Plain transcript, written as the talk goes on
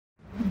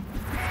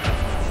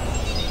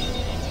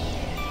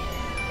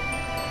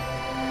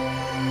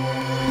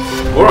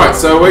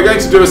Alright, so we're going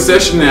to do a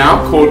session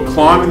now called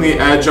Climbing the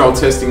Agile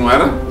Testing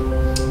Ladder.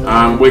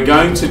 We're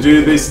going to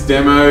do this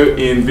demo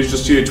in Visual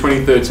Studio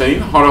 2013,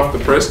 hot off the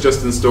press,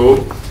 just installed,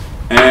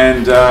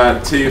 and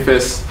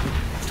TFS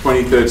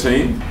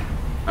 2013.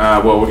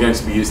 Well, we're going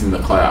to be using the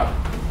cloud.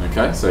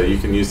 Okay, so you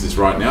can use this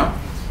right now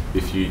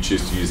if you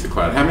choose to use the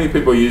cloud. How many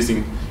people are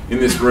using, in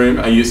this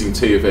room, are using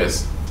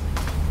TFS?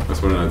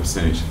 That's what I know the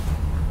percentage.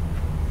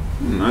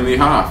 Only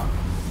half.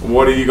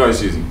 What are you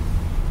guys using?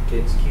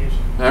 Git.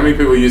 How many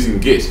people are using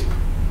Git?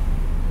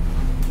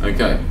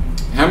 Okay.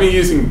 How many are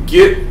using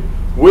Git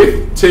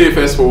with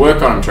TFS for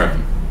work item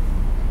tracking?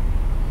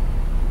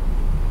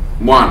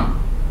 One.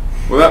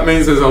 Well, that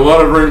means there's a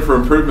lot of room for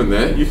improvement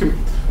there. You can.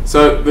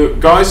 So the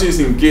guys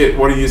using Git,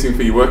 what are you using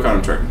for your work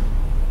item tracking?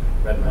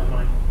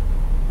 Redmine.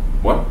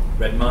 What?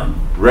 Redmine.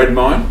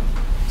 Redmine?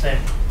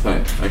 Same.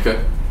 Same.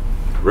 Okay.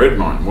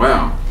 Redmine.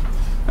 Wow.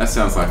 That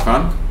sounds like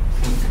fun.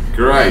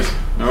 Great.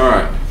 All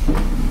right.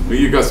 Well,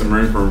 you've got some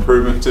room for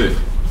improvement too.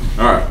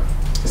 All right.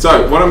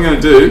 So what I'm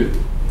going to do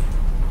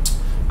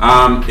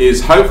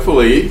is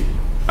hopefully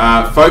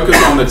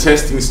focus on the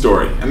testing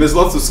story. And there's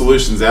lots of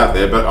solutions out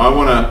there, but I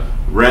want to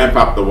ramp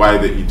up the way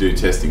that you do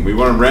testing. We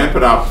want to ramp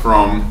it up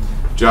from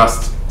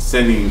just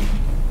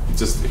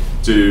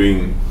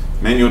doing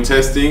manual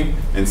testing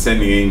and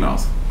sending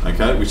emails,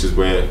 okay, which is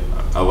where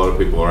a lot of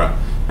people are at.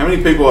 How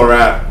many people are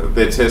at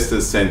their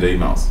testers send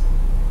emails?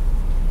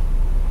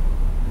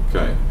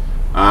 Okay.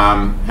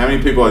 How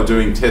many people are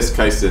doing test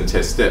cases and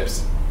test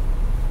steps?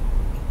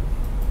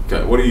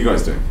 Okay, what are you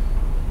guys doing?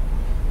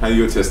 How do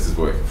your testers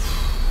work?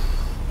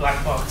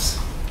 Black box.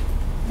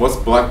 What's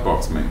black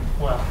box mean?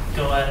 Well,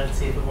 go at it and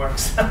see if it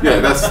works.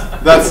 Yeah,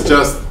 that's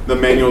just the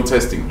manual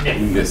testing. Yeah.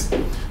 Yes.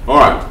 All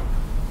right.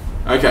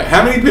 Okay.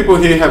 How many people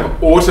here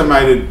have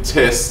automated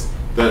tests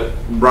that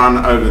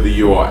run over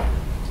the UI?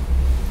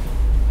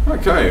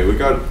 Okay, we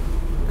got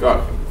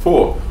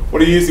 4.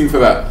 What are you using for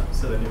that?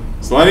 Selenium.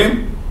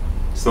 Selenium.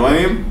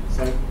 Selenium.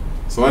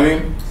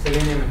 Selenium.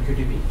 Selenium and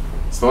QTP.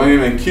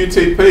 Selenium and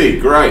QTP.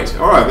 Great.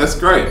 All right, that's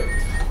great.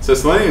 So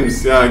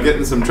Selenium's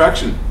getting some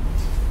traction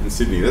in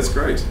Sydney. That's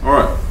great. All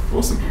right,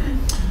 awesome.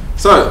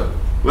 So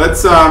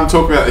let's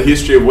talk about the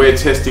history of where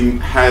testing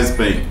has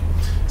been.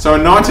 So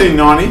in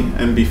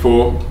 1990 and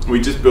before, we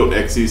just built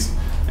X's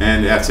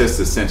and our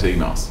testers sent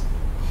emails.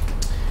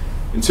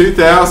 In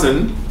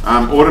 2000,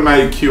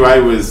 automated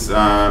QA was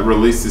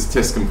released as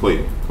Test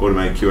Complete,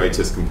 automated QA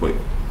Test Complete.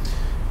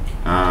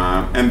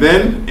 And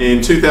then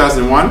in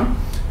 2001,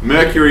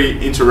 Mercury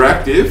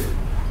Interactive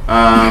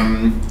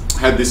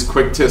had this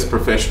Quick Test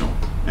Professional,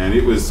 and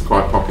it was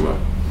quite popular.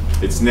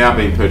 It's now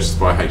been purchased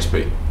by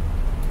HP.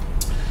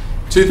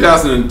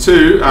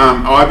 2002,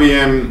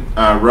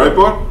 IBM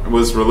Robot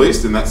was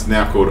released, and that's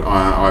now called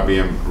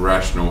IBM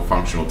Rational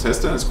Functional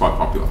Tester. It's quite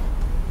popular.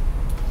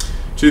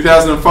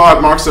 2005,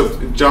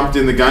 Microsoft jumped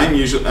in the game,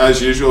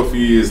 as usual, a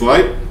few years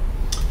late,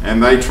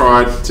 and they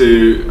tried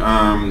to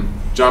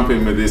jump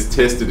in with this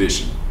Test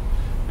Edition.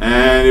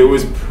 And it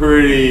was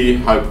pretty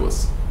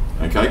hopeless,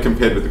 okay,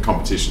 compared with the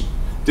competition.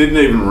 Didn't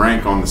even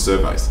rank on the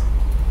surveys.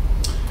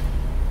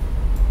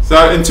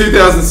 So in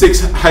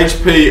 2006,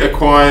 HP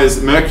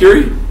acquires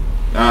Mercury.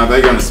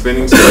 They go on a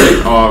spending spree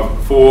of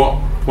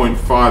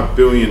 $4.5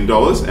 billion,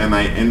 and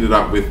they ended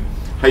up with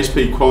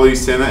HP Quality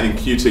Center and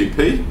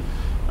QTP,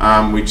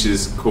 which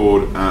is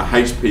called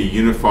HP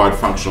Unified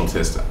Functional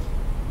Tester.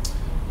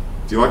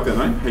 Do you like that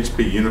name?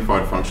 HP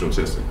Unified Functional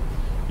Tester,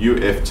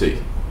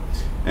 UFT.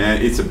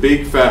 And it's a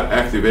big fat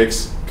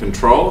ActiveX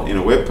control in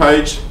a web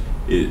page.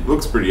 It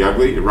looks pretty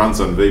ugly. It runs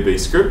on VB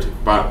script,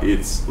 but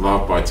it's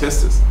loved by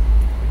testers.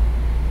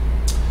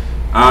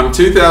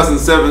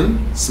 2007,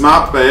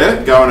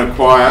 SmartBear go and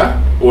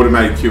acquire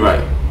automated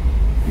QA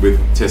with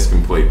Test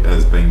Complete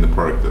as being the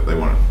product that they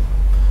wanted.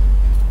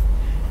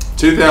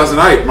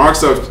 2008,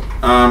 Microsoft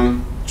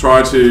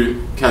tried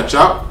to catch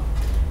up,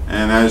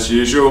 and as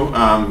usual,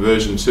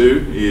 version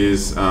 2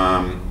 is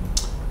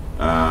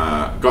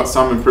got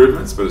some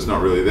improvements, but it's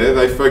not really there.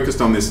 They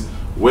focused on this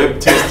web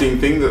testing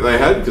thing that they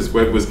had because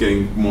web was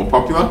getting more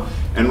popular,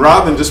 and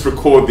rather than just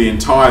record the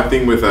entire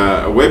thing with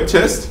a web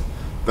test,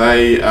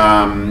 they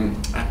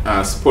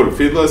supported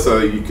Fiddler so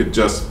that you could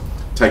just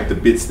take the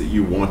bits that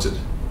you wanted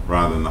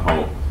rather than the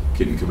whole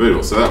kit and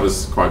caboodle. So that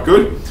was quite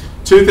good.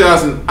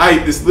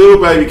 2008, this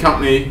little baby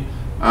company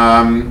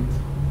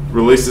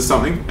releases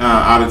something,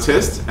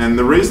 Artitest, and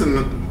the reason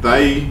that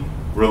they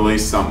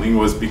released something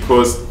was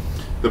because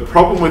the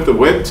problem with the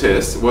web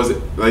test was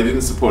they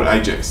didn't support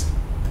Ajax.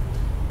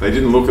 They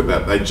didn't look at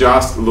that. They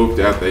just looked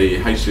at the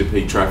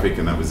HTTP traffic,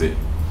 and that was it.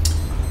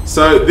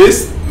 So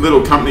this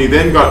little company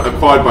then got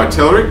acquired by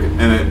Telerik,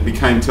 and it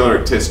became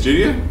Telerik Test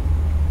Studio.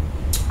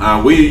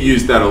 We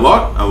used that a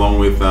lot, along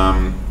with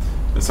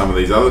some of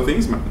these other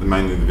things,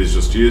 mainly the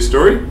Visual Studio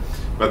story.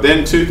 But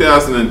then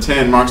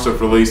 2010,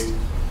 Microsoft released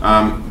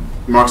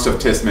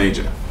Microsoft Test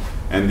Manager,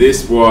 and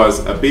this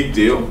was a big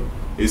deal.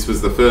 This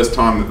was the first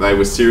time that they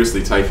were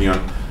seriously taking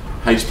on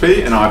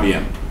HP and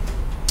IBM,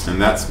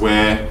 and that's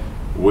where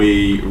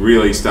we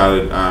really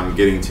started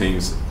getting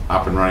teams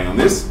up and running on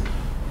this.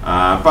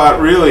 But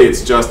really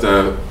it's just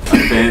a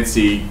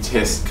fancy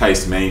test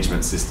case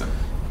management system.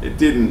 It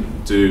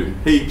didn't do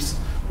heaps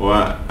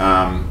or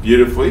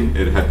beautifully.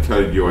 It had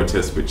coded UI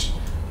tests, which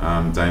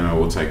Damian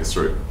will take us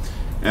through.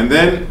 And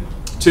then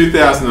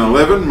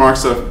 2011,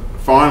 Microsoft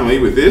finally,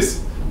 with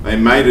this, they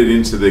made it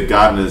into the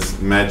Gartner's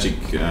Magic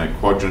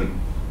Quadrant.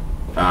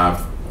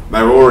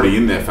 They were already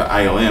in there for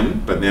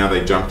ALM, but now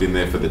they jumped in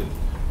there for the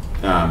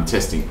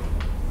testing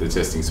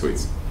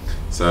suites.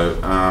 So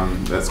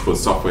that's called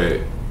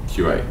software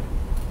QA.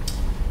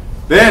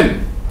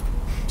 Then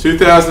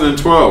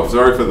 2012,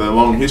 sorry for the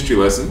long history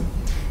lesson,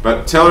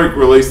 but Telerik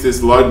released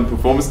this load and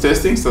performance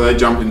testing, so they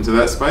jumped into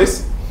that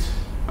space.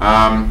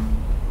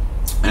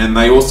 And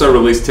they also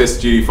released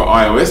TestDuty for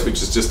iOS,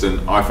 which is just an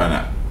iPhone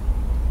app.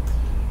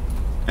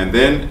 And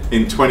then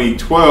in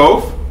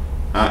 2012,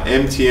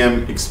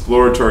 MTM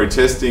exploratory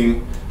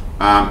testing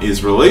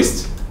is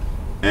released,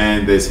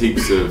 and there's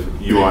heaps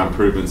of UI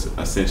improvements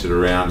centered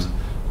around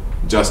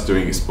just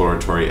doing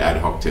exploratory ad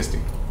hoc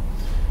testing.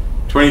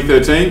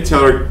 2013,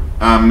 Telerik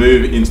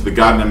moved into the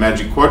Gartner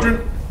Magic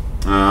Quadrant,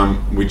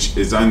 which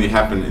has only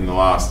happened in the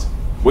last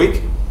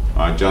week.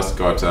 I just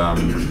got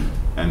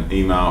an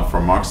email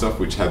from Microsoft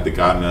which had the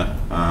Gartner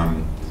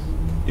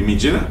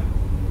image in it,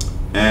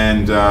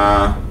 and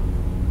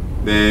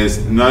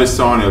there's no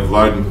sign of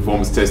load and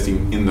performance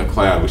testing in the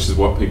cloud, which is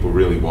what people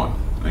really want.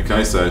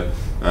 Okay, so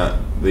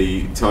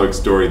the Telerik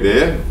story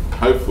there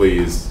hopefully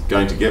is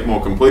going to get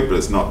more complete, but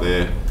it's not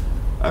there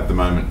at the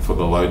moment for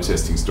the load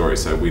testing story,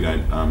 so we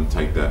don't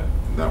take that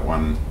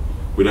one,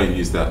 we don't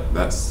use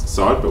that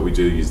side, but we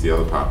do use the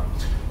other part.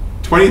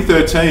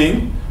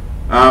 2013,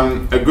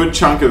 a good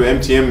chunk of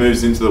MTM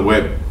moves into the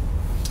web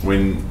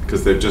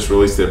because they've just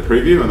released their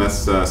preview, and that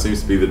seems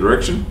to be the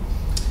direction.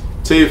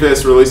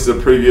 TFS releases a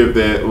preview of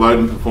their load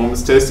and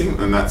performance testing,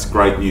 and that's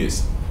great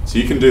news. So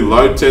you can do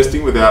load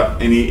testing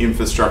without any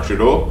infrastructure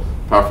at all,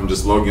 apart from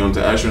just logging onto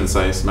Azure and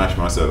saying smash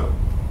my server.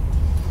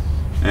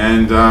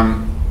 And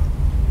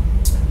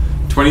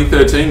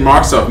 2013,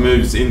 Microsoft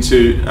moves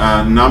into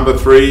number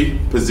 3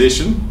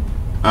 position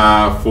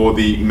for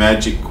the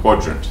Magic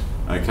Quadrant.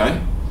 Okay,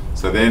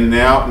 so they're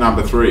now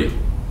number 3.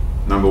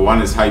 Number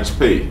 1 is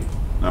HP.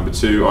 Number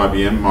 2,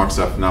 IBM.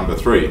 Microsoft number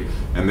 3,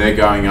 and they're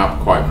going up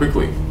quite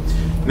quickly.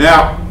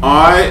 Now,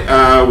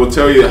 I will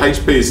tell you that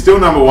HP is still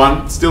number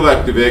 1, still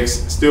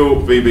ActiveX,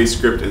 still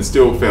VBScript, and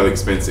still fairly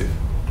expensive.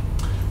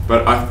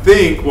 But I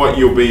think what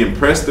you'll be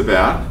impressed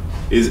about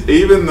is,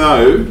 even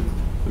though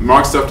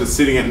Microsoft is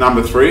sitting at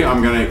number 3,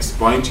 I'm going to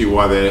explain to you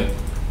why they're...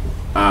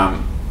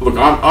 look,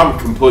 I'm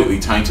completely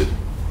tainted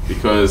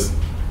because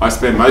I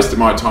spend most of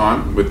my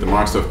time with the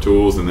Microsoft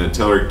tools and the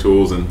Telerik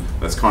tools, and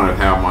that's kind of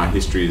how my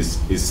history is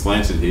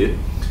slanted here.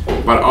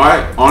 But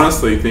I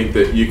honestly think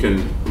that you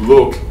can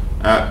look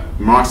at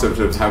Microsoft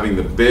as having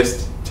the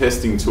best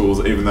testing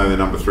tools, even though they're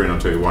number 3, and I'll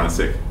tell you why in a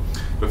sec.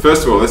 But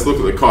first of all, let's look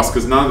at the cost,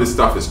 because none of this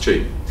stuff is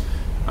cheap.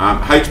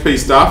 HP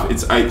stuff,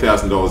 it's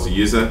 $8,000 a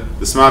user.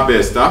 The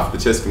SmartBear stuff, the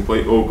Test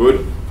Complete, all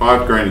good,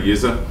 $5,000 a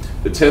user.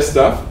 The test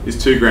stuff is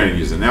 $2,000 a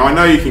user. Now I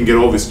know you can get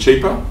all this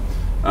cheaper.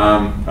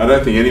 I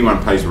don't think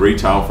anyone pays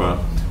retail for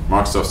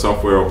Microsoft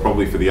software, or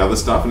probably for the other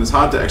stuff, and it's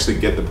hard to actually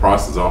get the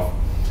prices off.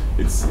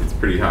 It's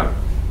pretty hard.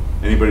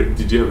 Anybody?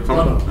 Did you have a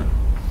comment? No.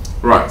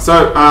 Right.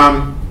 So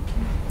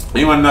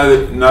anyone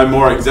know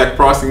more exact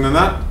pricing than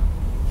that?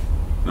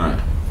 No.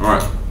 All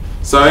right.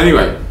 So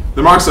anyway,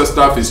 the Microsoft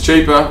stuff is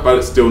cheaper, but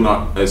it's still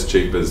not as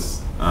cheap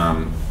as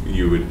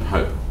you would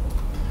hope.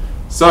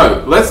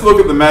 So let's look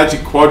at the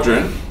Magic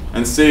Quadrant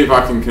and see if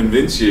I can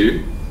convince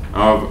you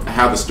of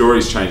how the story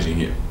is changing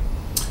here.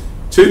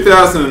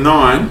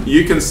 2009,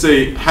 you can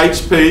see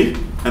HP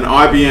and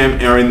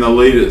IBM are in the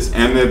leaders,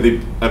 and they're the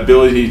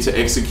ability to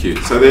execute.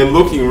 So they're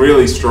looking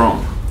really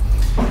strong.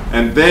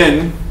 And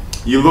then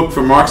you look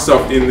for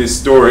Microsoft in this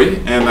story,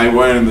 and they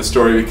weren't in the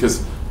story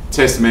because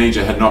Test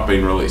Manager had not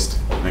been released.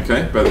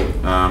 Okay, but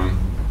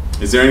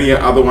is there any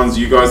other ones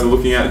you guys are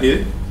looking at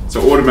here?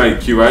 So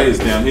automated QA is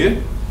down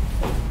here.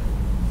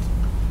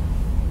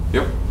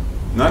 Yep.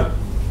 No?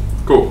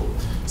 Cool.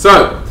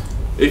 So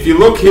if you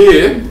look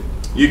here,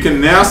 you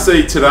can now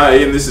see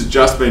today, and this has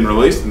just been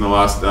released in the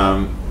last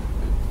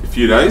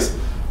few days,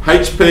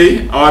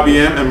 HP,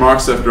 IBM, and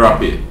Microsoft are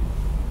up here.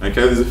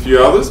 Okay, there's a few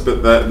others,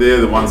 but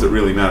they're the ones that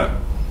really matter.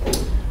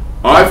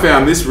 I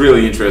found this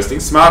really interesting.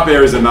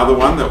 SmartBear is another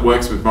one that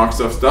works with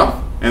Microsoft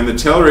stuff, and the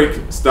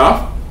Telerik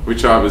stuff,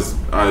 which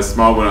I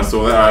smiled when I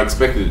saw that. I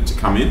expected it to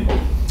come in.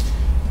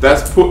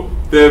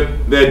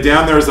 They're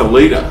down there as a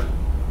leader,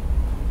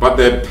 but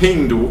they're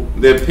pinged.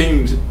 They're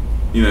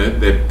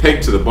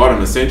pegged to the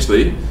bottom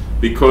essentially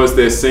because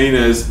they're seen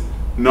as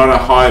not a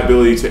high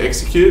ability to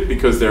execute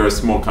because they're a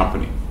small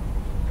company.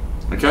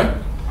 Okay.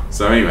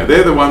 So anyway,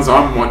 they're the ones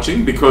I'm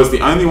watching, because the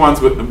only ones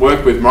that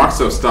work with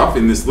Microsoft stuff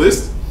in this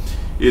list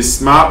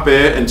is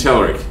SmartBear and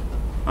Telerik,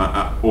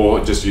 or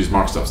just use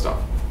Microsoft stuff.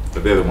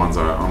 But they're the ones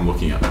I'm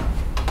looking at.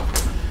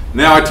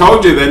 Now I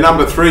told you they're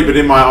number 3, but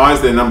in my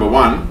eyes they're number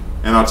 1,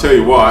 and I'll tell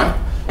you why.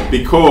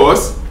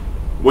 Because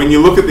when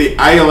you look at the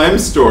ALM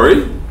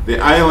story, the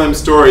ALM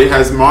story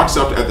has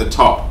Microsoft at the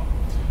top.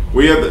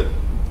 we are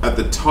at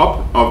the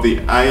top of the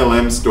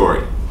ALM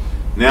story.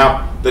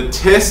 Now, the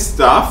test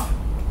stuff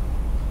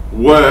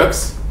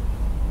works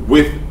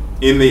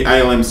in the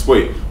ALM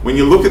suite. When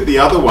you look at the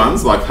other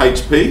ones, like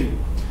HP,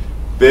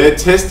 their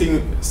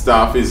testing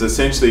stuff is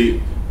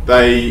essentially,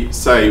 they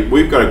say,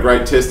 we've got a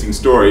great testing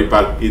story,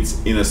 but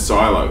it's in a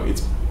silo.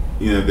 It's,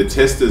 the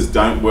testers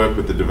don't work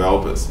with the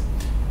developers.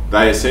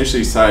 They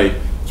essentially say,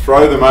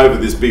 throw them over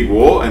this big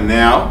wall, and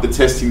now the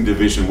testing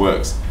division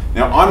works.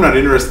 Now, I'm not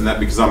interested in that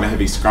because I'm a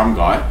heavy Scrum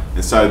guy,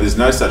 and so there's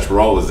no such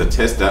role as a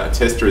tester. A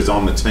tester is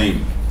on the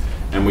team,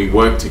 and we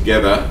work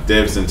together,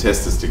 devs and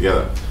testers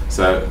together.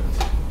 So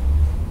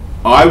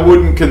I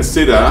wouldn't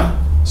consider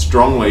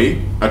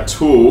strongly a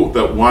tool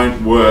that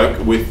won't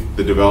work with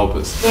the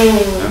developers.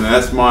 And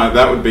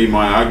that would be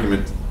my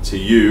argument to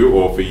you,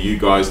 or for you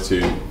guys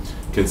to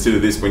consider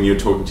this when you're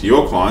talking to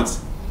your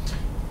clients.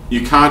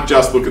 You can't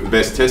just look at the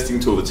best testing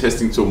tool. The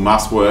testing tool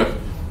must work,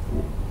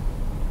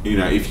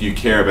 if you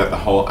care about the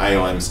whole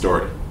ALM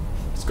story.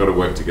 It's got to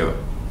work together.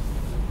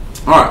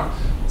 All right,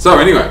 so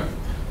anyway,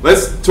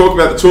 let's talk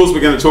about the tools we're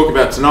going to talk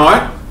about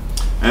tonight.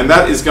 And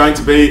that is going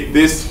to be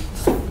this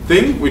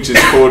thing, which is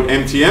called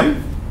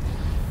MTM.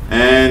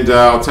 And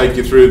I'll take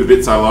you through the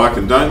bits I like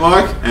and don't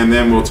like, and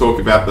then we'll talk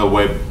about the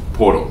web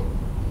portal.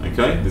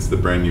 Okay, this is the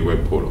brand new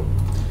web portal.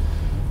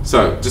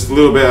 So, just a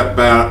little bit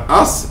about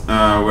us.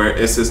 We're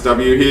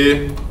SSW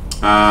here.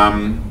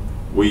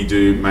 We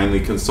do mainly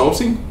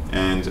consulting,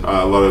 and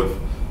a lot of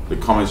the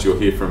comments you'll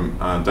hear from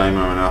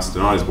Damo and us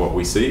tonight is what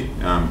we see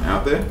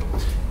out there.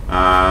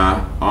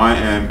 I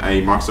am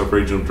a Microsoft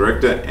Regional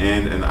Director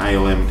and an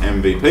ALM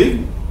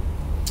MVP.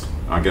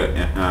 I got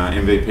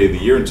MVP of the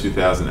year in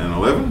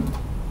 2011.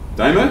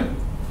 Damo?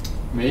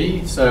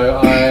 Me? So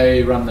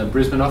I run the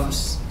Brisbane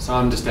office, so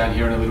I'm just down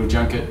here in a little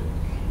junket.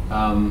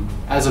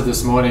 As of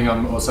this morning,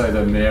 I'm also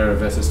the Mayor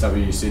of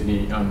SSW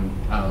Sydney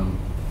on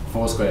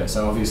Foursquare,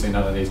 so obviously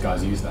none of these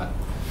guys use that.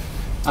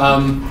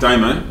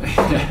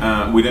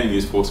 Damo, we don't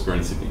use Foursquare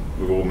in Sydney.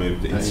 We've all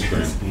moved to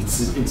Instagram.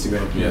 It's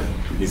Instagram. Yeah,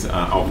 he's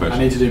old fashioned. I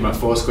need to do my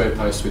Foursquare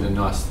post with a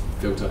nice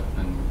filter.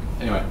 And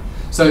anyway,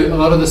 so a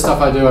lot of the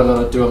stuff I do a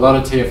lot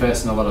of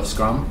TFS and a lot of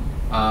Scrum.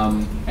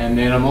 And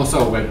then I'm also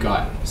a web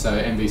guy, so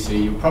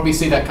MVC. You'll probably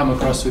see that come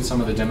across with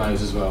some of the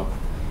demos as well.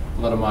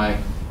 A lot of my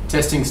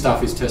testing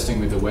stuff is testing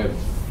with the web.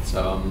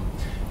 So I'm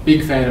a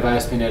big fan of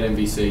ASP.NET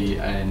MVC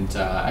and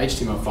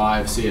HTML5,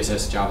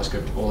 CSS,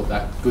 JavaScript, all of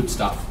that good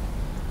stuff.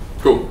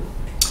 Cool.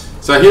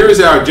 So here is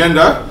our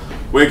agenda.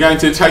 We're going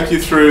to take you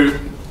through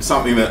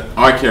something that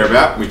I care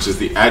about, which is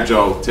the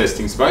Agile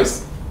testing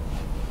space.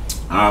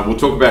 We'll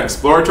talk about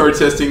exploratory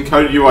testing,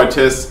 coded UI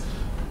tests,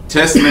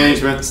 test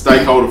management,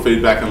 stakeholder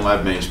feedback, and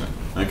lab management.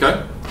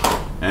 Okay?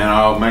 And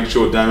I'll make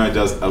sure Damo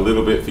does a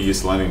little bit for you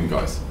Selenium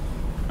guys.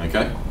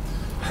 Okay?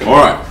 All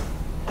right.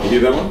 You hear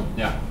that one?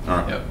 Yeah. All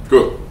right. Yep.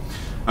 Good.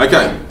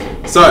 Okay.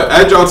 So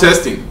Agile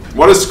testing.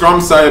 What does Scrum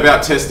say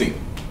about testing?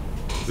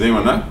 Does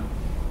anyone know?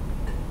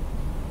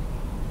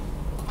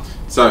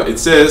 So it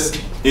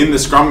says in the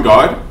Scrum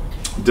guide,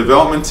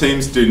 development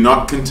teams do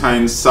not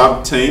contain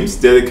sub-teams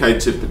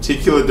dedicated to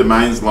particular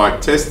domains like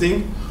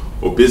testing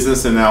or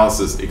business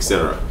analysis,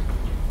 etc.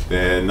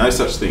 There's no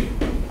such thing.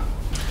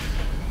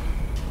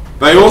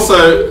 They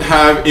also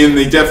have in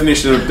the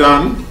definition of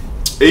done,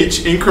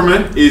 each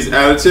increment is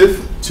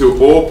additive to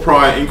all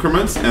prior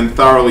increments and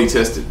thoroughly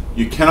tested.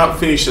 You cannot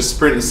finish a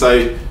sprint and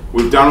say,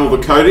 we've done all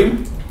the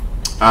coding,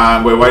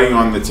 we're waiting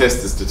on the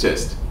testers to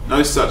test.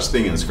 No such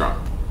thing in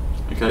Scrum.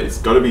 Okay, it's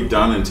got to be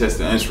done and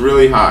tested, and it's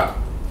really hard.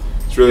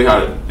 It's really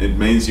hard. It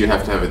means you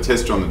have to have a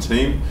tester on the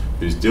team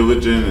who's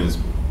diligent and is,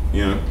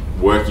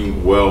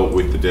 working well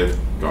with the dev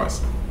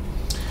guys.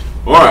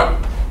 All right.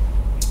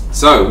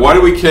 So, why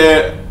do we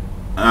care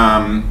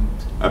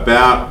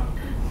about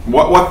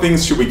what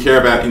things should we care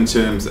about in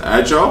terms of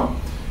Agile?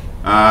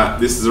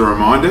 This is a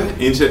reminder: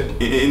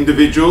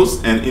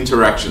 individuals and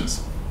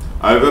interactions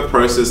over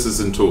processes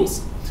and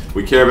tools.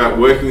 We care about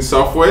working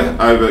software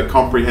over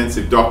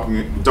comprehensive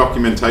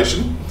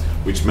documentation,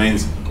 which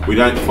means we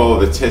don't follow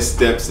the test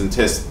steps and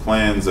test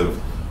plans of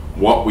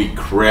what we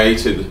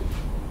created,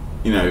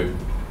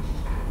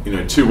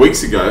 2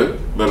 weeks ago,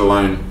 let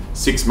alone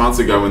 6 months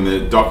ago when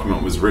the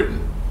document was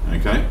written.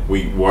 Okay,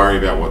 we worry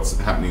about what's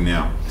happening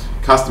now.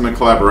 Customer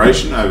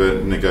collaboration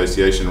over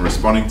negotiation and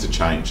responding to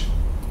change.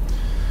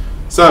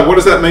 So, what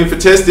does that mean for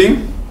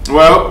testing?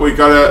 Well, we've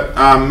got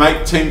to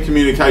make team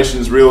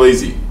communications real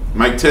easy.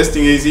 Make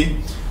testing easy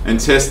and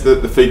test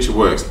that the feature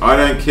works. I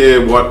don't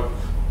care what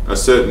a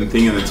certain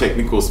thing in the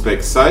technical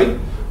specs say.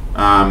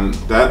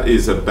 That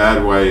is a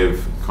bad way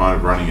of kind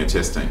of running a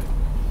test team.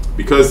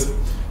 Because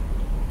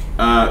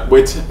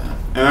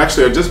and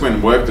actually I just went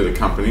and worked at a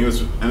company,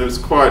 and it was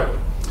quite,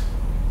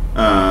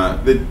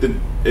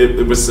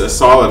 it was a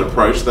siloed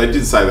approach. They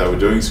did say they were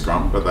doing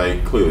Scrum, but they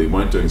clearly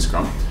weren't doing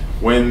Scrum.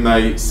 When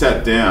they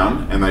sat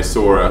down and they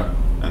saw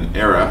an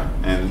error,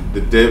 and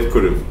the dev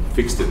could have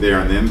fixed it there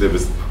and then,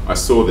 I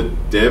saw the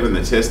dev and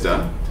the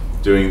tester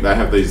they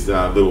have these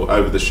little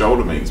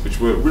over-the-shoulder meetings, which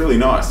were really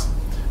nice.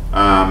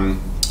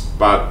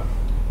 But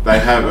they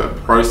have a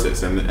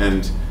process,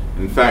 and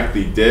In fact,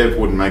 the dev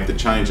wouldn't make the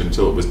change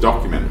until it was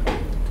documented,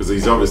 because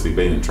he's obviously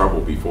been in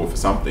trouble before for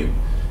something.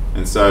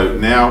 And so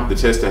now the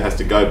tester has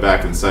to go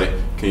back and say,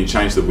 can you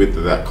change the width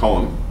of that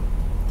column?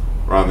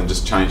 Rather than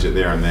just change it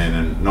there and then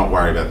and not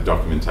worry about the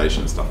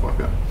documentation and stuff like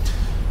that.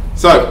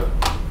 So,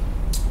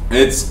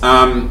 it's,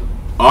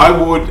 I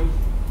would,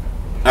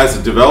 as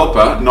a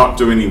developer, not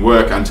do any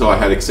work until I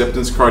had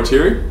acceptance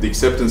criteria. The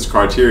acceptance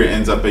criteria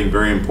ends up being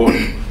very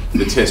important for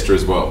the tester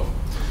as well.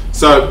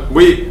 So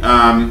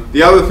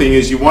the other thing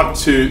is you want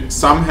to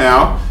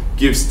somehow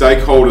give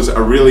stakeholders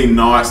a really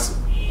nice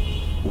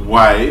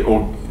way,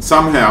 or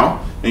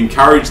somehow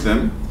encourage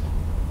them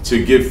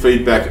to give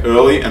feedback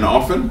early and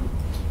often,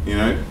 you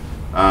know,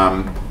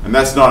 and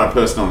that's not a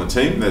person on the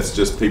team, that's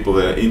just people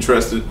that are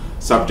interested,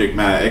 subject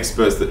matter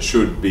experts that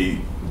should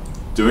be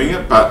doing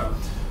it, but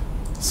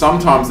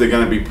sometimes they're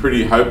going to be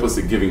pretty hopeless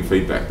at giving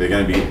feedback. They're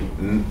going to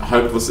be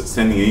hopeless at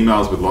sending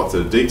emails with lots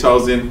of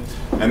details in,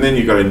 and then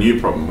you've got a new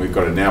problem. We've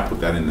got to now put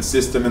that in the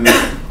system, and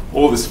there's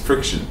all this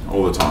friction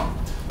all the time.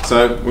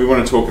 So we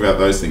want to talk about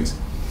those things.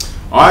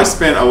 I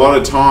spent a lot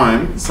of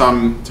time,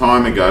 some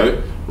time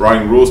ago,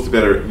 writing rules to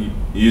better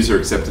user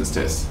acceptance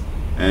tests,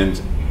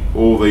 and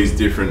all these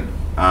different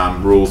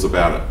rules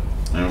about it.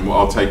 And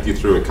I'll take you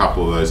through a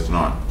couple of those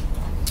tonight.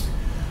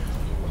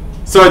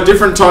 So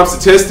different types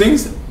of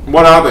testings,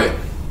 what are they?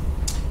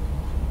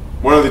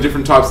 What are the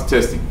different types of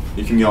testing?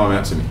 You can yell them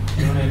out to me.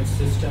 Unit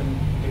system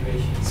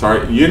integration.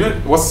 Sorry,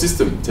 unit? What's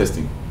system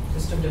testing?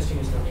 System testing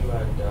is nothing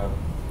but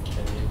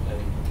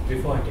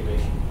before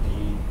integration,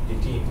 the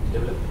team, the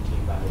development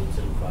team by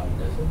itself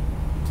does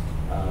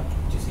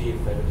it to see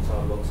if it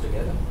all works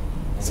together.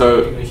 And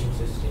So, integration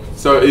system.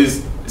 so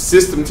is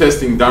system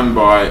testing done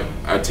by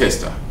a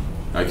tester?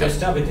 Okay.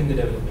 Tester within the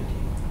development team.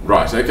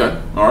 Right.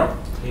 Okay. All right.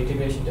 The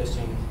integration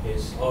testing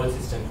is all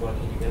systems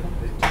working together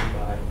with team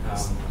by.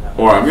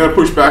 All right. I'm going to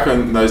push back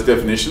on those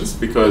definitions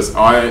because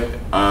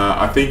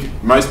I think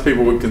most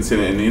people would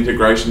consider an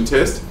integration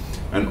test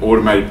an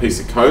automated piece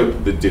of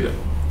code that did it.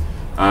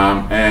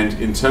 And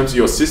in terms of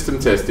your system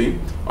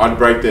testing, I'd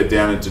break that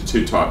down into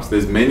two types.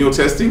 There's manual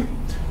testing,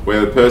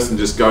 where the person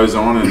just goes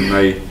on and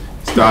they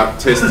start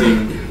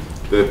testing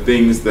the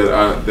things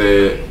that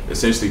they're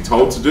essentially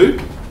told to do.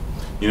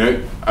 You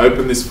know,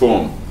 open this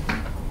form,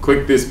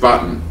 click this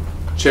button,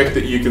 check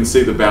that you can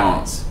see the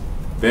balance,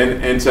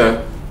 then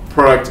enter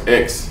product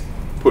X,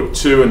 put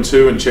 2 and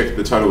 2 and check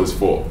the total is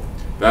 4.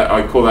 That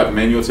I call that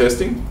manual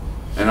testing.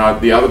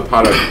 And the other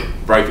part I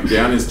break it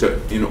down is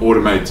in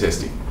automated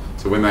testing.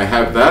 So when they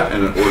have that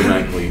and it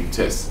automatically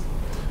tests.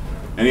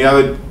 Any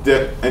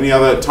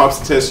other types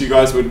of tests you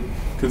guys would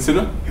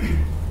consider?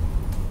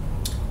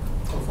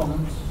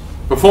 Performance.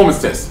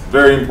 Performance tests,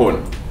 very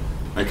important.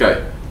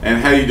 Okay,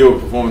 and how do you do a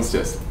performance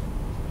test?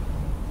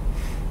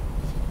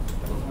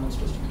 Performance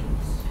testing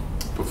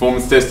tools.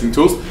 Performance testing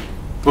tools.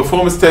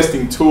 Performance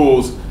testing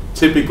tools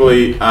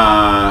typically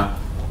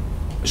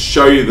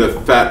show you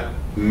the fat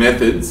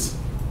methods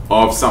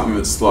of something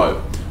that's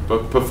slow.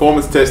 But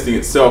performance testing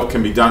itself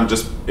can be done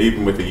just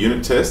even with a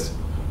unit test,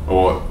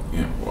 or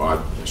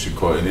well, I should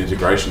call it an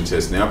integration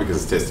test now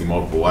because it's testing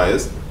multiple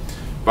layers.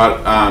 But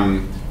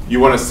you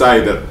want to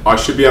say that I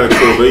should be able to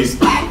call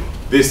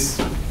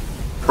this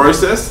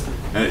process,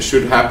 and it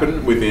should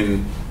happen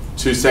within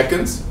 2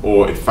 seconds,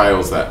 or it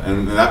fails that.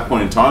 And at that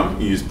point in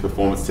time, you use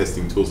performance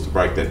testing tools to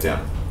break that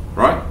down.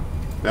 Right?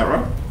 Is that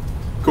right?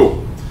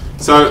 Cool.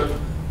 So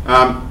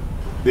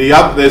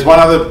there's one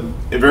other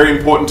very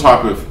important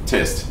type of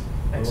test.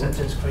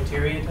 Acceptance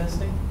criteria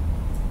testing?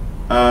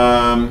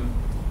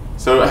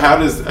 So how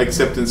does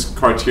acceptance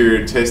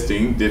criteria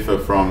testing differ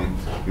from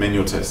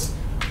manual tests?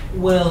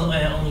 Well,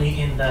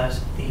 only in that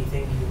the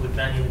thing you would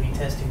manually be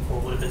testing for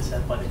would have been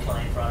set by the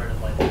client rather than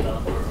by the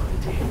developer or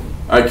the team.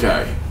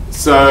 Okay,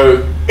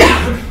 so,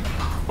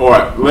 all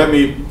right, let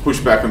me push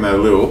back on that a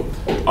little.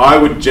 I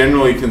would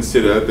generally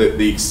consider that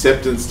the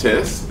acceptance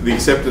test, the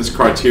acceptance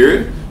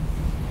criteria,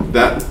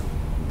 that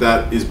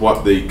is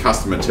what the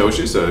customer tells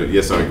you, so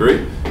yes, I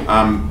agree.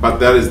 But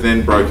that is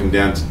then broken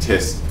down to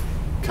test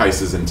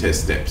cases and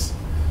test steps.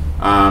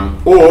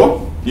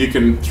 Or you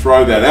can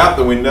throw that out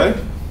the window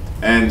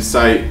and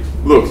say,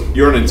 look,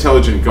 you're an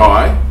intelligent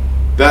guy,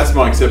 that's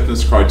my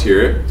acceptance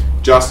criteria,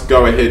 just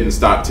go ahead and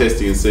start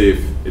testing and see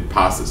if it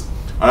passes.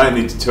 I don't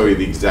need to tell you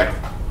the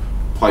exact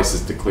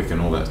places to click and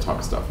all that type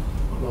of stuff.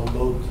 Well,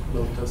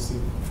 load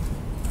testing.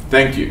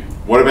 Thank you.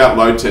 What about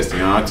load testing?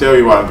 And I tell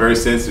you what, I'm very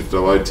sensitive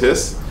to load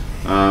tests.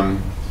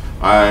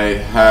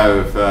 I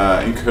have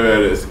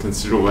incurred a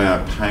considerable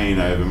amount of pain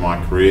over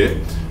my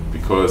career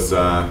because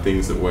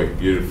things that work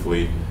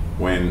beautifully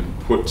when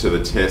put to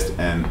the test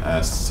and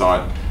a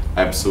site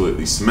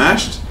absolutely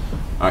smashed.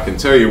 I can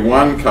tell you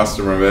one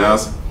customer of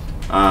ours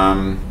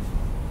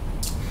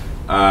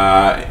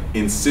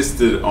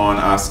insisted on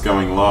us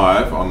going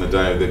live on the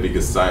day of their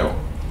biggest sale,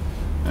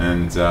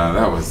 and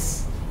that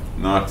was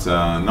not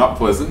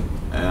pleasant.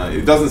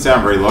 It doesn't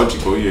sound very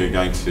logical. You're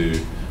going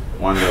to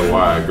wonder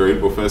why I agreed.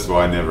 Well, first of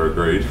all, I never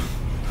agreed.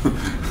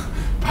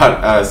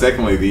 But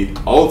secondly, the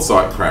old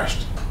site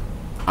crashed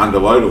under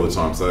load all the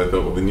time. So they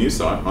thought, well, the new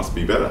site must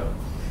be better.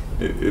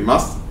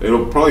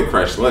 It'll probably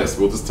crash less.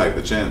 We'll just take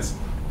the chance.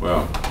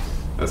 Well,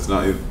 that's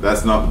not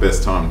the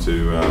best time to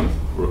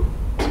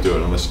do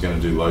it unless you're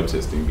going to do load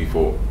testing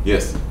before.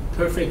 Yes.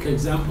 Perfect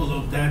example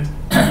of that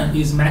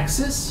is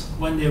Maxis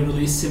when they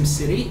released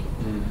SimCity.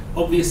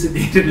 Obviously,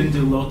 they didn't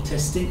do load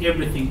testing.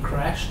 Everything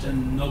crashed,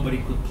 and nobody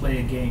could play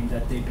a game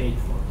that they paid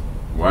for.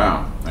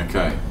 Wow.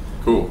 Okay.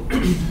 Cool.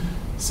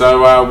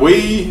 So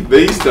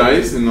these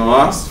days, in the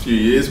last few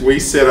years, we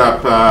set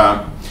up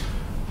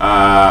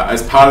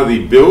as part of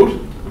the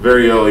build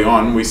very early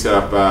on. We set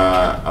up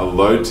a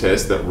load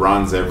test that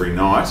runs every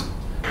night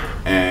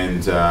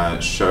and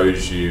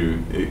shows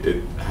you.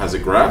 It has a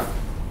graph,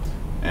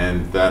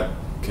 and that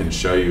can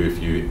show you if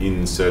you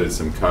inserted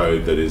some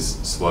code that is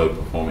slow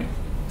performing.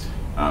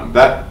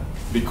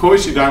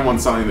 Because you don't want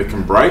something that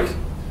can break,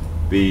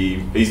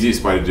 the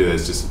easiest way to do that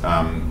is just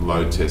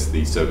load test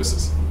the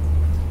services,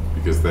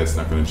 because that's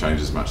not going to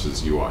change as much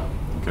as UI,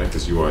 okay?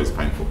 Because UI is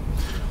painful.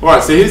 All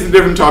right, so here's the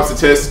different types of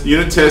tests: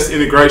 unit tests,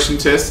 integration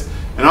tests,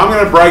 and I'm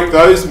going to break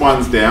those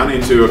ones down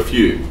into a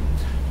few.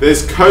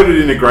 There's coded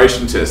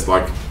integration tests,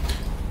 like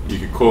you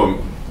could call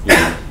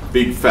them,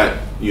 big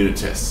fat unit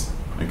tests.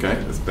 Okay,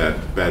 that's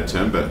a bad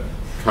term, but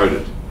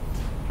coded.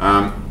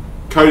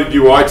 Coded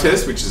UI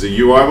test, which is a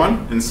UI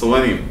one, and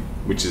Selenium,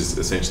 which is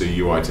essentially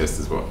a UI test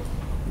as well.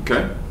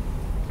 Okay.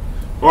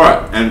 All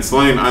right, and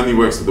Selenium only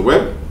works with the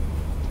web.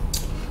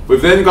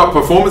 We've then got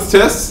performance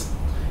tests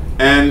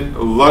and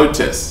load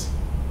tests.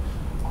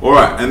 All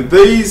right, and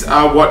these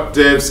are what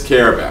devs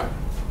care about.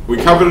 We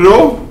covered it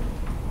all?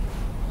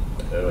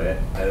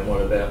 And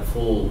what about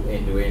full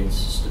end-to-end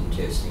system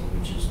testing,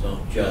 which is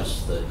not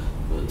just the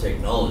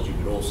technology,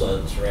 but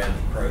also the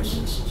surrounding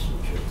processes,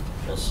 which are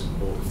just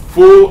important?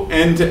 Full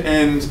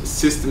end-to-end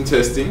system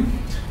testing.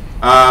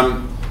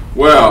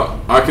 Well,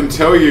 I can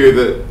tell you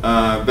that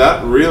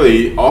that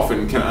really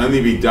often can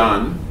only be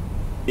done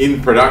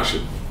in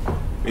production,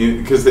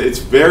 because it's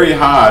very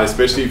hard,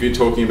 especially if you're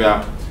talking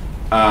about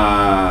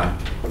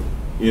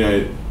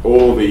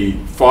all the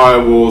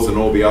firewalls and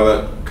all the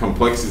other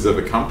complexities of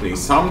a company.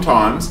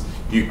 Sometimes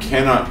you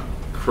cannot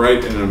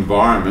create an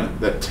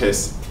environment that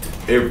tests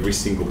every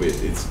single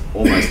bit. It's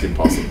almost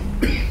impossible.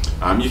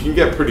 You can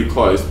get pretty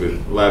close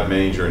with Lab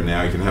Manager, and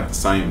now you can have the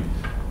same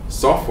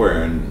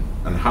software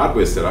and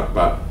hardware setup,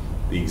 but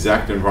the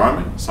exact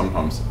environment,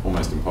 sometimes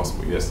almost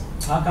impossible. Yes?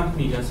 Our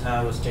company does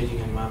have a staging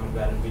environment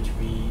where in which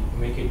we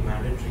make it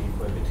mandatory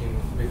for everything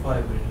before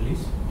every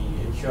release. We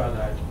ensure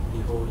that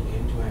the whole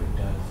end-to-end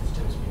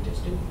system has been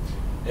tested.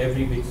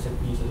 Every bits and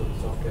pieces of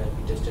the software will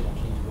be tested at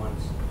least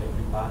once.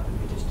 Every part will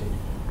be tested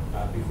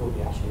before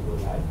we actually go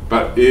live.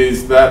 But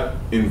is that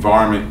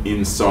environment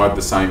inside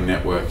the same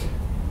network?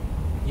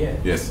 Yeah.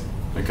 Yes.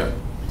 Okay.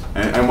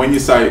 And when you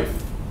say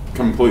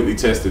completely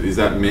tested, is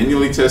that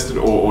manually tested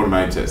or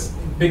automated test?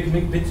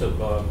 Big bits of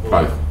both.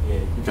 Yeah.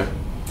 Okay.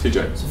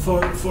 TJ.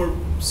 So for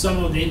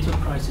some of the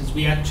enterprises,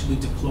 we actually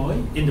deploy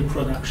in the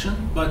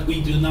production, but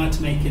we do not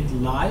make it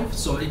live.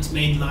 So it's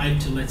made live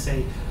to, let's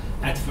say,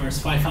 at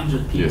first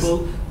 500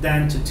 people, yes.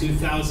 Then to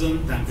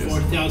 2,000, then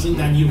 4,000,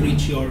 then you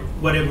reach your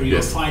whatever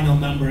your final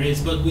number is.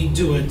 But we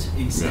do it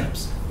in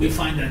steps. Yeah. We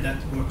find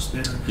that works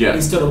better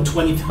instead of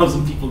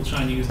 20,000 people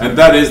trying to use it. And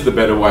that is the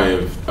better way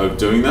of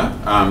doing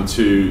that,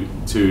 to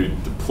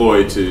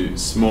deploy to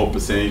small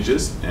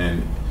percentages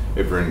and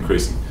ever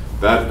increasing.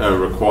 That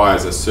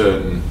requires a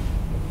certain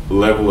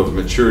level of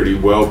maturity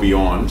well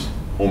beyond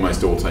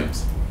almost all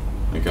teams.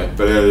 Okay,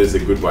 but that is a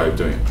good way of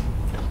doing it.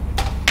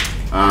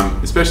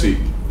 Especially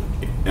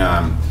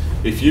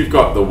if you've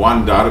got the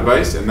one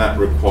database and that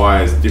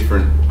requires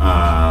different,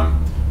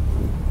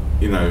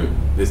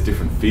 there's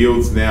different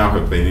fields now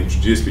have been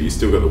introduced, but you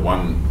still got the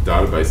one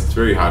database. It's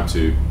very hard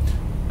to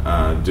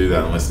do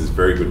that unless there's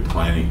very good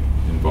planning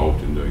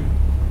involved in doing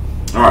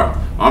it. All right,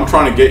 I'm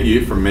trying to get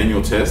you from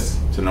manual tests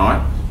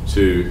tonight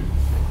to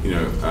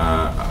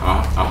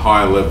a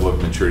higher level of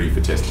maturity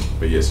for testing.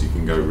 But yes, you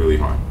can go really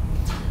high.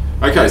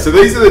 Okay, so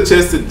these are the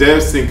tests that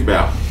devs think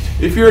about.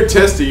 If you're a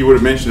tester, you would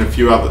have mentioned a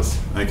few others.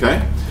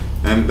 Okay,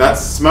 and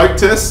that's smoke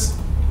tests,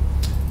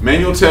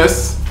 manual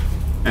tests,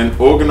 and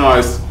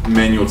organized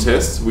manual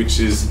tests, which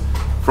is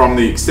from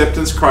the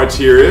acceptance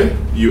criteria,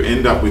 you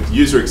end up with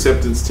user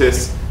acceptance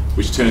tests,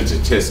 which turn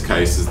into test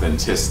cases, then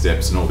test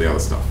steps, and all the other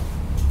stuff.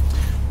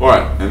 All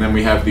right, and then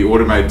we have the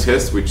automated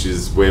test, which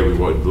is where we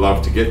would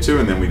love to get to,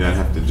 and then we don't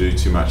have to do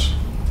too much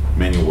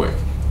manual work.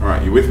 All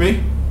right, you with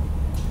me?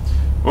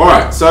 All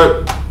right,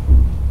 so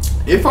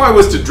if I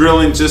was to drill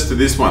in just to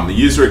this one, the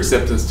user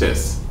acceptance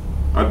tests,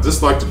 I'd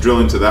just like to drill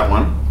into that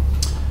one.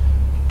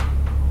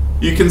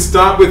 You can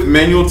start with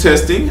manual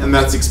testing, and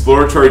that's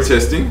exploratory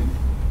testing.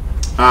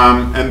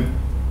 And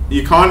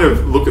you kind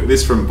of look at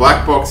this from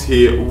black box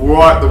here,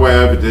 right the way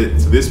over to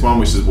this one,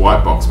 which is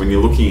white box, when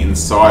you're looking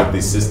inside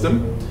this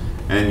system.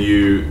 And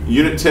you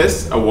unit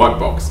test a white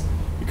box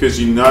because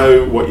you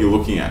know what you're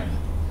looking at.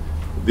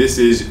 This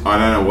is, I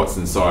don't know what's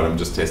inside, I'm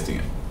just testing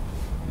it.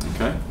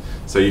 Okay?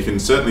 So you can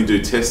certainly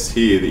do tests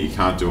here that you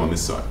can't do on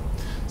this side.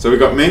 So we've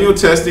got manual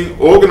testing,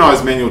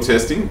 organized manual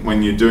testing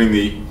when you're doing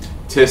the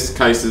test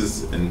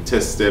cases and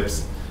test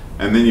steps,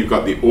 and then you've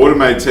got the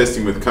automated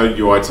testing with code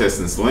UI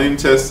tests and Selenium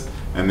tests,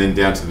 and then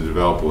down to the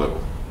developer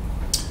level.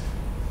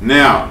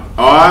 Now,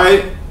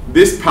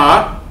 this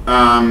part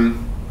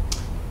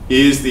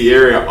is the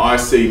area I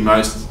see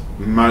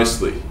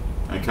mostly,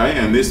 okay?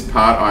 And this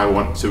part I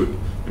want to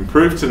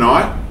improve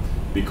tonight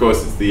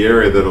because it's the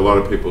area that a lot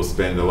of people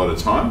spend a lot of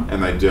time,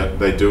 and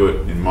they do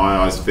it, in my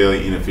eyes,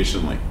 fairly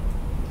inefficiently.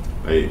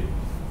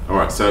 All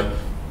right, so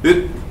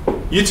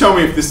you tell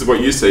me if this is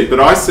what you see, but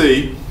I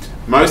see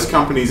most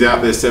companies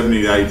out there,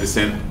 70 to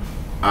 80%,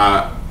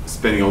 are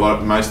spending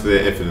most of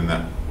their effort in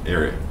that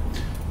area.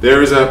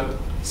 There is a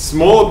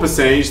smaller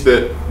percentage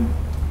that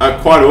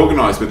are quite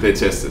organized with their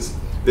testers.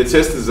 Their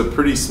testers are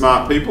pretty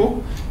smart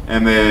people,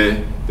 and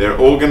they're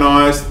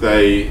organized.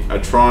 They are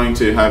trying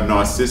to have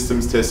nice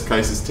systems, test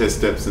cases, test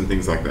steps, and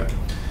things like that.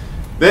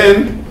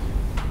 Then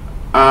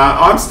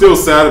I'm still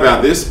sad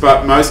about this,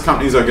 but most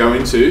companies I go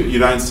into, you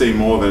don't see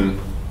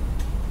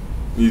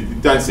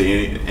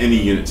any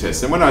unit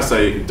tests. And when I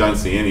say don't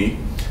see any,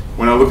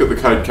 when I look at the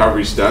code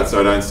coverage stats,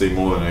 I don't see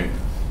more than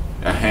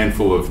a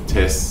handful of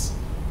tests.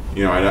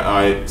 You know,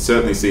 I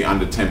certainly see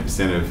under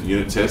 10% of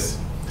unit tests,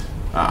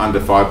 under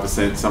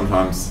 5%,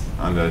 sometimes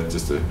under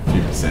just a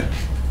few percent.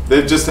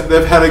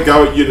 They've had a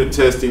go at unit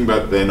testing,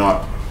 but they're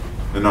not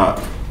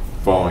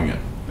following it.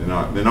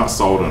 They're not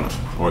sold on it,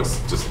 or it's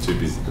just too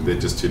busy. They're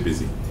just too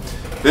busy.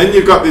 Then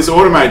you've got this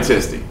automated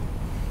testing,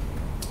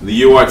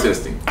 the UI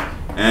testing,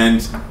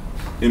 and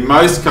in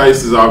most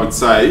cases, I would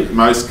say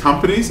most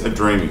companies are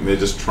dreaming. They're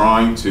just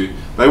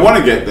they want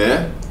to get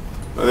there,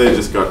 but they've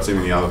just got too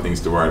many other things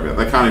to worry about.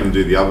 They can't even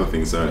do the other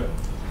things, so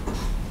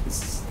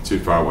it's too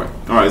far away.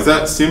 All right, is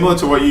that similar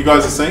to what you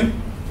guys are seeing?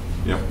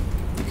 Yeah.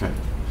 Okay.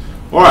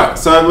 All right.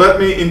 So let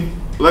me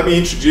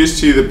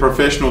introduce to you the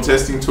professional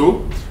testing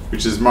tool,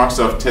 which is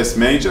Microsoft Test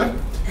Manager,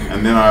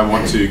 and then I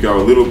want to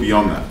go a little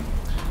beyond that.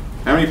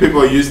 How many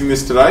people are using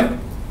this today?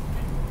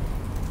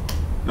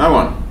 No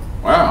one.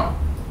 Wow.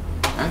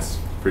 That's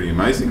pretty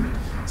amazing.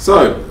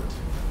 So,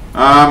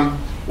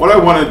 what I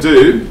want to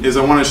do is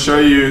I want to show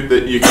you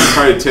that you can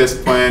create a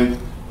test plan,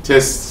 a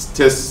test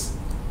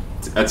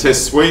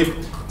suite,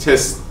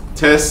 test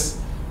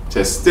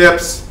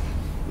steps,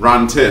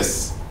 run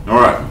tests. All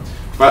right.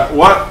 But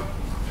what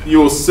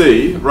you'll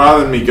see,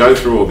 rather than me go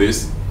through all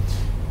this,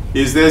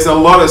 is there's a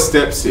lot of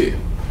steps here.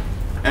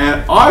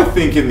 And I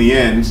think in the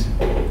end,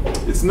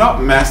 it's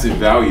not massive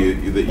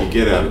value that you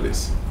get out of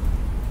this.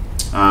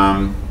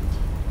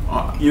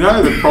 You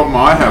know, the problem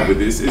I have with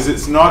this is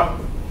it's not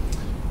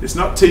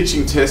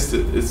teaching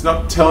testers,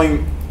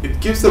 it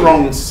gives the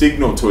wrong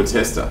signal to a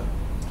tester.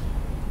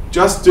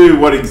 Just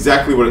do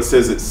exactly what it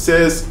says. It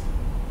says,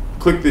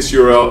 click this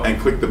URL and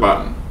click the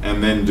button,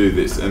 and then do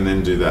this, and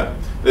then do that.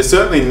 They're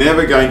certainly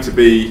never going to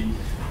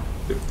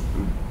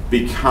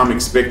become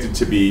expected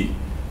to be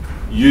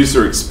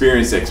user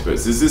experience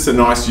experts. Is this a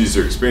nice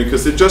user experience?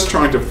 Because they're just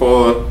trying to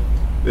follow,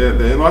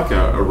 they're like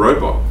a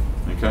robot,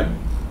 okay?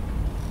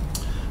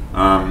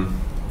 I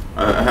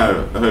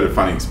heard a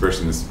funny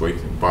expression this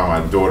week by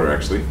my daughter,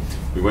 actually.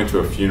 We went to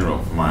a funeral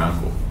for my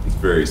uncle. It's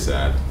very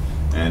sad.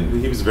 And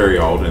he was very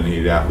old and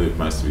he'd outlived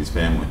most of his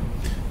family.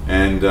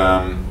 And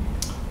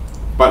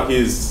but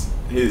his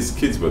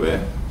kids were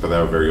there, but they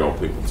were very old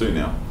people too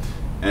now.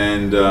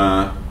 And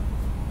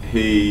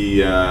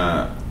he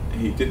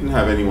didn't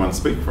have anyone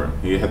speak for him.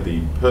 He had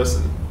the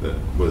person that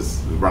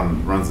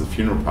runs the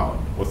funeral parlour.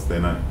 What's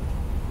their name?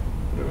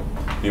 Whatever.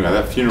 Anyway,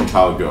 that funeral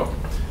parlour girl.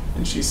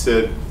 And she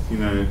said, you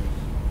know,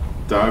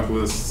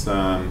 Douglas,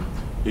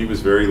 he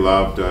was very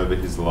loved over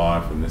his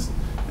life and this.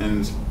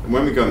 And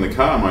when we got in the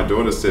car, my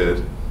daughter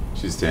said,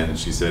 she's 10, and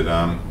she said,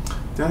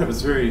 Dad, it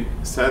was very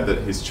sad that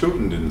his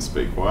children didn't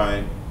speak.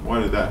 Why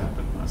did that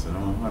happen? I said,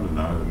 oh, I don't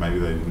know, maybe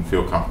they didn't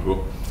feel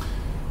comfortable.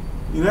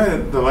 You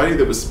know, the lady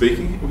that was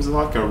speaking, it was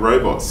like a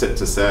robot set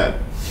to sad.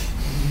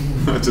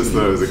 I just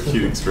thought it was a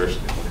cute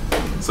expression.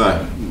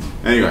 So,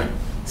 anyway,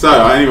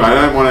 I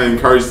don't want to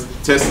encourage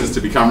testers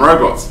to become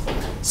robots.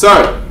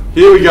 So,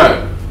 here we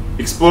go.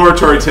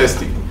 Exploratory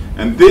testing.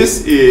 And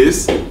this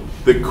is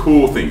the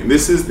cool thing.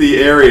 This is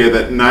the area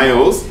that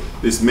nails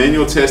this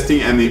manual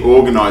testing and the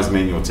organized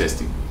manual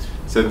testing.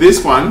 So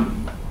this one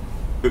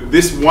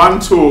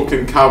tool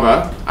can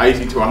cover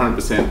 80 to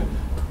 100%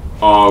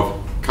 of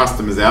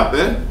customers out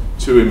there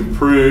to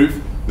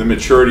improve the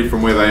maturity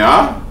from where they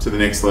are to the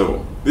next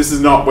level. This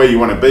is not where you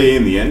want to be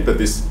in the end, but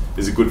this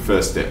is a good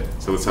first step.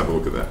 So let's have a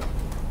look at that.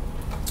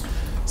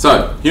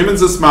 So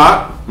humans are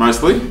smart,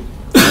 mostly.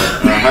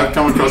 I have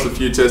come across a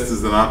few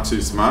testers that aren't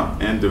too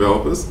smart, and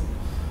developers.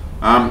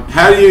 How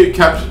do you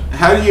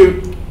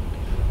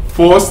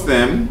force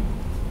them?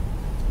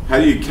 How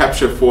do you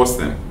force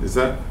them? Is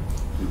that?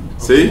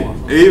 See,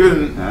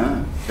 even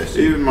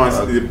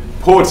the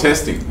poor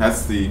testing.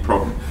 That's the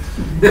problem.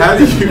 How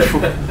do you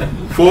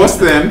force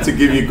them to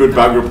give you good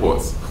bug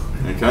reports?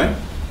 Okay,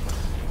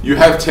 you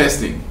have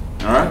testing.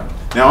 All right.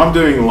 Now I'm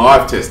doing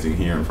live testing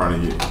here in front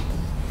of you.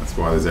 That's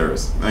why there's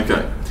errors.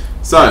 Okay.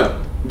 So,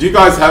 do you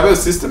guys have a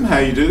system how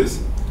you do this?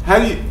 how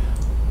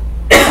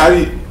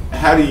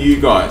do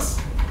you guys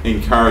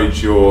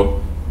encourage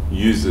your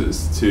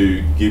users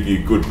to give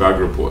you good bug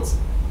reports,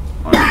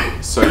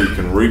 so you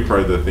can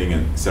repro the thing,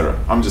 and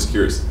etc.? I'm just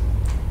curious.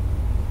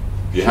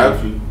 You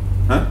Shouting.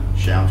 Huh?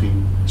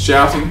 Shouting.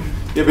 Shouting?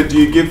 Yeah, but do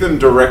you give them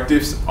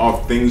directives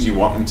of things you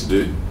want them to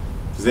do?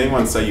 Does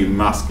anyone say you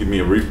must give me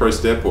a repro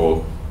step,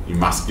 or you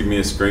must give me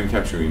a screen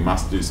capture, or you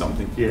must do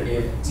something?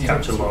 Yeah,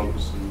 capture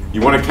logs. And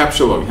You want a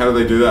capture log? How do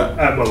they do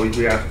that? well, we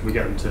get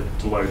them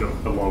to load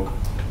up a log.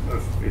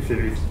 If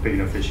it's big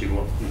enough issue,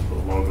 put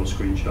a log or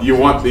screenshot. You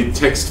want the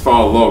text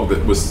file log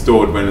that was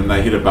stored when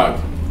they hit a bug.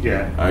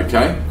 Yeah.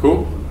 Okay,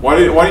 cool. Why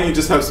don't you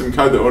just have some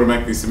code that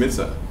automatically submits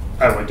that?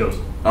 Oh, it does.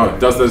 Oh, it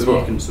does that as well?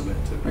 You can submit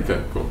it.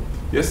 Okay, cool.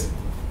 Yes?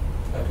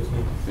 That was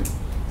me.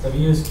 So we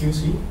use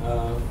QC.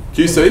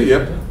 QC,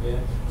 yep. Yeah.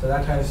 So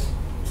that has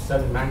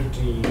certain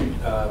mandatory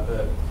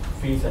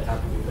fields that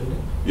have to be filled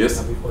in.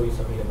 Yes. Before you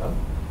submit a bug.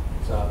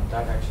 So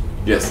that actually.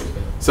 Yes.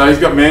 So he's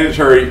got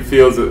mandatory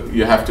fields that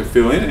you have to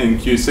fill in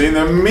QC, and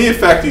the mere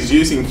fact he's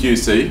using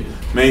QC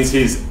means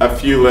he's a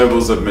few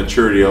levels of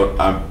maturity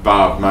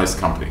above most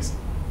companies.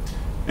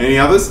 Any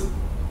others?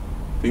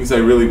 Things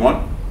they really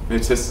want their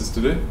testers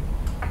to do?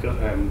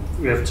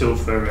 We have a tool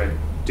for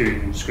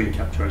doing screen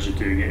capture as you're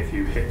doing it. If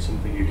you hit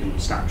something, you can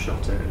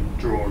snapshot it and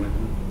draw on it.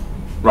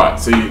 Right,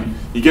 so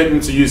you get them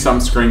to use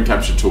some screen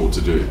capture tool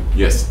to do.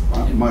 Yes?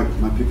 My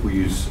people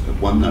use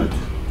OneNote.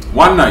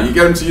 OneNote, you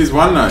get them to use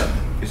OneNote.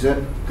 Is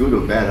that good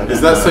or bad? I don't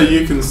Is that know. so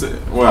you can see?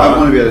 Well, I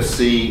want to be able to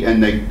see,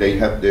 and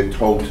they're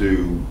told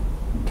to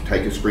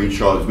take a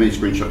screenshot, as many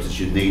screenshots as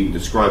you need, and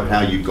describe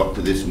how you got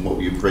to this and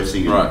what you're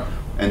pressing, and, right.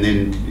 and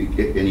then you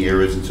get any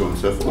errors and so on and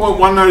so forth. Well,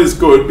 OneNote is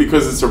good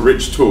because it's a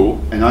rich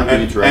tool, And I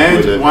can interact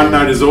with it. And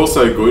OneNote is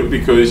also good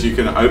because you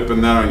can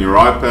open that on your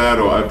iPad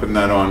or open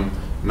that on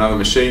another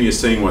machine. You're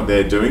seeing what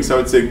they're doing, so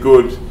it's a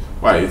good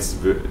way. It's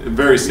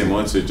very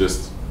similar to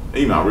just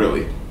email,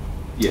 really.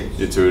 Yes.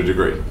 Yeah, to a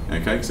degree,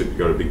 okay, except you've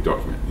got a big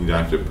document. You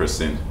don't have to press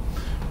send.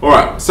 All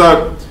right,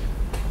 so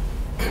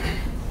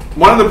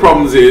one of the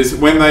problems is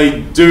when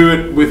they do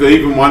it with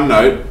even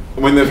OneNote,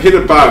 when they've hit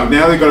a bug,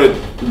 now they've got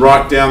to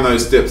write down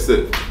those steps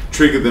that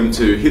trigger them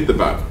to hit the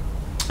bug.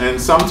 And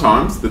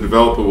sometimes the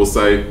developer will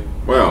say,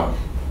 well,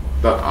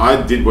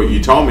 I did what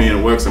you told me and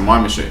it works on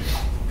my machine.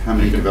 How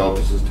many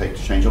developers does it take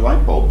to change a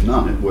light bulb?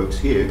 None. It works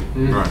here.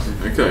 Right,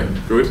 okay,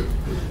 good.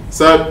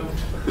 So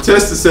the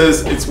tester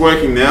says it's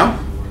working now.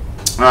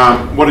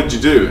 What did you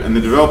do? And the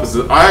developer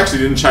says, I actually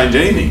didn't change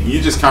anything. You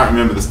just can't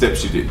remember the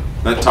steps you did.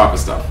 That type of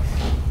stuff.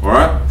 All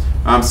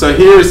right? So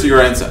here is your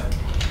answer.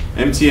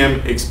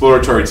 MTM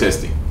exploratory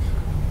testing.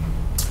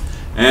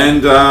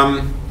 And,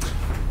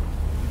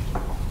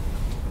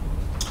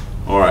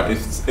 all right.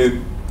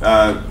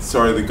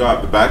 Sorry, the guy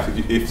at the back,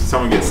 if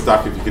someone gets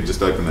stuck, if you could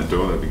just open that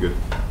door, that'd be good.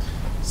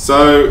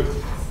 So,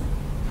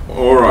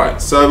 all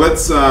right. So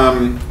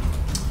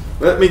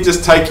let me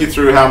just take you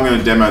through how I'm going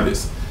to demo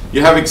this. You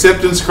have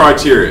acceptance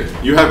criteria.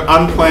 You have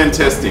unplanned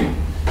testing.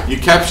 You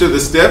capture the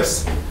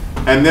steps,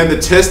 and then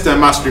the tester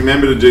must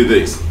remember to do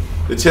these.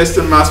 The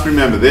tester must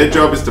remember their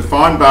job is to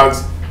find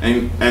bugs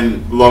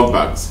and log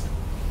bugs.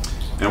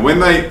 And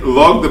when they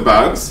log the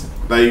bugs,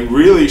 they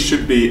really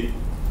should be,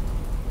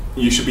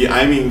 you should be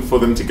aiming for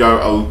them to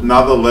go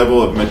another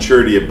level of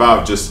maturity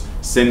above just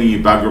sending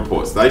you bug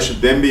reports. They should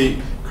then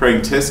be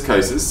creating test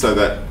cases so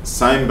that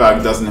same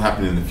bug doesn't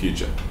happen in the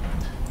future.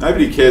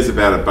 Nobody cares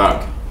about a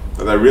bug,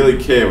 but they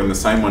really care when the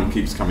same one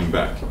keeps coming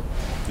back.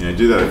 You know,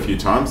 do that a few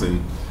times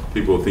and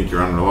people will think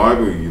you're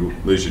unreliable, you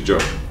lose your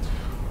job.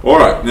 All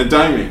right, now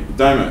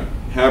Damo,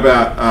 how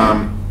about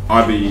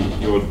I be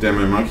your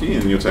demo monkey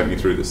and you'll take me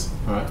through this?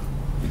 All right.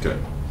 Okay.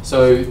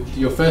 So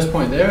your first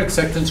point there,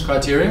 acceptance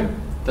criteria,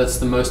 that's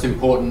the most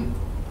important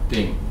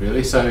thing,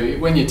 really. So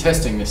when you're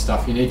testing this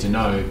stuff, you need to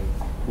know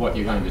what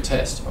you're going to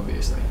test,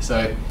 obviously.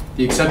 So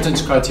the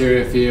acceptance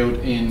criteria field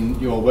in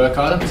your work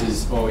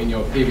items or in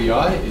your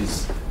PBI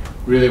is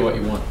really what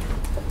you want.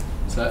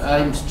 So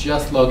Adam's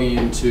just logging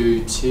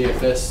into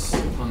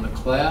TFS on the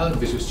cloud,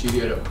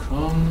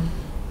 visualstudio.com.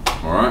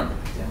 All right.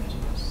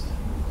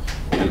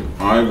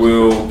 And I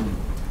will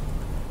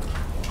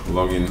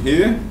log in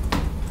here.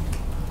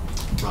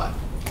 Right.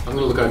 I'm going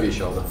to look over your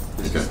shoulder.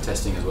 This is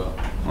testing as well.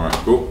 All right,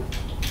 cool.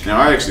 Now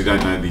I actually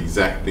don't know the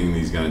exact thing that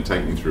he's going to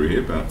take me through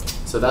here, but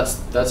so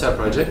that's our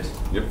project.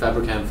 Yep.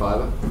 Fabricam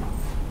Fiber.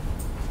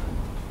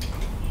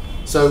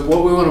 So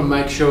what we want to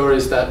make sure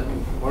is that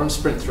we're on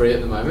sprint 3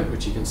 at the moment,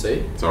 which you can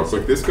see. so I'll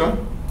click this guy.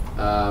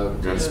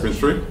 Going to sprint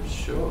 3?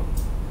 Sure.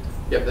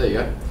 Yep, there you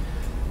go.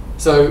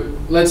 So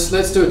let's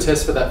do a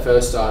test for that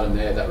first item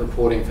there, that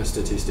reporting for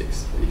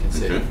statistics that you can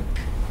see. Okay.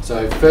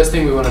 So first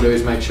thing we want to do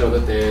is make sure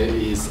that there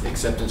is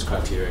acceptance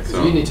criteria, because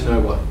So- you need to know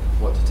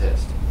what to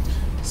test.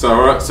 So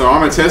all right, so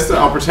I'm a tester.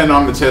 I'll pretend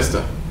I'm the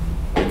tester.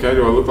 Okay,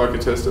 do I look like a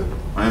tester?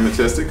 I am a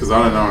tester because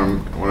I don't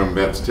know what I'm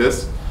about to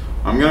test.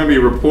 I'm going to be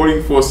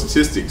reporting for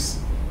statistics.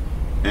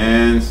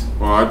 And,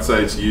 well, I'd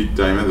say to you,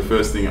 Damian, the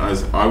first thing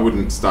is I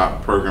wouldn't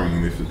start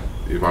programming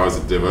if I was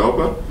a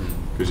developer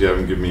because you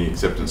haven't given me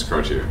acceptance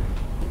criteria.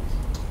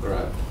 All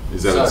right.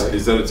 Is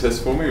that a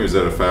test for me, or is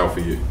that a fail for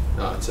you?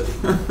 No, it's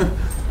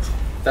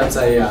that's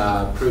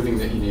a proving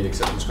that you need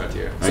acceptance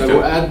criteria. So Okay.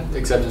 we'll add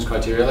acceptance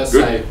criteria. Let's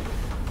Good.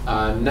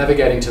 say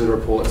navigating to the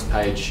reports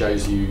page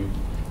shows you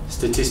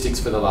statistics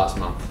for the last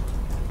month.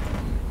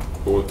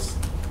 Reports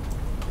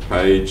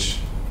page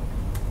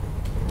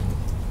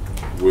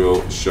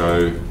will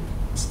show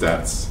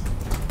stats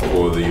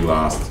for the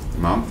last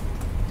month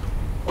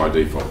by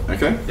default.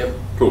 Okay? Yep.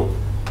 Cool.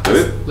 That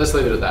it? Let's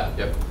leave it at that.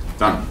 Yep.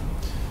 Done.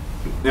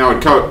 Now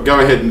I'd go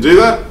ahead and do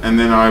that, and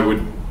then I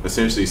would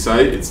essentially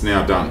say it's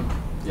now done.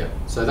 Yep.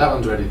 So that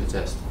one's ready to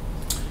test.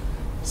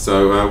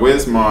 So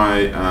where's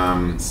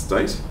my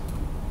state?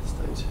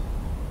 State.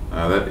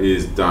 That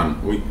is done.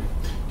 Do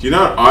you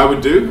know what I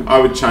would do? I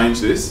would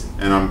change this,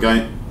 and I'm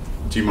going.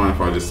 Do you mind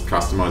if I just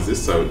customize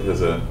this so it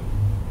has a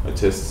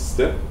test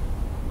step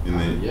in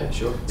there? Yeah,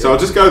 sure. So Yep. I'll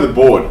just go to the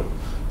board.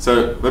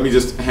 So let me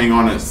just hang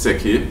on a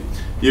sec here.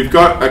 You've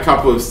got a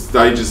couple of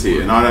stages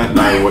here, and I don't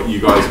know what you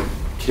guys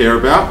care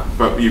about,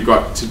 but you've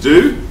got to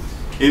do,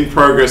 in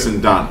progress,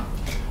 and done.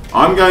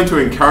 I'm going to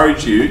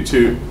encourage you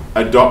to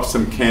adopt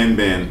some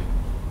Kanban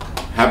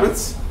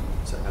habits.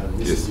 So Adam,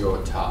 this Yes. is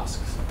your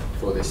tasks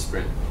for this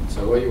sprint.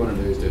 So what you want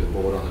to do is do the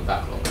board on the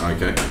backlog.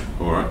 Okay,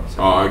 all right.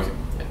 Oh, okay.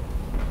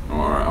 Yeah.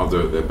 All right, I'll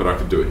do it there, but I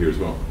could do it here as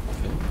well.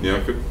 Okay. Yeah,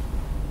 I could.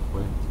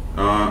 Where?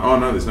 Oh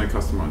no, there's no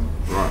customizing.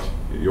 Right,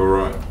 you're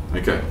right.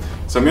 Okay,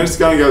 so I'm just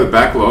going to go to the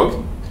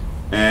backlog,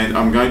 and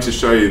I'm going to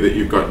show you that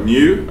you've got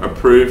new,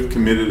 approved,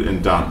 committed,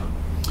 and done.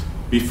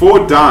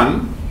 Before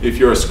done, if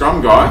you're a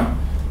Scrum guy,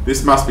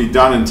 this must be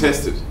done and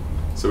tested.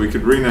 So we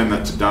could rename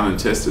that to done and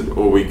tested,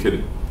 or we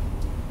could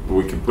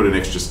put an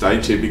extra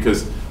stage here,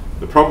 because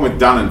the problem with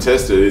done and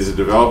tested is a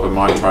developer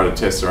might try to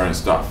test their own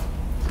stuff,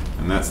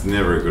 and that's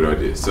never a good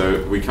idea.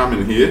 So we come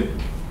in here.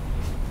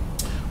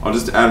 I'll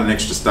just add an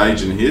extra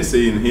stage in here.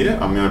 See in here,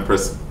 I'm going to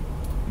press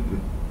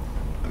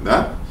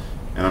that,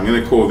 and I'm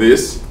going to call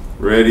this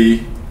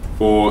ready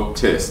for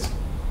test.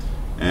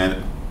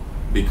 And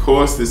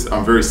because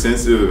I'm very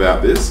sensitive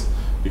about this,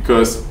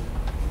 because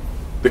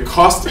the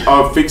cost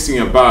of fixing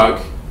a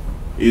bug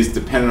is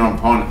dependent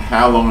upon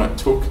how long it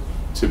took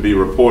to be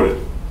reported.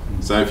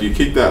 So if you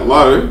keep that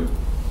low,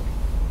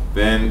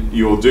 then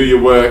you'll do your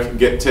work,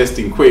 get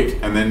testing quick,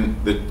 and then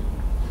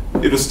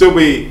it'll still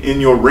be in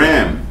your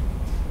RAM,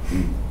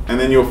 and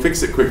then you'll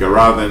fix it quicker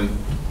rather than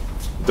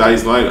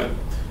days later.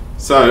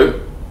 So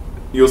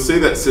you'll see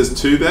that says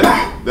 2 there.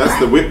 That's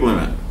the whip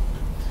limit.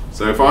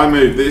 So if I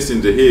move this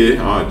into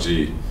here, oh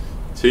gee,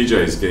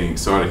 TJ's getting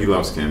excited. He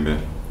loves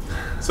Kanban.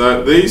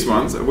 So these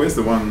ones, where's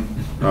the one?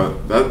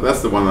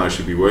 That's the one that I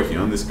should be working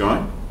on, this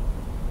guy.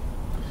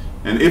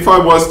 And if I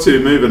was to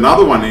move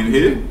another one in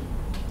here,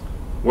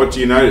 what do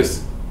you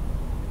notice?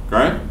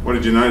 Graham, what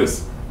did you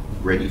notice?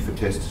 Ready for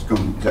test. Is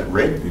that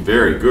red?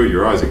 Very good.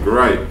 Your eyes are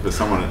great for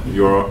someone at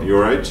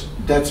your age.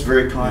 That's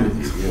very kind of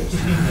you, yes.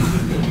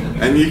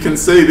 And you can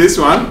see this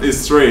one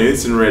is 3 and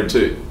it's in red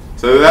too.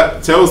 So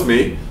that tells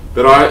me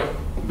that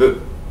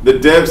the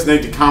devs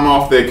need to come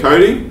off their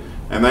coding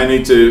and they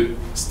need to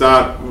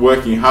start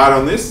working hard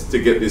on this to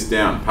get this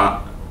down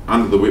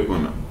under the whip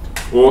limit.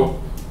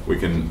 Or we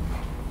can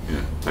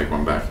take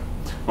one back.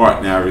 All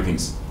right, now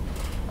everything's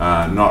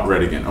not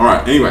red again. All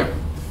right, anyway,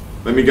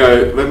 let me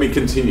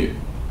continue.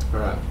 All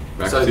right.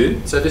 Back so, to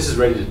you. So this is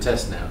ready to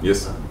test now.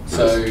 Yes.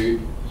 So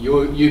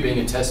you being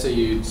a tester,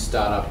 you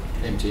start up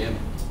MTM.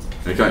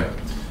 Okay,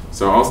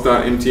 so I'll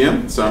start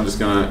MTM. So I'm just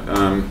going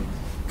to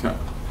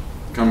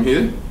come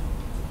here.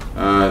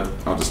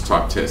 I'll just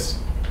type test.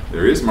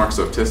 There it is,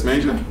 Microsoft Test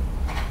Manager.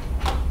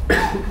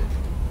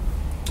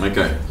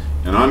 Okay,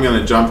 and I'm going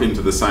to jump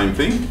into the same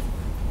thing.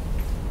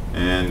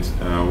 And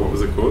what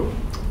was it called?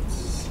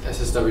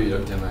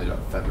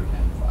 ssw.demo.fabricant.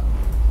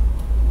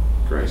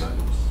 Great.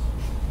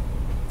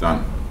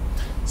 Done.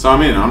 So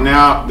I'm in. I'm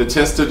now the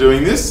tester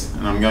doing this,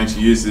 and I'm going to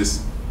use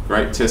this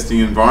great testing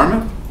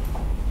environment.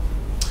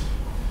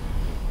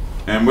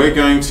 And we're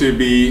going to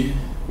be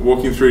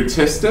walking through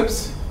test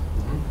steps.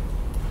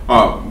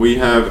 Oh, we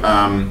have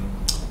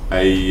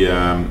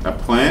a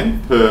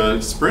plan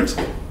per sprint.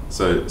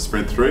 So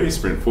sprint 3,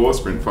 sprint 4,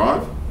 sprint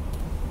 5.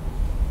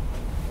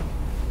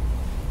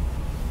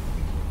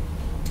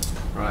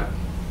 Right.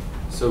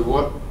 So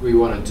what we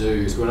want to do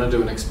is we want to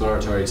do an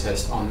exploratory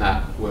test on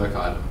that work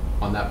item,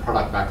 on that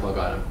product backlog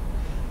item.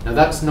 Now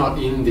that's not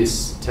in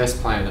this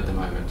test plan at the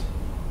moment,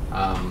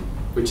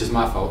 which is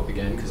my fault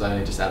again because I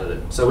only just added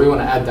it. So we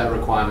want to add that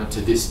requirement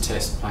to this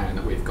test plan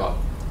that we've got.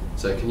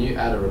 So can you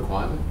add a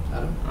requirement,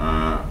 Adam?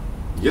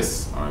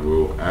 Yes, I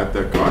will add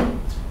that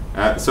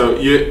guy. So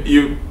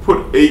you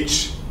put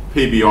each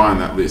PBI on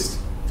that list.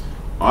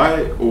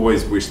 I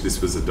always wish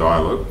this was a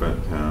dialogue, but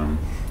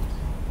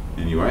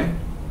anyway.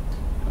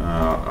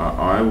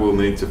 I will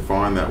need to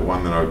find that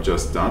one that I've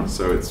just done.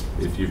 So it's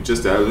if you've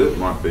just added it, it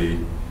might be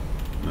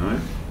no.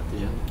 At the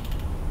end.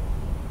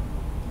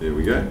 There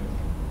we go.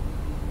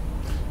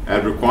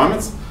 Add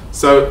requirements.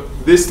 So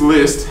this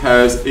list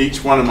has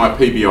each one of my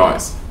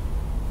PBIs,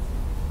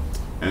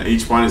 and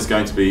each one is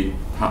going to be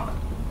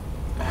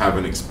have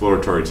an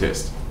exploratory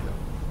test.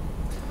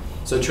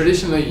 So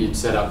traditionally you'd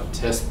set up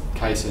test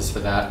cases for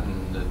that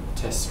and the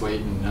test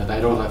suite, and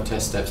they'd all have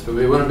test steps, but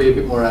we want to be a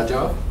bit more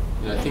agile.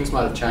 Things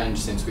might have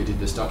changed since we did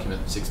this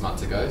document 6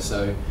 months ago,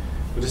 so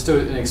we'll just do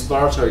an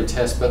exploratory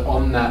test, but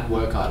on that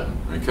work item.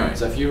 Okay.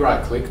 So if you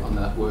right click on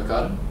that work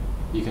item,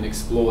 you can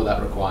explore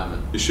that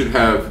requirement. You should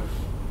have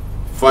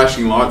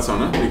flashing lights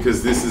on it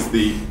because this is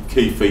the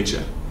key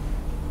feature.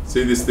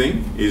 See, this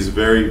thing is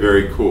very,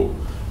 very cool.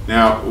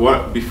 Now,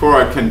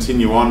 before I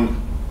continue on,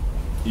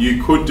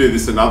 you could do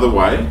this another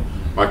way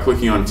by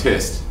clicking on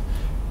test.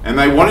 And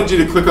they wanted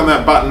you to click on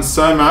that button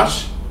so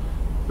much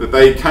that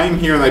they came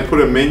here and they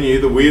put a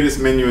menu, the weirdest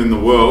menu in the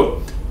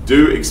world,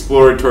 do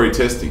exploratory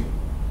testing.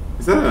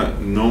 Is that a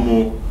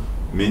normal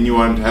menu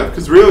item to have?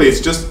 Because really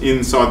it's just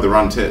inside the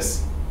run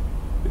tests.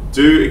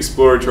 Do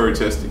exploratory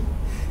testing.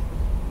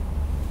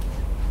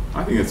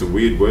 I think it's a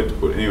weird word to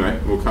put. Anyway,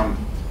 we'll come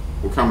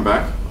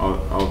back.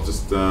 I'll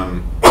just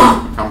come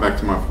back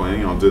to my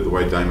planning. I'll do it the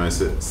way Damo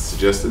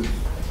suggested.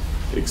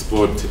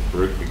 Explore.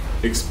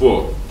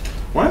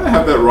 Why don't they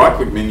have that right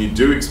click menu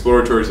do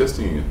exploratory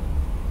testing again?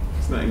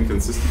 Isn't that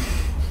inconsistent?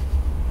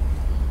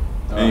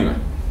 Anyway.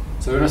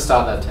 So we're going to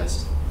start that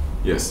test.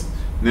 Yes.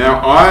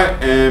 Now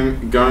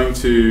I'm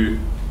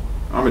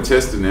a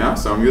tester now,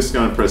 so I'm just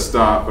going to press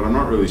start, but I'm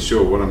not really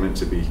sure what I'm meant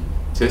to be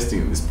testing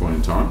at this point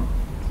in time.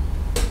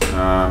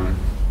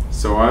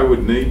 So I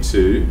would need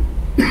to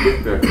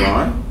click that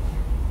guy.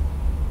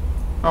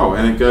 Oh,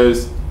 and it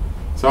goes,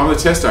 so I'm the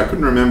tester. I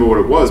couldn't remember what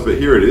it was, but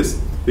here it is.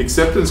 The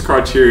acceptance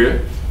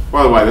criteria,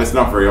 by the way, that's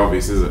not very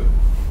obvious, is it?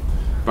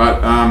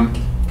 But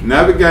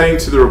navigating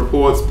to the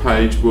reports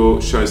page will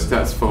show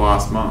stats for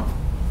last month.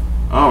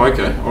 Oh,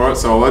 okay. All right,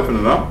 so I'll open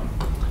it up.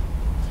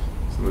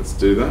 So let's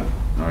do that.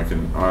 I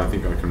think I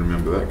can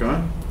remember that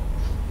guy.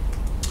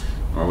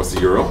 All right, what's the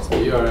URL? So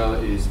the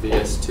URL is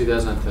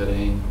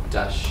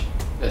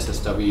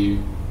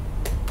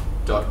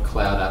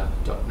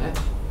vs2013-ssw.cloudapp.net.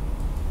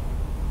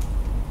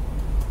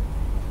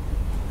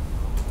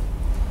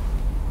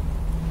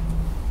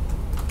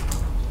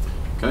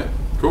 Okay,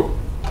 cool.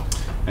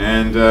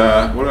 And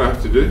what do I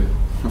have to do?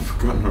 I've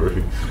forgotten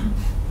already.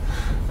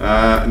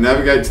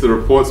 Navigate to the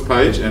reports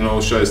page and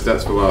it'll show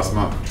stats for last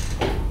month.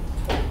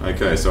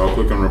 Okay, so I'll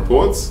click on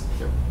reports.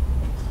 Yep.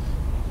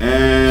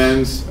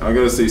 And I've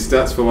got to see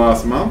stats for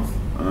last month.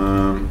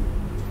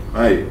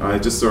 Hey, I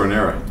just saw an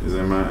error.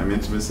 Am I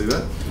meant to see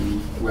that?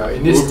 Well,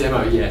 in this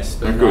demo, yes.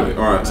 But good.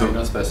 All right, so you're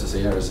not supposed to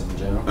see errors in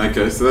general.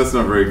 Okay, so that's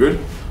not very good.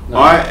 No.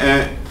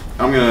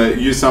 I'm going to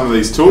use some of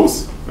these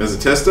tools as a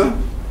tester.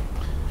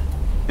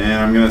 And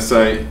I'm going to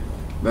say,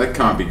 that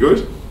can't be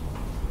good.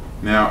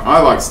 Now, I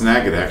like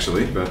Snagit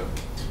actually, but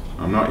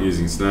I'm not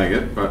using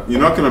Snagit. But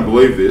you're not going to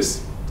believe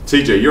this.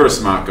 TJ, you're a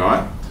smart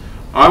guy.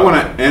 I want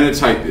to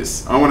annotate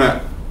this. I want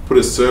to put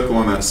a circle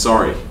on that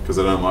sorry, because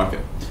I don't like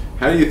it.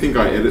 How do you think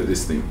I edit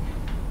this thing?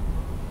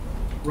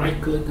 Right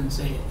click and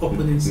say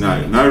open in No,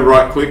 Snagit. no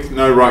right click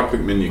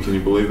menu. Can you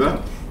believe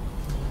that?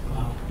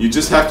 Wow. You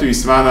just have to be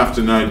smart enough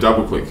to know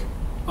double click.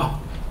 Oh,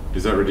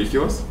 Is that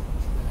ridiculous?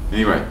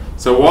 Anyway,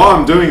 so while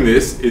I'm doing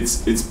this,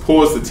 it's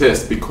pause the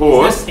test is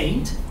because that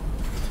paint?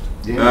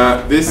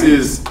 this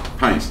is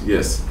Paint,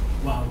 yes.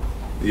 Wow.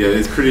 Yeah,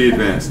 it's pretty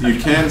advanced. You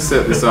can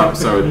set this up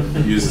so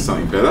it uses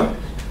something better,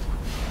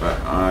 but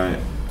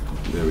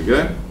there we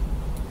go.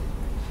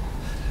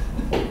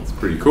 It's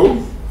pretty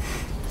cool.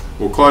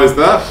 We'll close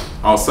that.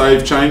 I'll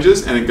save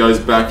changes and it goes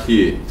back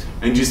here.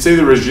 And you see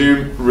the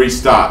resume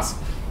restarts.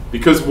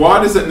 Because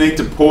why does it need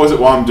to pause it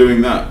while I'm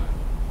doing that?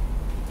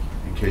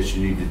 In case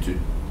you needed to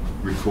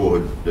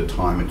record the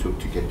time it took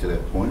to get to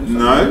that point? Or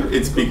something? No,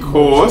 it's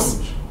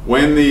because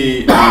when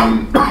the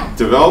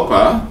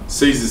developer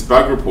sees this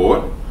bug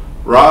report,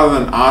 rather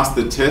than ask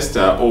the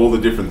tester all the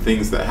different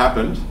things that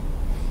happened,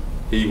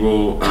 he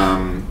will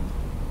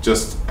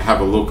just have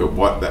a look at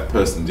what that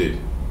person did,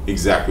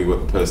 exactly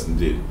what the person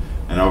did.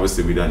 And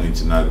obviously we don't need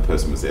to know the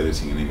person was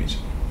editing an image.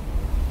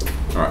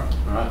 All right.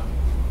 All right.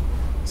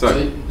 So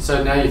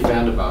now you've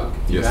found a bug.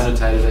 You've Yes.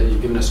 annotated it,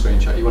 you've given a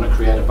screenshot, you want to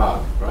create a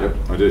bug, right? yep,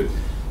 I do.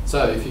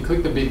 So if you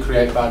click the big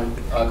create bug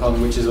icon,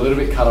 which is a little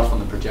bit cut off on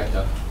the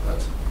projector,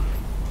 but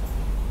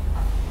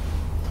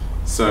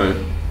So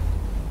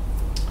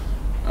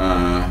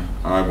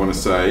I want to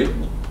say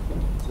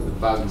so the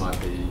bug might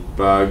be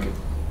bug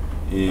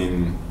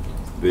in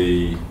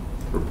the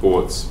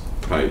reports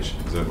page.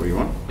 Is that what you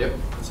want? yep,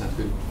 that sounds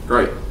good.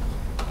 Great.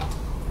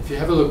 If you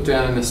have a look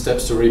down in the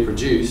steps to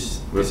reproduce,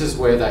 this is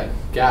where that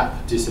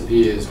gap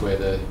disappears, where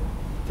the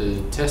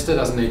tester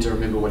doesn't need to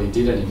remember what he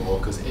did anymore,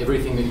 because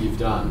everything that you've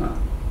done.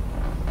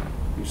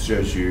 It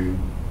shows you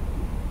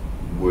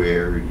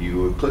where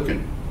you were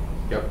clicking.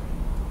 Yep,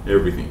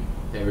 Everything.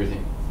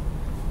 everything.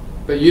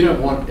 But you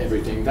don't want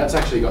everything. That's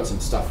actually got some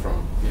stuff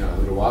from a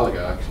little while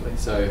ago, actually.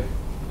 So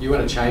you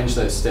want to change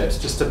those steps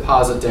just to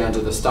parse it down to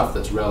the stuff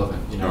that's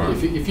relevant. Alright.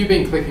 If you've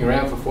been clicking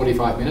around for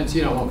 45 minutes,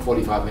 you don't want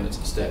 45 minutes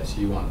of steps.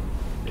 You want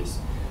this.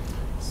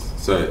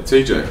 So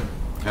TJ,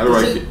 how do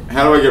Is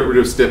I get rid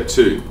of step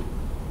 2?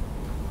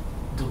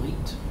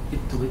 Delete.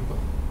 Hit delete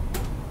button.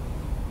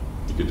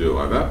 You could do it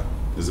like that.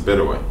 There's a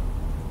better way.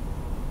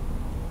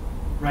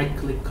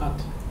 Right-click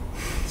cut.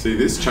 See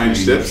this? Change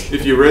steps.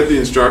 If you read the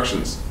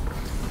instructions,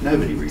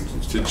 Nobody reads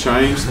this. to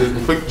change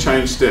click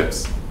change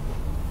steps.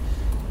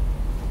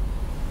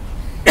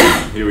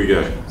 Here we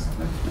go. That's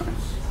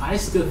nice. I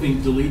still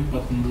think delete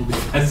button will be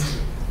best.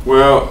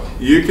 Well,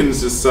 you can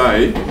just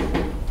say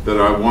that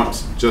I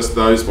want just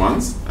those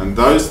ones, and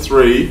those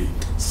 3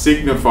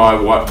 signify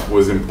what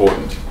was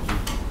important.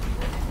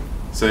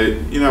 So,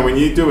 you know, when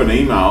you do an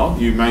email,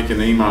 you make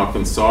an email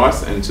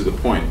concise and to the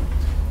point.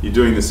 You're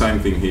doing the same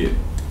thing here.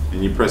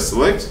 And you press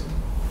select.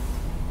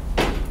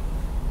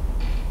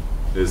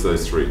 There's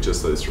those 3,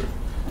 just those 3.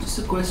 Just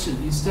a question,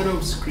 instead of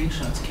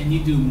screenshots, can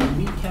you do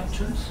movie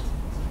captures?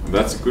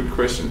 That's a good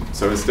question.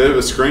 So instead of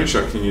a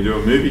screenshot, can you do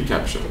a movie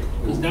capture?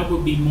 Because that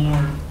would be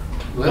more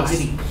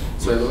guiding.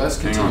 So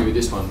let's Hang continue on. with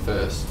this one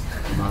first.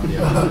 We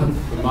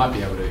might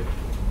be able to.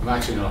 I'm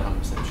actually not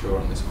 100% sure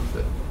on this one,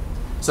 but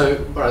so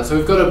all right. So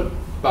we've got a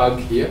bug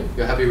here.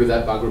 You're happy with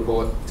that bug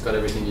report? It's got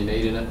everything you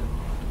need in it.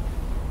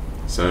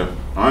 So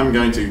I'm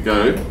going to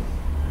go,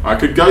 I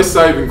could go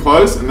save and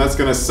close, and that's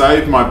going to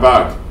save my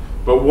bug.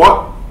 But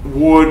what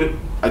would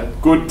a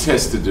good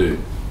tester do?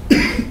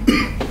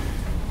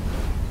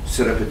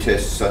 Set up a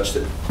test such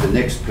that the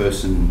next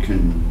person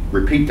can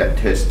repeat that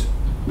test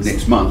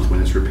next month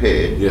when it's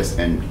repaired. Yes.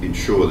 And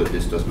ensure that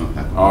this does not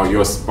happen. Oh,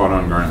 you're spot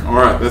on, Graham. All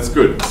right, that's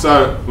good.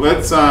 So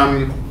let's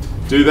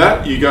do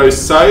that. You go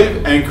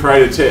save and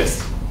create a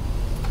test.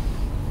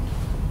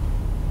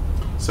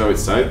 So it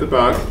saved the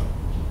bug,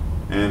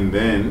 and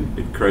then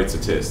it creates a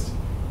test.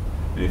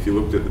 And if you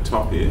looked at the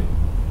top here,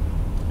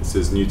 it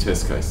says new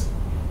test case.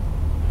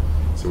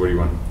 So what do you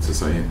want to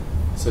say here?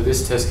 So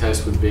this test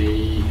case would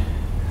be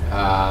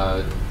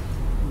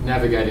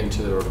navigating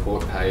to the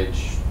report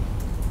page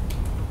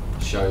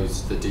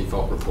shows the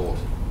default report.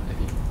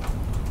 Maybe.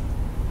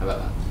 How about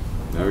that?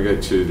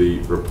 Navigate to the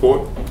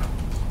report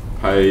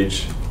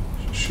page,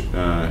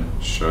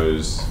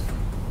 shows.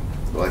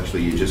 Well,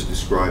 actually, you're just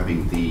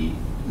describing the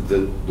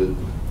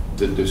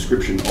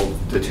description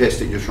of the test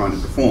that you're trying to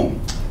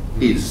perform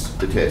is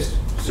the test.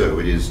 So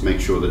it is make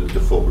sure that the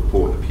default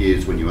report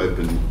appears when you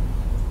open.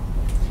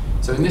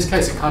 So in this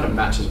case, it kind of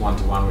matches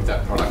one-to-one with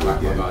that product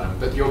backlog item.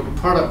 But your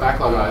product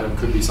backlog item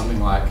could be something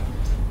like,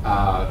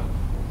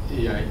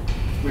 you know,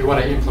 we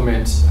want to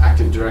implement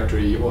Active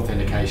Directory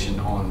authentication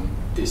on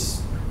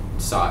this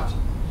site.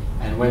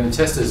 And when the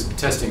tester's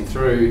testing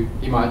through,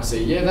 he might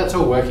see, yeah, that's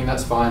all working,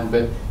 that's fine,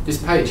 but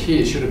this page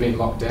here should have been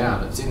locked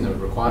down. It's in the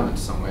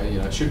requirements somewhere, you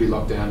know, it should be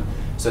locked down.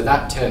 So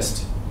that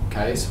test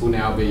case will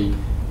now be,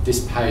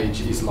 this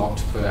page is locked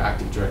for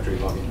Active Directory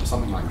login or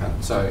something like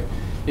that. So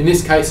in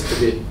this case, it's a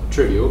bit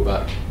trivial,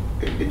 but...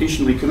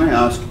 Additionally, can I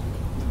ask,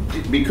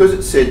 because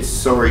it said,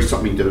 sorry,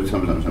 something didn't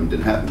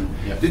happen,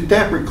 Yep. Did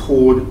that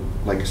record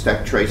like a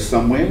stack trace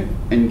somewhere?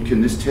 And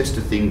can this tester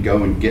thing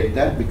go and get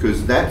that?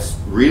 Because that's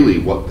really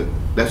what the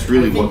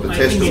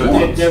tester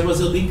wants. There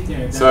was a link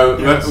there. So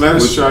let us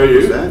Was- show was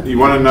you. that? You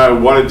want to know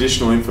what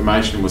additional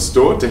information was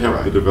stored to help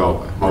Right. the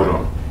developer. Hold Right.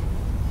 on.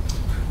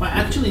 Well,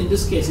 actually, in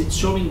this case, it's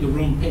showing the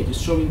wrong page. It's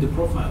showing the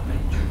profile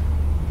page,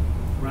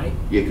 right?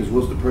 Yeah, because it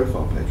was the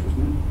profile page,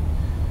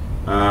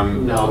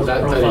 wasn't No,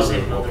 that is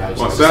the report page.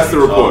 Well, so that's the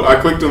report. I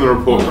clicked on the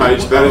report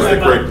page. That is the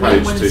correct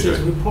page, When it says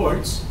TJ.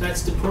 reports,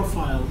 that's the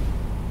profile.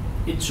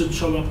 It should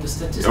show up the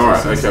statistics. All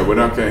right, okay, we're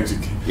not going to...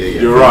 Yeah,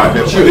 yeah. You're right.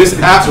 That's This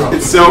right. app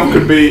itself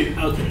could be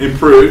Okay.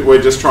 improved.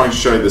 We're just trying to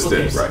show the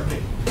Okay, steps.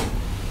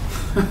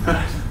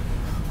 okay.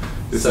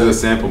 This So- is a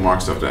sample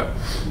Microsoft app.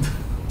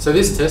 So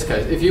this test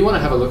case, if you want to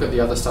have a look at the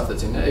other stuff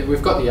that's in there,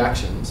 we've got the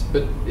actions,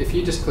 but if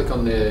you just click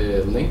on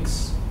the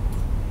links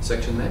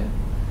section there,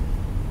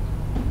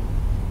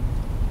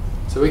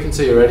 so we can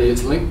see already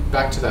it's linked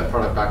back to that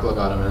product backlog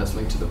item and it's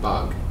linked to the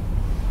bug.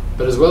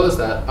 But as well as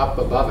that, up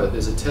above it,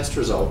 there's a test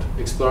result,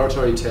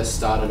 exploratory test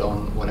started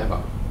on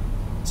whatever.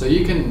 So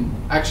you can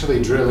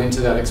actually drill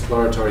into that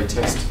exploratory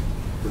test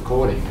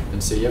recording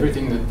and see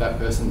everything that that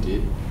person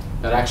did,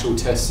 that actual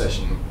test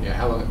session, you know,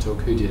 how long it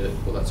took, who did it,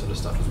 all that sort of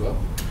stuff as well.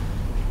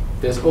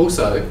 There's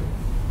also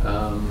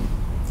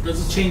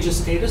Does it change the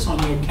status on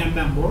your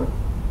Kanban board?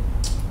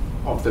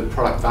 of the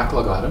product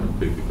backlog item.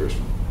 Big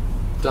question.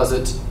 Does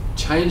it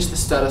change the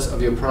status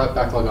of your product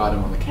backlog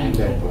item on the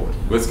Kanban board?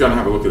 Let's go and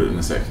have a look at it in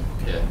a second.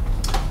 Yeah.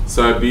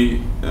 So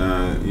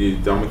you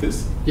done with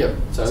this? Yep.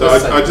 So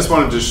let's I say- just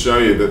wanted to show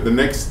you that the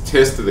next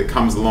tester that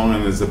comes along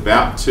and is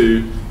about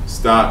to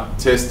start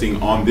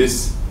testing on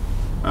this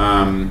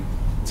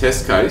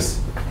test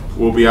case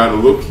will be able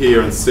to look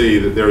here and see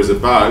that there is a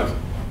bug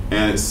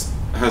and it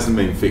hasn't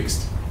been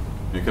fixed.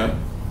 Okay?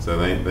 So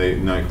they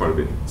know quite a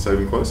bit. Save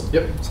and close?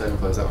 Yep. Save and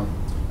close that one.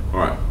 All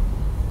right.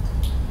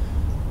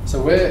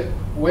 So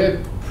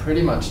we're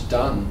pretty much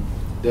done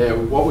there.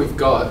 What we've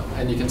got,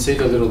 and you can see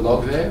the little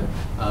log there.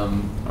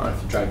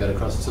 If you drag that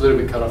across, it's a little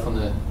bit cut off on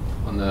the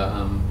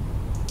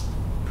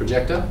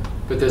projector,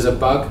 but there's a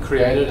bug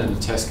created and a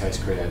test case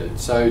created.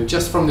 So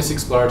just from this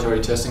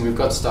exploratory testing, we've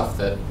got stuff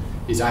that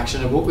is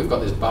actionable. We've got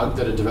this bug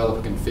that a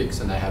developer can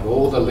fix, and they have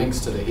all the links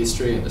to the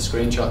history and the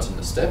screenshots and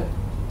the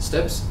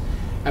steps.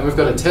 And we've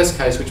got a test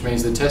case, which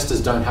means the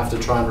testers don't have to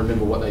try and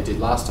remember what they did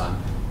last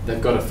time.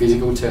 They've got a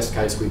physical test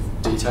case with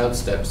detailed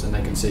steps, and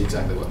they can see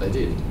exactly what they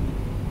did.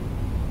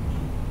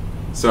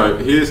 So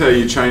here's how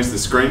you change the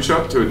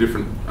screenshot to a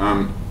different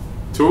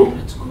tool.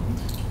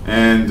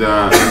 And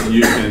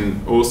you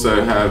can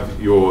also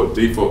have your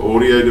default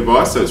audio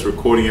device, so it's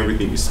recording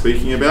everything you're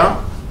speaking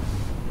about.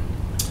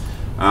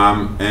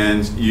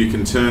 And you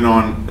can turn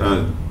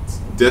on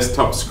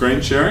desktop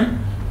screen sharing,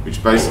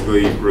 which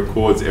basically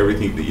records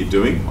everything that you're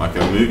doing, like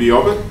a movie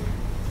of it.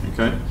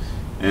 Okay,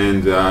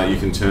 and you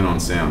can turn on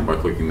sound by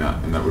clicking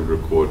that, and that would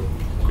record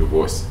your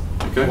voice.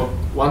 Okay. Well,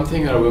 one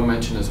thing that I will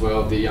mention as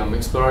well: the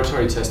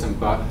exploratory testing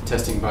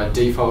by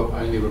default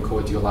only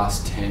records your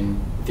last 10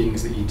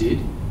 things that you did.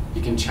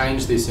 You can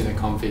change this in a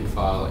config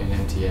file in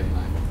MTM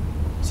though.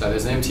 So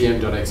there's an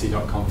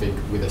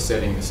mtm.exe.config with a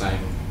setting saying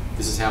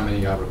this is how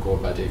many I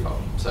record by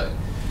default. So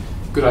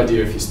good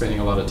idea if you're spending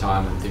a lot of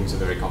time and things are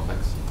very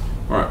complex.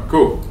 All right,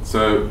 cool.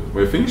 So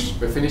we're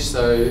finished? We're finished,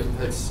 so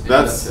let's end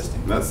that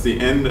testing. That's the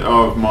end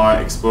of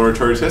my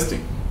exploratory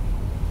testing.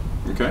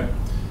 Okay.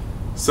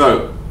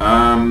 So,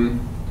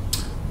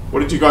 what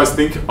did you guys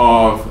think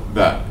of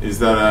that? Is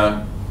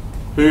that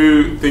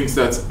who thinks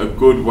that's a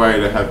good way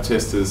to have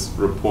testers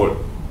report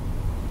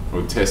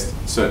or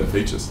test certain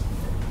features?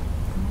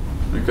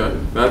 Okay,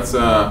 that's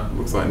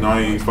looks like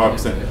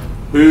 95%.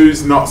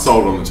 Who's not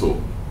sold on the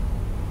tool?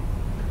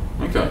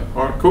 Okay,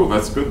 all right, cool.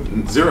 That's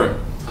good. 0.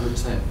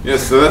 100%.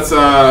 Yes, so that's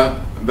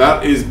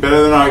that is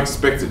better than I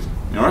expected.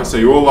 All right, so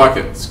you all like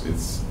it.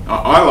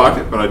 I like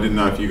it, but I didn't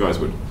know if you guys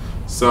would.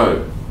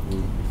 So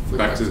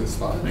back to the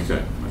slides.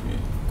 Okay.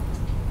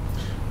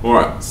 All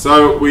right.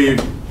 So we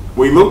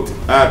looked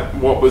at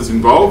what was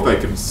involved. They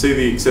could see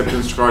the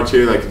acceptance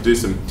criteria. They could do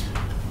some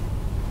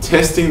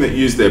testing that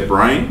used their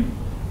brain.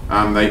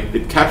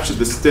 It captured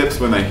the steps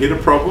when they hit a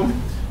problem,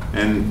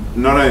 and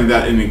not only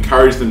that, it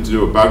encouraged them to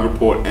do a bug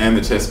report and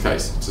the test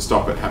case to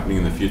stop it happening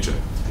in the future.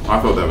 I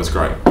thought that was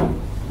great.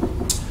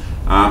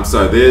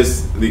 So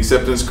there's the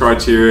acceptance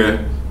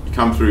criteria. You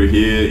come through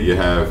here, you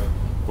have,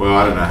 well,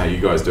 I don't know how you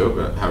guys do it,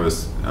 but have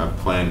a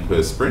plan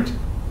per sprint.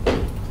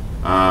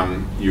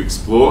 You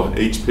explore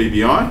each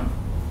PBI,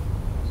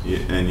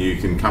 and you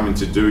can come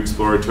into do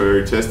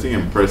exploratory testing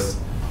and press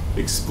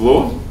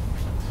explore,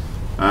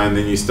 and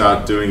then you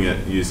start doing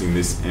it using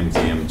this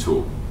MTM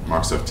tool,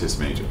 Microsoft Test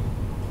Manager.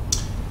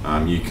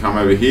 You come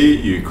over here,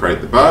 you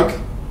create the bug,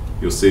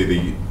 you'll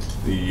see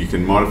you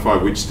can modify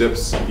which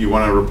steps you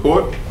want to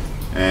report,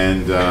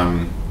 and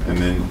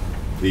then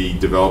the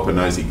developer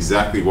knows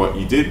exactly what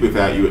you did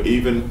without you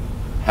even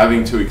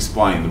having to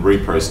explain the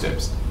repro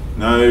steps.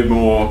 No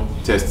more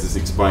testers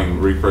explaining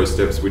repro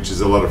steps, which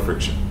is a lot of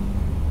friction.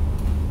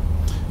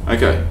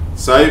 Okay,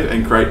 save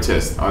and create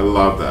test. I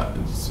love that.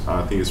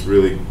 I think it's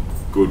really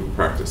good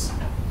practice.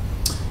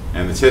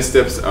 And the test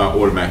steps are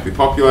automatically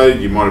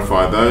populated. You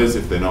modify those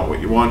if they're not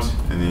what you want,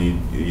 and then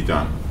you're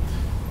done.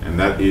 And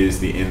that is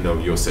the end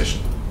of your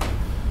session.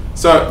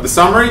 So the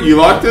summary, you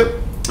liked it.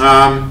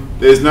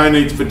 There's no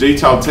need for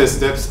detailed test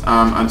steps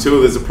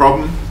until there's a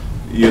problem.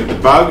 You get the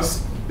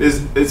bugs.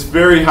 It's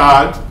very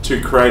hard to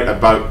create a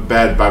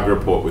bad bug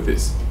report with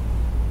this.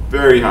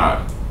 Very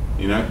hard.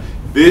 You know,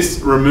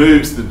 this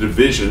removes the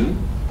division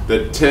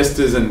that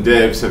testers and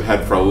devs have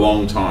had for a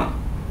long time.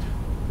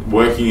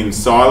 Working in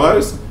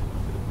silos,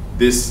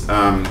 this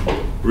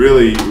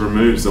really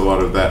removes a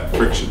lot of that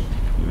friction.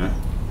 You know,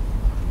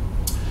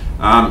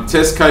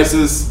 test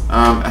cases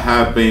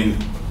have been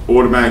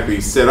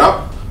automatically set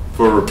up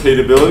for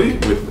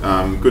repeatability with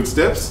good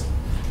steps.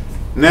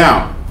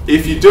 Now,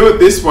 if you do it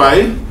this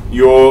way,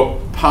 you're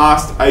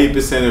past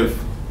 80% of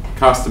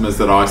customers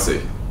that I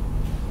see.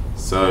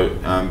 So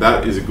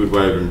that is a good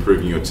way of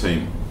improving your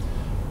team.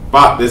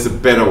 But there's a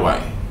better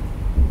way.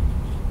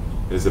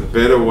 There's a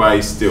better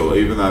way still,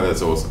 even though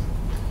that's awesome.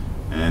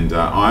 And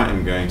I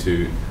am going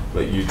to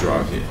let you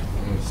drive here.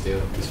 I'm going to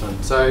steal this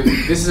one. So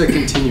this is a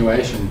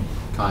continuation,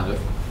 kind of.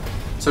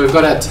 So we've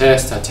got our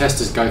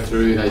testers go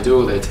through, they do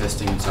all their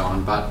testing and so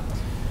on, but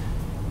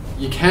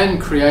you can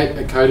create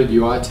a coded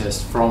UI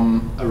test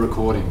from a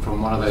recording,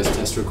 from one of those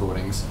test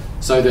recordings,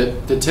 so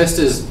that the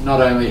testers not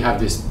only have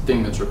this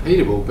thing that's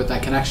repeatable, but they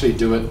can actually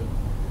do it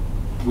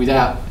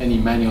without any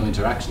manual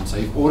interaction. So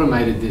you've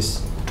automated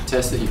this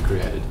test that you've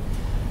created.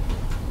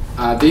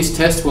 These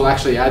tests will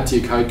actually add to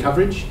your code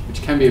coverage,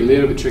 which can be a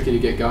little bit tricky to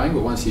get going,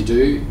 but once you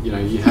do,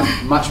 you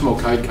have much more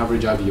code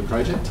coverage over your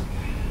project.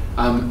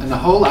 And the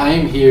whole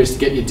aim here is to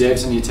get your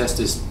devs and your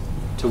testers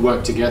to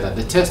work together.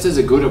 The testers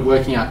are good at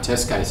working out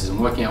test cases and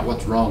working out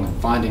what's wrong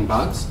and finding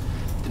bugs.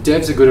 The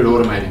devs are good at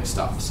automating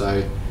stuff.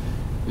 So,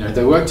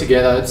 they work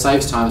together. It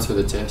saves time for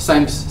the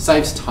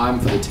saves time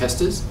for the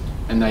testers,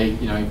 and they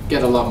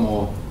get a lot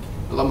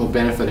more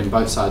benefit in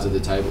both sides of the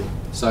table.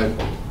 So,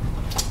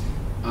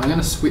 I'm going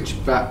to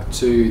switch back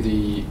to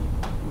the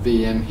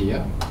VM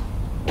here.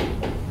 I'm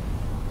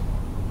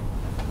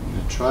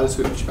going to try to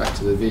switch back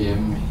to the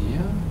VM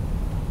here.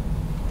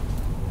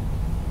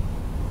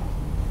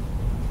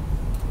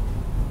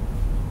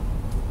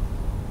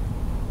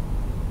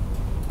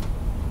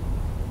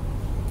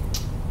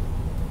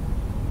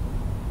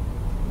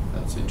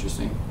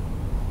 interesting.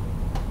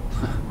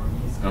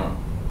 Oh.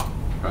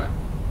 Right,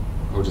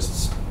 I'll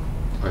just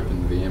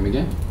open the VM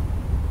again.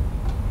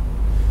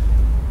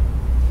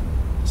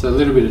 So a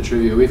little bit of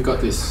trivia, we've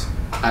got this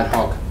ad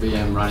hoc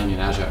VM running in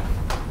Azure.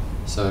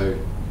 So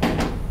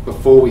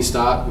before we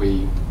start,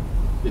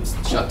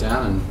 it's shut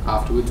down, and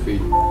afterwards we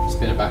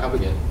spin it back up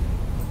again.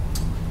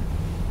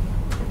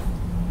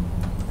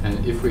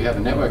 And if we have a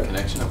network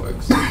connection, it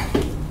works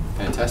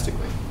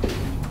fantastically.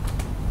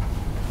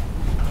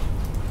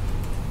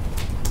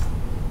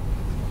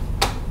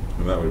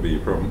 Well, that would be your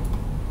problem.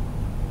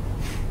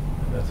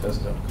 That has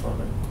got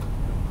comment.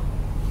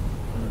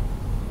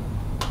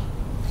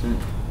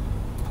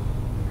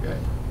 Okay.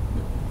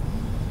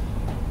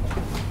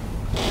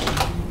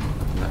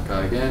 And that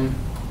guy again.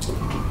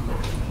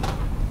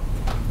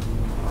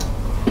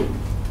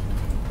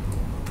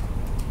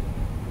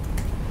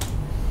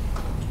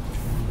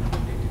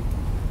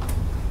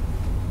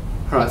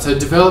 Alright, so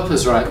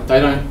developers, right, they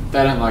don't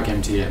like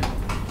MTM.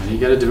 And you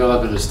get a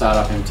developer to start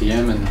up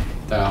MTM and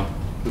they'll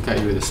look at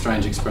you with a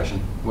strange expression.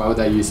 Why would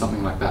they use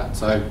something like that?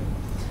 So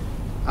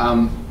I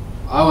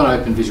want to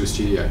open Visual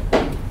Studio.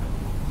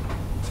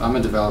 So I'm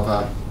a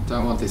developer,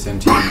 don't want this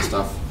MTM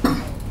stuff.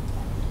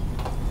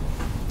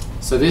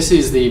 So this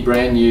is the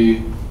brand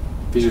new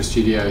Visual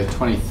Studio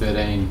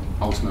 2013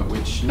 Ultimate,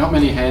 which not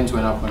many hands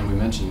went up when we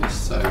mentioned this,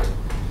 so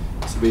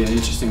this will be an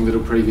interesting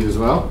little preview as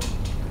well.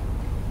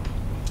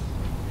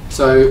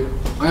 So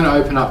I'm going to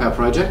open up our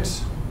project,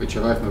 which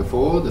I've opened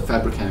before, the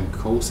Fabricam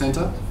Call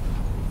Center.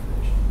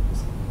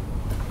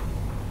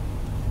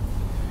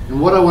 And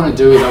what I want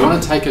to do is I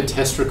want to take a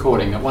test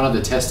recording that one of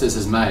the testers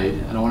has made,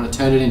 and I want to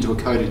turn it into a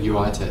coded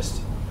UI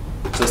test.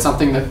 So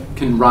something that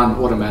can run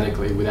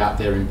automatically without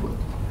their input.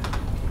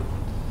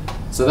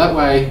 So that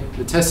way,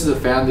 the testers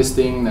have found this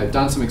thing, they've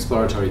done some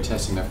exploratory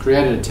testing, they've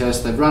created a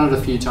test, they've run it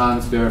a few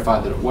times,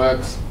 verified that it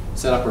works,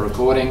 set up a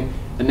recording,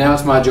 and now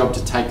it's my job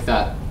to take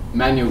that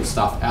manual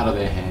stuff out of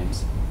their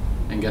hands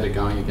and get it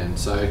going again.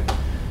 So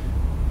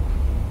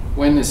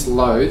when this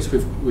loads,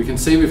 we can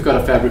see we've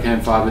got a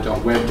Fabricam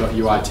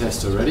fiber.web.ui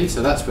test already,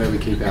 so that's where we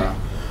keep our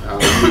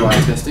UI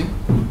testing.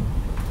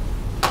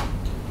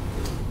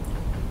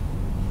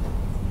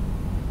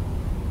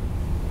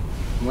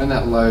 When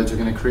that loads, we're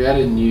going to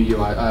create a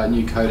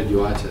new coded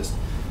UI test.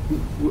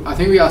 I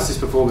think we asked this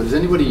before, but is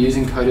anybody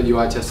using coded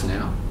UI tests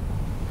now?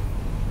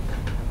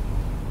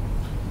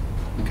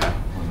 Okay.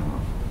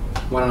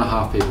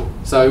 1.5 people.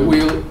 So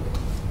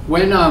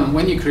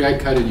when you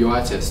create coded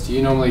UI tests,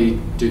 you normally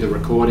do the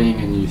recording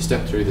and you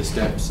step through the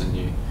steps and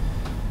you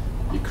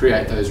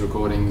create those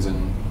recordings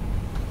and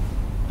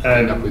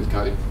end up with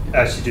code.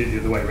 Actually do it the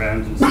other way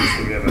around, and so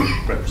we have a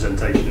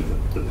representation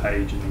of the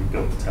page and then we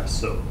build the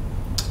tests up.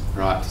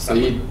 Right, so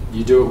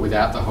you do it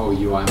without the whole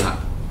UI map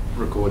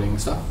recording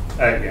stuff?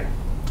 Yeah.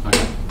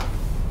 Okay.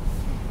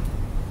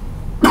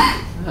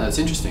 That's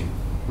interesting.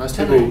 Most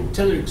people...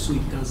 Telerik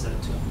Suite does that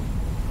too.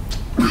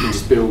 You can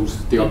just build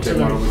the object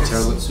model with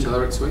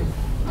Telerik Suite?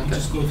 You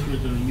just go through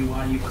the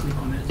UI, you click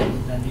on it,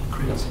 and then it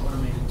creates an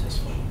automated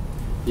test for you.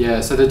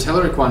 Yeah, so the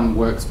Telerik one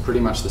works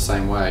pretty much the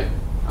same way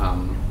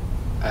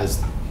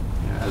as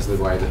the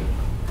way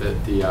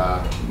that the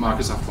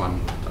Microsoft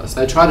one does.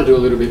 They try to do a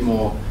little bit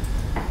more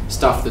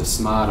stuff that's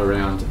smart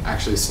around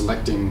actually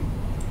selecting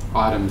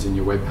items in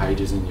your web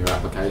pages and your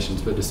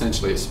applications, but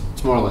essentially it's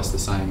more or less the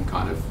same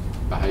kind of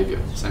behavior,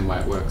 same way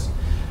it works.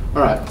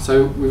 Alright,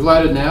 so we've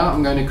loaded now.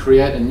 I'm going to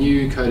create a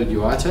new coded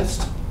UI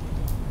test.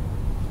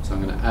 So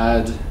I'm going to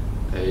add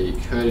a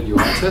coded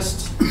UI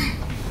test.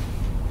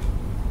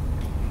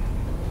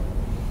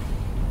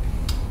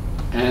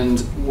 And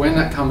when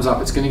that comes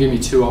up, it's going to give me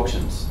two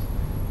options.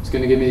 It's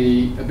going to give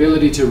me the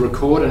ability to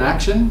record an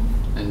action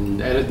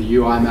and edit the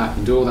UI map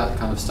and do all that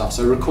kind of stuff.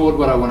 So record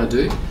what I want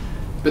to do,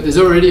 but there's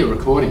already a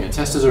recording. A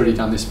tester's already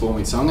done this for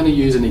me, so I'm going to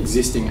use an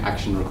existing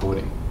action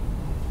recording.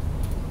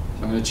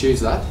 So I'm going to choose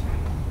that.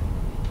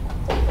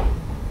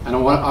 And I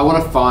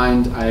want to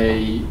find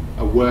a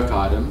work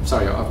item,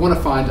 I want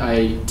to find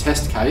a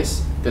test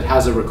case that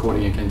has a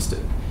recording against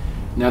it.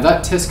 Now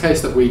that test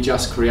case that we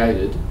just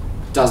created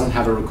doesn't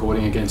have a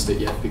recording against it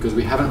yet because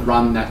we haven't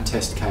run that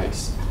test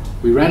case.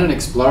 We ran an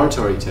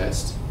exploratory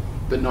test,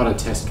 but not a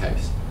test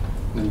case.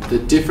 And the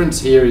difference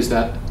here is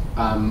that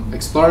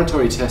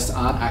exploratory tests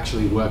aren't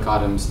actually work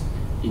items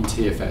in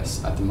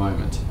TFS at the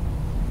moment.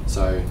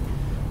 So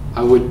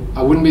I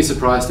wouldn't be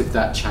surprised if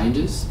that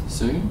changes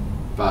soon,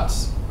 but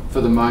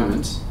for the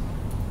moment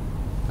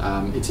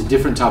it's a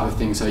different type of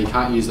thing, so you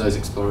can't use those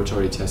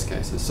exploratory test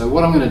cases. So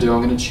what I'm going to do,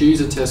 I'm going to choose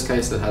a test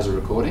case that has a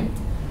recording.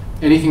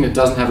 Anything that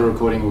doesn't have a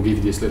recording will give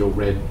you this little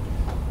red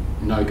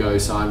no-go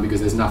sign because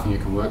there's nothing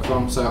it can work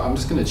from. So I'm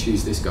just going to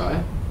choose this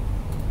guy.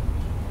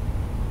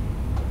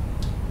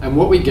 And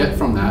what we get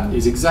from that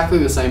is exactly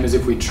the same as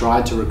if we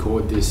tried to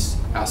record this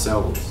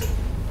ourselves.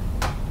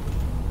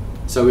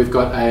 So we've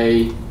got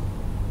a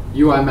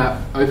UI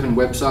map open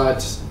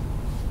website,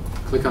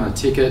 click on a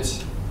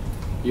ticket,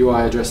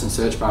 UI address and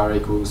search bar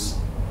equals,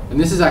 and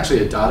this is actually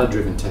a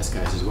data-driven test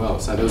case as well.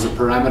 So there was a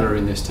parameter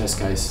in this test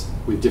case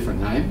with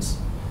different names.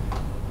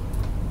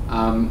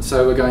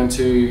 So we're going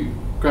to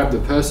grab the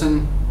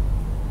person,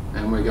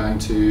 and we're going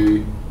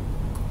to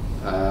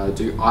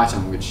do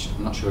item, which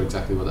I'm not sure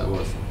exactly what that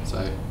was.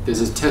 So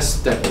there's a test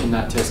step in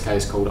that test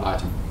case called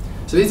item.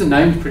 So these are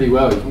named pretty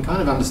well. You can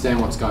kind of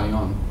understand what's going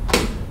on.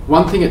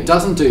 One thing it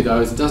doesn't do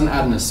though is it doesn't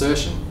add an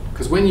assertion,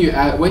 because when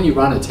you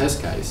run a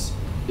test case,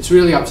 it's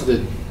really up to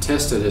the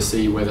tester to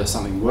see whether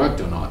something worked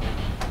or not.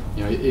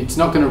 You know, it's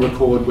not going to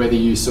record whether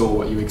you saw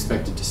what you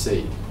expected to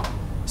see.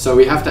 So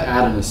we have to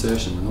add an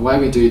assertion, and the way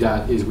we do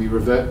that is we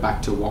revert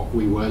back to what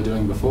we were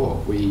doing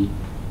before. We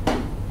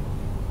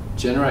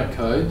generate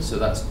code, so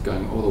that's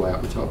going all the way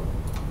up the top.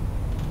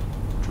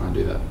 Try and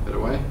do that a better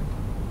way.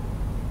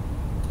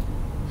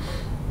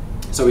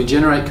 So we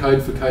generate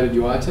code for coded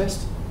UI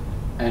test,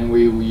 and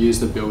we will use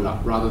the builder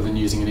rather than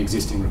using an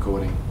existing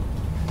recording.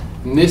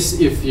 And this,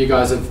 if you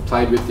guys have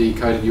played with the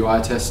coded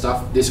UI test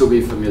stuff, this will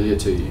be familiar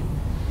to you.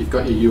 You've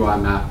got your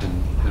UI map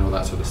and all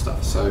that sort of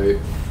stuff. So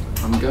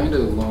I'm going to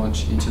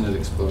launch Internet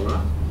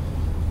Explorer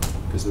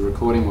because the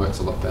recording works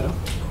a lot better.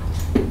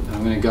 And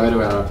I'm going to go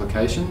to our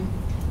application,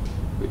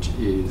 which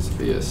is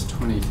VS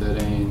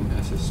 2013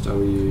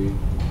 SSW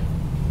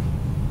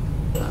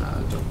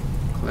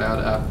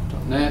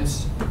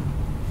cloudapp.net.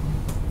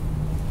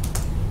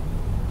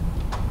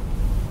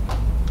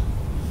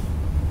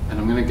 And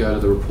I'm going to go to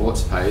the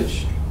reports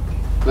page.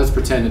 Let's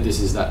pretend that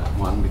this is that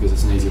one because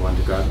it's an easy one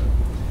to grab.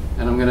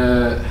 And I'm going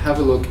to have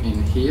a look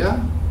in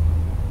here.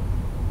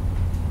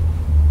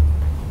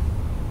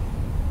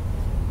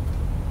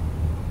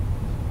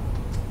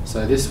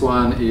 So this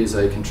one is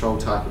a control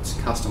type, it's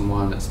a custom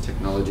one, it's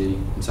technology,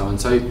 and so on.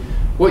 So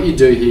what you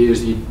do here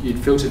is you'd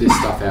filter this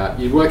stuff out,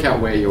 you'd work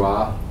out where you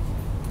are,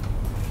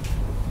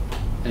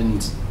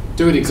 and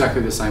do it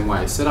exactly the same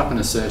way. Set up an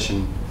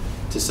assertion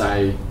to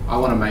say, I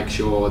want to make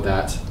sure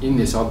that in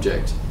this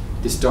object,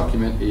 this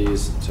document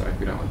is, sorry,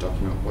 we don't want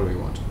document, what do we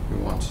want? We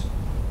want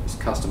this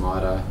custom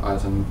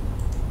item,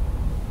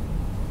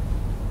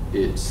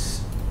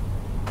 its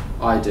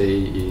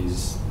ID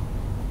is,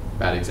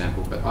 bad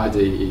example, but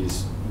ID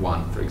is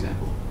 1, for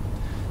example.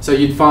 So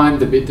you'd find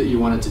the bit that you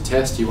wanted to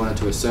test, you wanted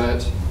to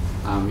assert,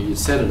 you'd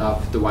set it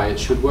up the way it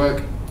should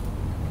work,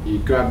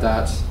 you'd grab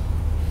that,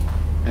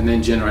 and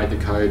then generate the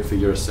code for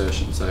your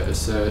assertion. So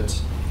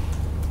assert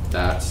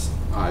that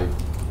I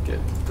get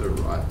the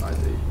right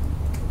ID.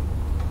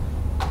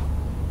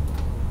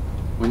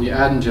 When you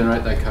add and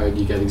generate that code,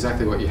 you get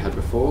exactly what you had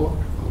before.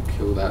 I'll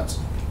kill that.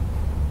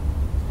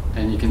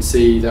 And you can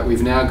see that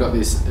we've now got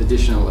this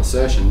additional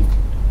assertion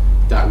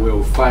that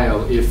will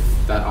fail if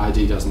that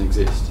ID doesn't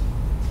exist.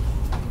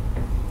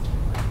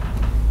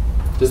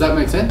 Does that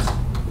make sense?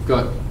 We've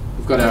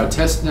got our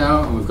test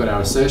now, and we've got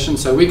our assertion,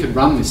 so we could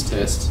run this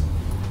test,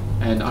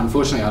 and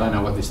unfortunately I don't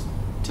know what this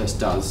test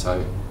does,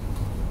 so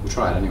we'll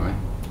try it anyway.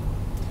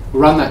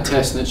 We'll run that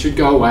test and it should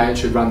go away, it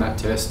should run that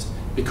test.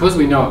 Because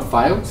we know it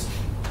fails,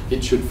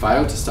 it should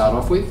fail to start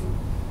off with,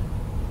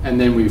 and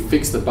then we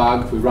fix the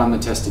bug, we run the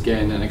test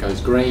again and it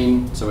goes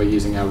green, so we're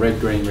using our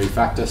red-green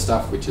refactor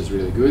stuff, which is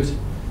really good.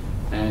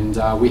 And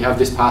we have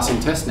this passing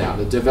test now.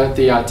 The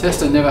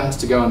tester never has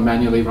to go and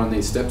manually run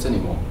these steps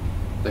anymore.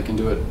 They can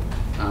do it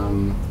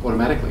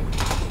automatically.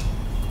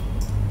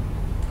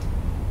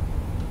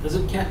 Does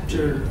it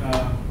capture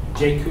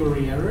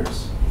jQuery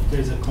errors if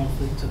there's a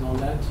conflict and all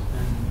that?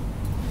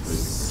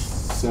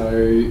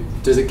 So,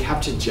 does it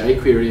capture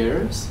jQuery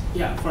errors?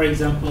 Yeah, for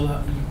example,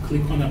 you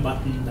click on a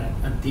button that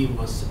a div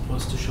was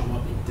supposed to show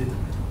up, it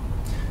didn't.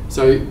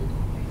 So,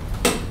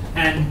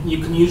 and you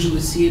can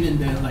usually see it in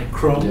the like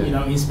Chrome, yeah. you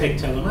know,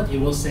 inspect element. It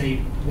will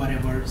say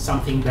whatever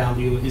something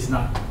value is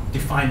not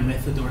defined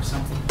method or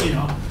something, you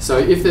know. So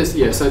if there's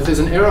so if there's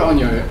an error on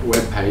your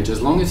web page,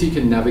 as long as you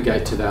can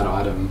navigate to that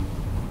item,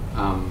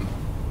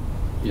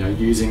 you know,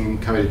 using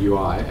coded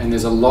UI, and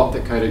there's a lot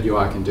that coded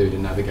UI can do to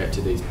navigate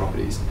to these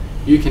properties,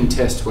 you can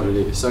test what it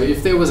is. So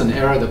if there was an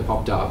error that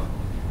popped up,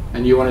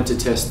 and you wanted to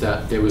test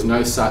that there was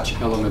no such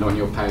element on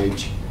your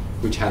page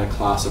which had a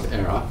class of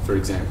error, for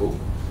example,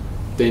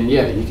 then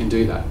yeah, you can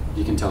do that.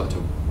 You can tell it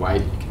to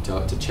wait, you can tell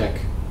it to check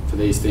for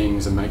these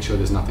things and make sure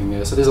there's nothing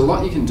there. So there's a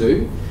lot you can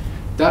do.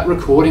 That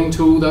recording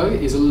tool though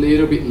is a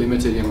little bit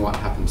limited in what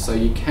happens. So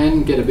you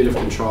can get a bit of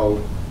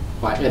control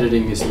by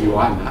editing this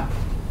UI map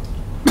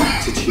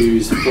to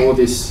choose for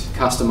this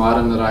custom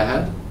item that I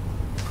had.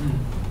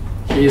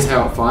 Here's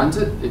how it finds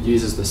it. It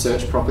uses the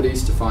search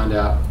properties to find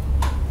out,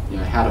 you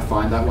know, how to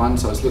find that one.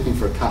 So it's looking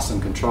for a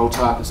custom control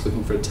type, it's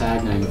looking for a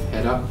tag name of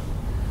header,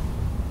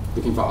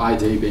 looking for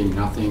ID being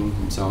nothing,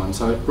 and so on.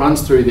 So it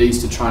runs through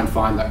these to try and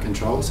find that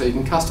control. So you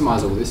can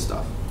customize all this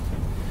stuff.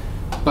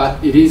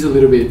 But it is a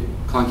little bit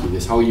clunky.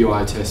 This whole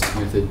UI test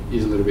method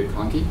is a little bit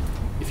clunky.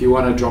 If you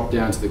want to drop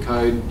down to the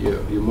code,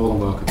 you're more than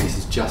welcome. This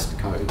is just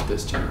code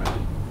that's generated.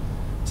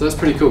 So that's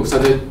pretty cool. So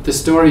the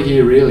story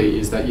here really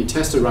is that your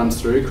tester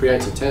runs through,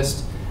 creates a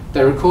test,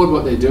 they record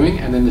what they're doing,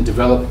 and then the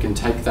developer can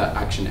take that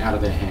action out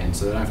of their hands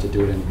so they don't have to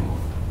do it anymore.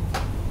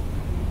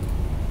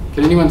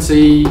 Can anyone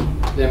see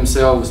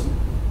themselves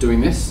doing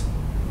this?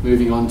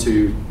 Moving on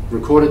to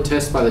recorded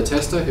test by the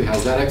tester who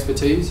has that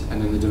expertise,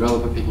 and then the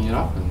developer picking it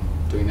up and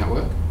doing that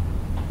work?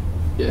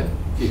 Yeah,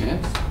 a few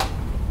hands.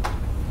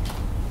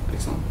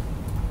 Excellent.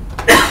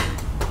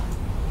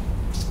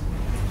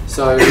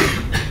 So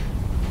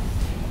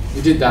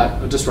we did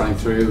that, I'm just running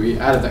through. We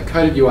added that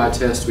coded UI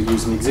test, we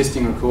used an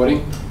existing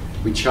recording.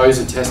 We chose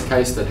a test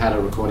case that had a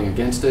recording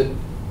against it,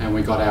 and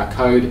we got our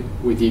code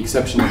with the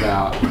exception of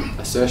our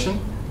assertion.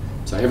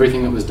 So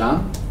everything that was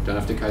done, don't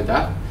have to code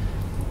that.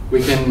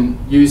 We can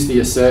use the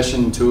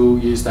assertion tool,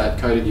 use that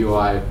coded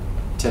UI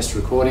test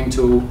recording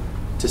tool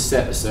to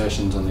set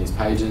assertions on these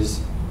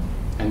pages,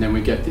 and then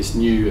we get this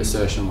new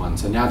assertion one.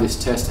 So now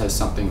this test has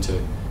something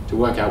to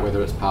work out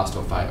whether it's passed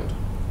or failed.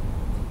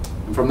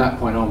 And from that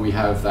point on, we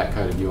have that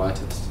coded UI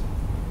test.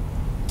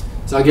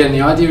 So again,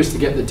 the idea is to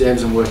get the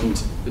devs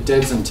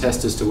and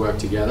testers to work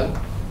together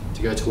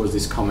to go towards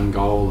this common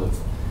goal of,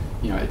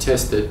 a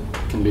test that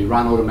can be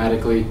run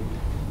automatically,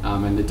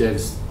 and the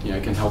devs,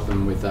 can help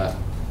them with that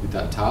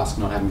task,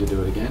 not having to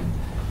do it again.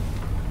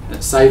 And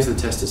it saves the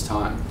testers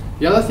time.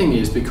 The other thing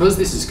is, because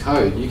this is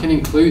code, you can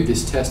include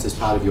this test as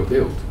part of your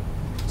build.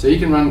 So you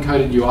can run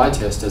coded UI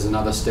test as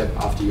another step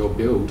after your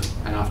build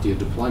and after your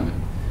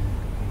deployment.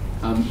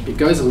 It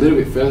goes a little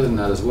bit further than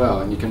that as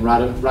well, and you can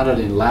run it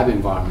in lab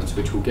environments,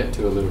 which we'll get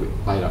to a little bit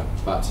later.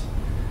 But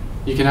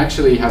you can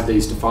actually have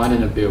these defined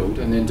in a build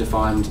and then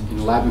defined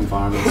in lab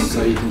environments.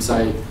 So you can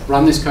say,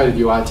 run this coded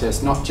UI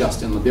test not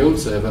just in the build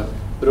server,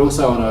 but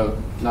also on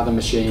another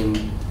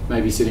machine,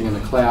 maybe sitting in the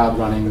cloud,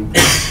 running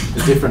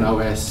a different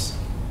OS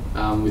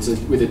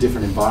with a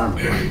different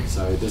environment.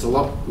 So there's a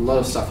lot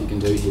of stuff you can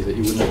do here that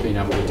you wouldn't have been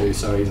able to do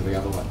so easily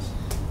otherwise.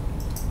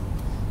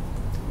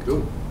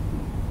 Cool.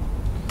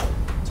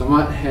 So I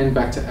might hand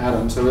back to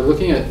Adam. So we're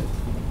looking at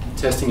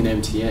testing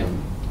an MTM.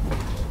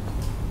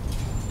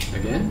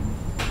 Again?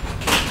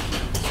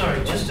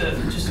 Sorry, just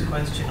a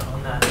question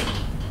on that.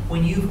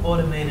 When you've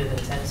automated a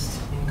test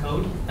in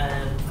code,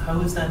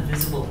 how is that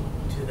visible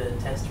to the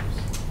testers?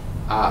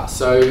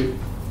 So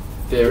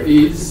there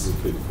is.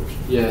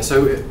 Yeah.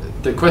 So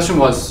the question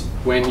was,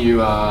 when you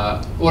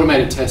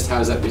automate a test,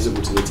 how is that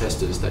visible to the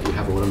testers that you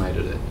have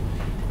automated it?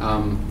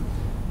 I'll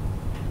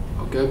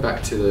go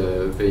back to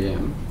the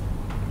VM.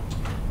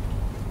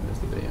 Where's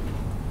the VM?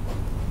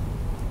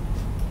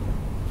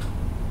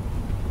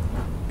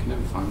 I can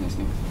never find these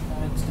things.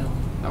 It's down.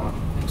 That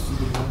one. Next to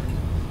the work.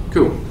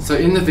 Cool. So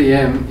in the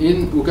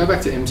VM, we'll go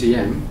back to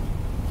MTM.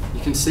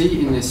 You can see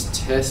in this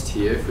test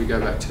here, if we go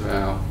back to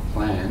our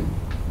plan,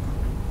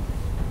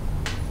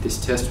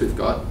 this test we've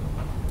got,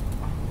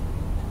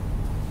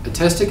 a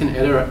tester can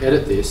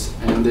edit this,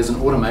 and there's an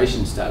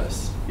automation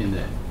status in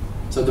there.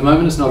 So at the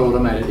moment it's not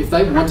automated. If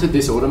they wanted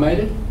this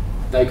automated,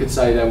 they could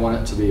say they want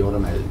it to be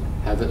automated,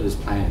 have it as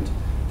planned.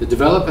 The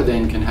developer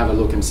then can have a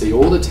look and see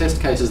all the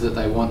test cases that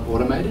they want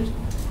automated.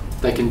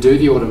 They can do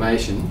the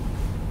automation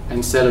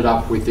and set it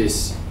up with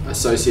this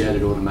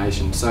associated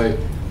automation. So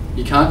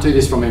you can't do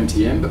this from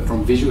MTM, but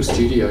from Visual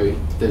Studio,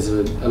 there's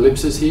an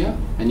ellipsis here,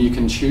 and you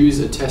can choose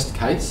a test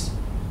case,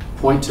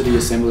 point to the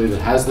assembly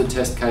that has the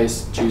test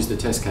case, choose the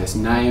test case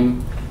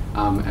name,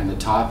 and the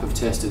type of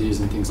test it is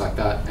and things like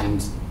that,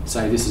 and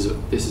say this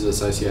is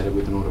associated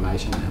with an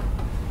automation now.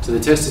 So the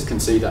testers can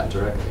see that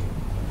directly.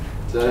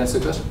 Does that answer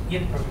the question?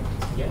 Yeah, perfect.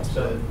 Yeah,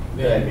 so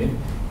Damian,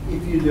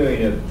 if you're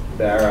doing a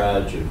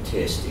barrage of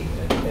testing,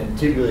 and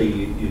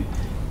typically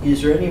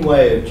is there any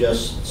way of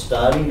just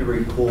starting to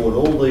record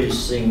all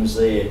these things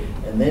there,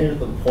 and then at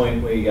the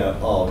point where you go,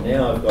 oh,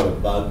 now I've got a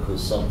bug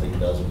because something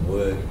doesn't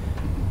work,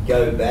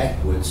 go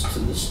backwards to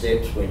the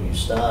steps when you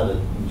started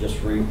and just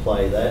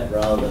replay that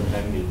rather than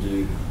having to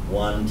do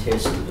one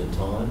test at a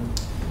time?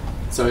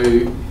 So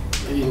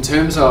in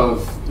terms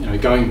of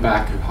going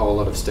back a whole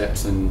lot of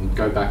steps and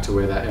go back to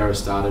where that error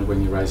started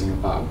when you're raising a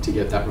bug to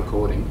get that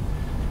recording,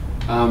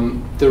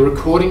 the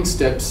recording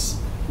steps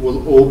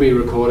will all be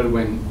recorded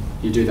when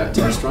you do that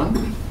test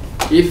run.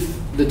 If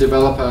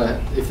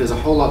there's a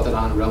whole lot that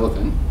aren't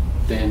relevant,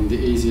 then the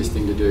easiest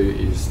thing to do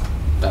is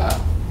that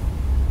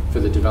for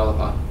the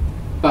developer.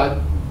 But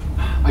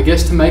I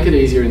guess to make it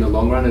easier in the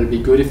long run, it'd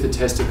be good if the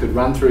tester could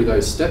run through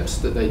those steps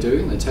that they do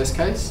in the test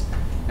case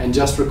and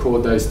just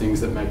record those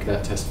things that make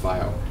that test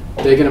fail.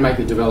 They're going to make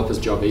the developer's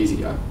job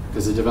easier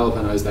because the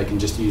developer knows they can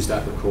just use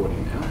that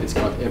recording now. It's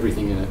got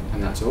everything in it,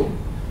 and that's all.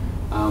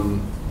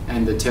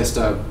 And the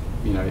tester,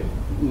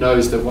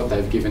 knows that what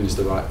they've given is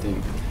the right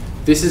thing.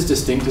 This is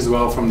distinct as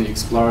well from the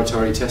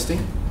exploratory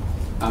testing.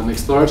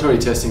 Exploratory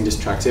testing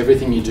just tracks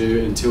everything you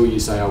do until you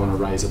say, I want to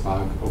raise a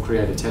bug or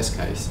create a test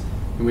case,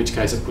 in which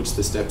case it puts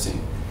the steps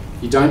in.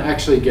 You don't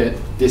actually get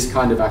this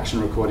kind of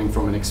action recording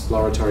from an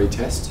exploratory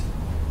test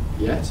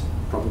yet,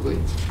 probably.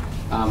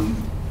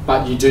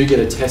 But you do get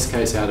a test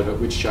case out of it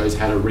which shows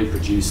how to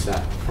reproduce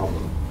that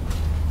problem.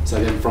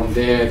 So then from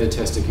there, the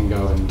tester can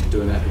go and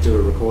do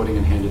a recording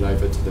and hand it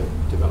over to the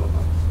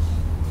developer.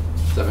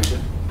 Does that make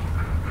sense?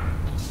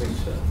 I think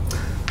so.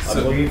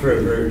 I'm looking for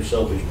a very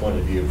selfish point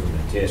of view from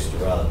the tester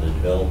rather than the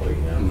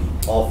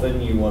developer.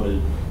 Often you want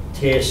to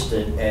test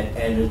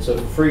and it's a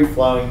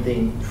free-flowing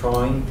thing,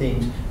 trying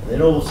things, and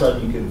then all of a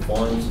sudden you can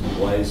find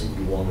some ways that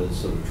you want to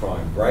sort of try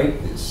and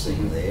break this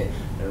thing there,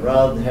 and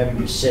rather than having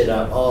to set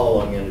up, oh,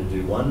 I'm going to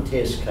do one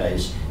test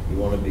case, you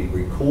want to be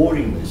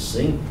recording this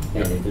thing,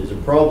 and if there's a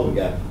problem,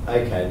 go,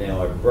 okay,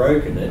 now I've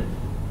broken it,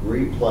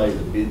 replay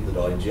the bit that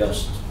I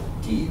just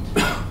did.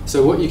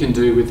 So what you can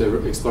do with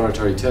the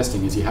exploratory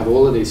testing is you have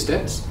all of these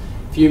steps.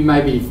 If you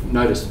maybe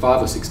noticed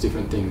 5 or 6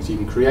 different things, you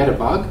can create a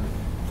bug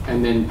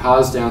and then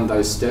parse down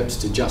those steps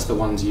to just the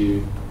ones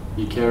you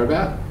care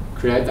about,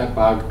 create that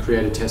bug,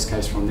 create a test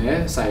case from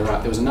there, say,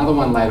 right, there was another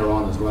one later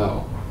on as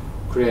well,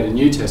 create a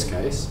new test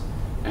case,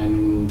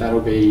 and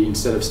that'll be,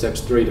 instead of steps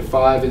 3 to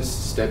 5, it's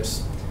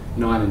steps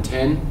 9 and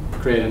 10,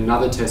 create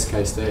another test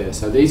case there.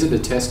 So these are the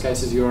test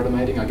cases you're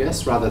automating, I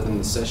guess, rather than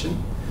the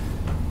session.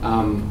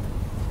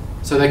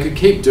 So they could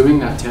keep doing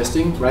that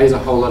testing, raise a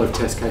whole lot of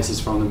test cases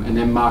from them, and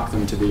then mark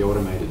them to be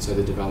automated so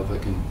the developer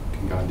can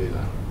go and do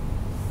that.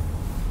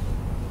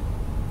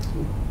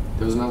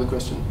 There was another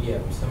question? Yeah,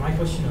 so my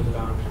question was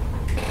around,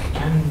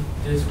 can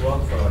this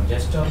work for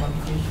desktop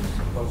applications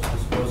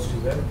as opposed to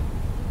web?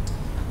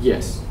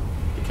 Yes,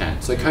 it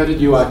can. So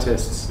coded UI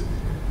tests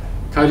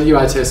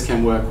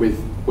can work with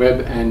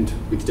web and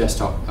with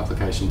desktop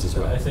applications as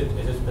well. Is it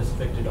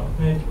specific to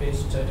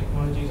 .NET-based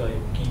technologies, or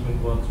it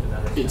even works with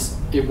other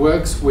It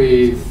works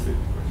with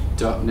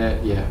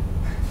 .NET, yeah.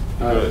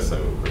 All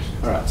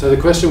right, so the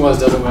question was,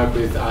 does it work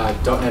with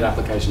 .NET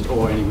applications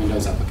or any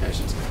Windows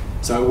applications?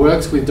 So it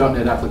works with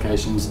 .NET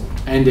applications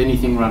and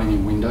anything running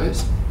in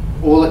Windows.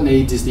 All it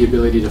needs is the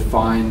ability to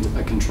find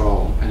a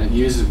control, and it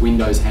uses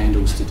Windows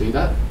handles to do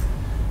that.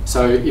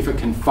 So if it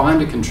can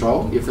find a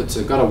control, if it's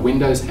got a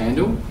Windows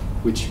handle,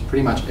 which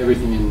pretty much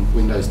everything in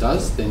Windows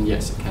does, then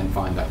yes, it can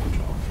find that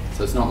control.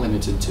 So it's not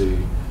limited to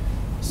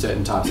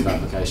certain types of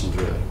applications,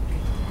 really.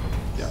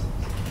 Yeah.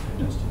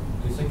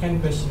 The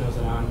second question was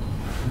around,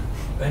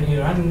 when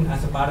you run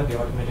as a part of the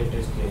automated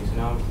test case,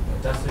 now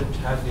does it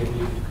have the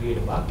ability to create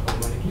a bug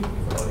automatically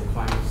if it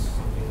finds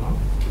something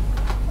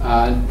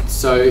wrong?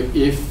 So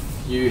if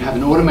you have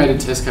an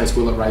automated test case,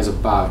 will it raise a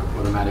bug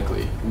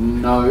automatically?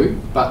 No,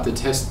 but the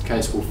test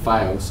case will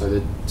fail, so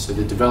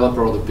the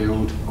developer or the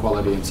build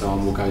quality and so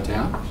on will go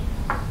down.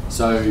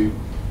 So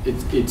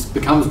it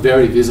becomes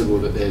very visible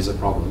that there's a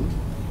problem.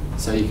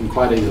 So you can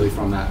quite easily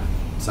from that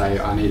say,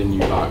 I need a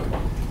new bug.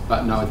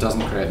 But no, it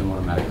doesn't create them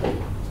automatically.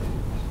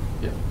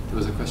 Yeah, there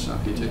was a question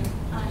up here too.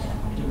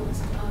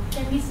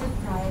 Can we set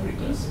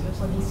priorities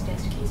for these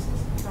test cases?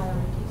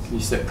 Priorities. Can you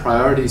set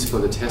priorities for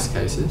the test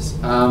cases?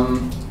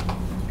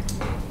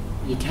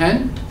 You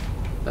can.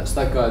 That's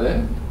that guy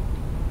there.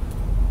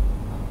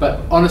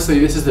 But honestly,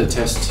 this is the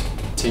test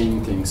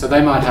team thing. So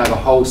they might have a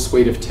whole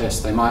suite of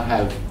tests. They might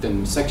have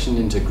them sectioned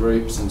into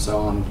groups and so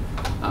on,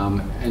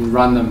 and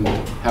run them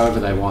however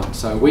they want.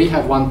 So we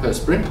have 1 per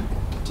sprint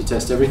to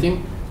test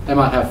everything. They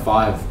might have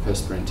 5 per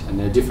sprint, and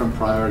they're different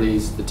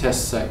priorities. The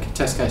test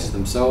cases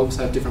themselves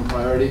have different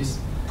priorities.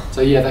 So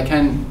yeah, they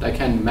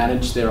can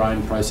manage their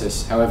own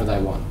process however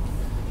they want.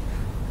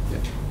 Yeah.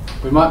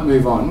 We might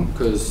move on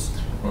because.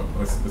 Well,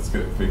 let's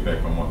get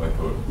feedback on what they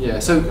thought. Yeah.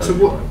 So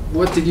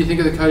what did you think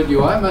of the coded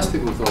UI? Most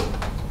people thought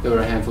there were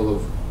a handful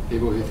of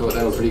people who thought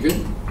they were pretty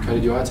good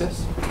coded UI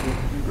tests.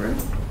 Great.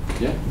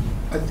 Yeah.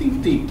 I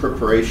think the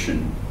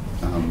preparation.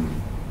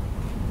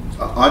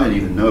 I don't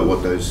even know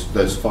what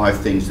those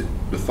 5 things,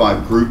 the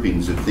 5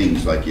 groupings of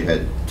things, like you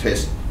had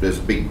test, there's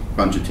a big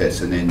bunch of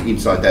tests, and then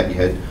inside that you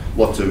had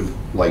lots of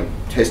like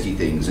testy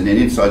things, and then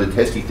inside the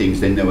testy things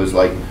then there was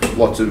like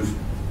lots of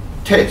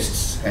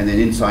tests, and then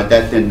inside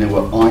that then there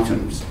were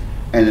items,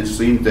 and it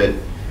seemed that,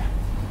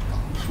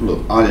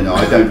 look, I don't know,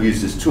 I don't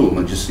use this tool,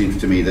 and it just seems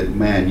to me that,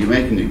 man, you're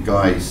making the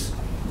guys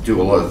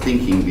do a lot of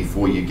thinking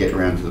before you get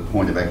around to the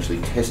point of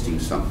actually testing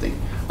something.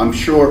 I'm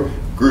sure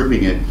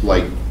grouping it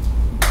like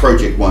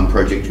project 1,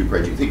 project 2,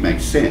 project 3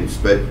 makes sense,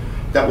 but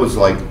that was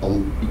like,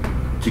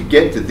 to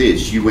get to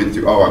this, you went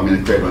through, oh, I'm going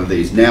to create one of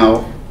these,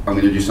 now I'm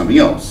going to do something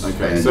else.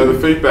 Okay, and so the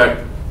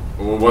feedback,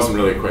 well, it wasn't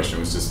really a question,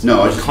 it was just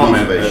a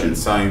comment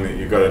saying that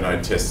you've got to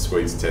know test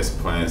suites, test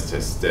plans,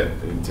 test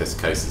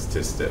cases,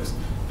 test steps.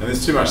 And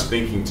there's too much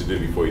thinking to do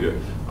before you do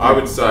it. I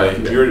would say,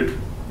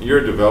 you're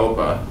a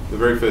developer, the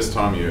very first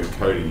time you're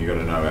coding, you've got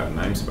to know about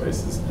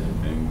namespaces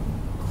and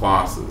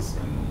classes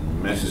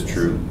and methods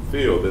and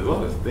field. There's a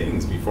lot of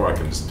things before I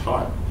can just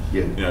type.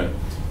 Yeah. You know,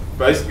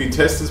 basically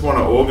testers want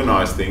to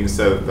organize things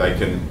so that they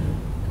can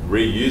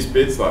reuse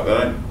bits. Like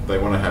they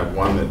want to have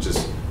one that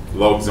just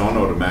logs on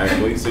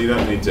automatically, so you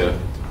don't need to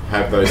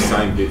have those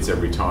same bits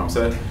every time.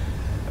 So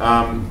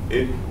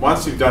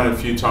once you've done it a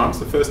few times,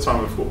 the first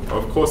time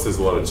of course there's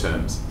a lot of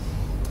terms,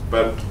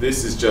 but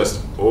this is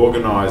just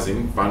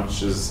organizing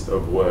bunches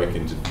of work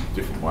into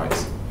different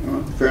ways.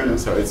 Fair enough.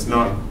 So it's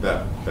not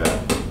that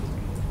bad.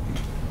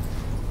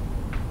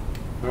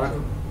 All right.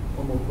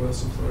 One more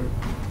question, sorry.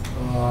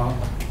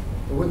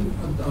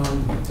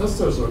 When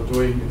testers are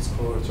doing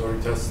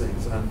exploratory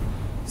testings, and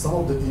some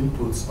of the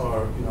inputs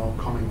are,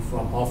 coming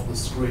from off the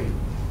screen,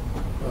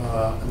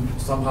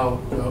 and somehow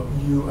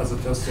you as a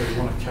tester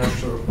want to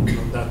capture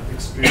that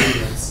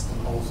experience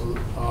and also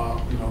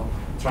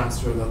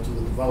transfer that to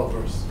the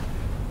developers.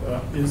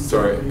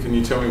 Sorry, can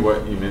you tell me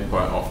what you meant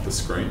by off the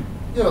screen?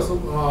 Yeah, so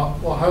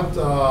well, I had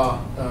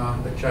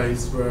a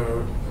case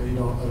where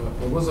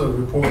there was a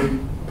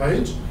reporting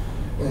page,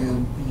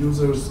 and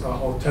users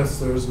or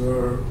testers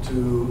were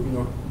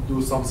to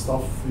do some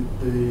stuff with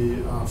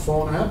the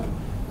phone app,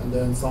 and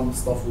then some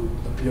stuff would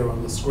appear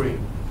on the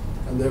screen,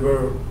 and they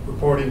were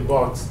reporting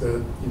bugs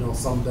that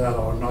some data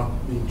are not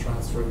being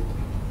transferred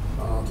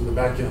to the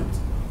backend.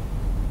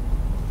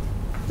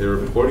 They're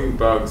reporting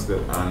bugs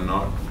that are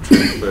not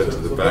transferred to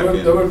the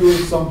backend. They were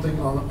doing something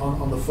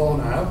on the phone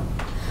app,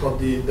 but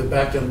the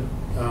backend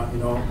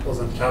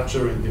wasn't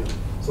capturing it.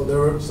 So they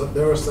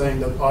were saying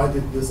that I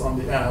did this on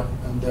the app,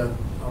 and then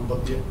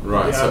but the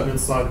admin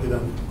side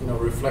didn't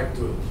reflect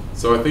to it.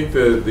 So I think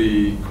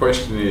the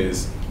question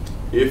is,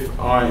 if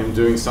I am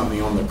doing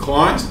something on the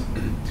client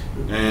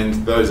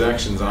and those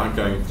actions aren't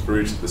going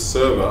through to the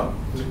server,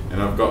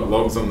 and I've got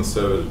logs on the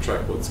server to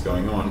track what's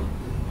going on,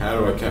 how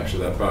do I capture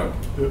that bug?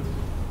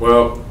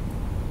 Well,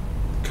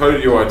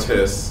 coded UI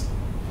tests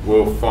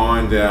will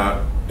find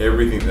out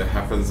everything that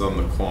happens on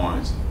the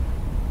client,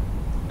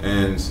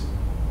 and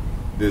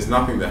there's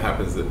nothing that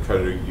happens that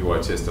coded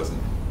UI test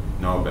doesn't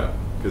know about,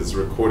 because it's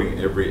recording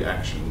every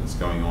action that's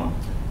going on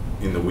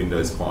in the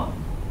Windows client.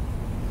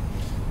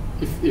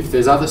 If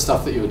there's other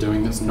stuff that you're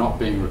doing that's not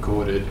being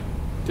recorded,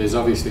 there's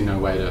obviously no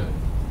way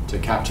to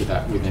capture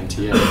that with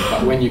MTM.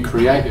 But when you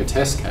create your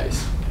test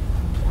case,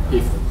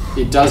 if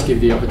it does give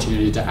the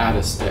opportunity to add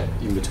a step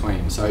in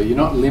between. So you're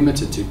not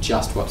limited to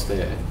just what's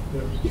there.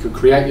 Yeah. You could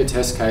create your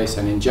test case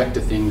and inject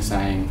a thing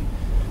saying,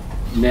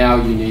 now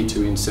you need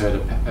to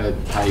insert a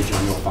page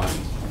on your phone.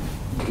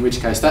 In which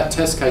case, that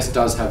test case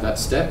does have that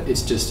step,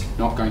 it's just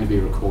not going to be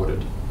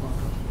recorded.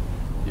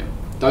 Yeah.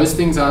 Those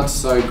things aren't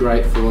so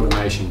great for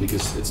automation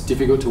because it's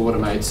difficult to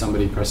automate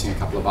somebody pressing a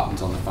couple of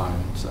buttons on the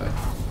phone. So,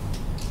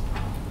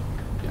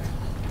 yeah.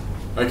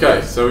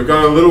 Okay, so we've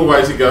got a little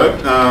way to go.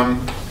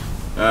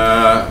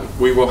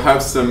 We will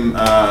have some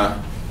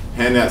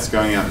handouts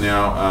going out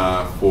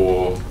now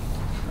for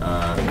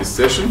this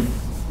session,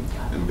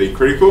 and be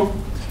critical.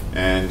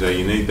 And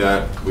you need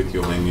that with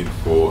your menu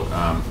for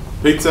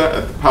pizza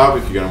at the pub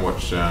if you're going to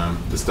watch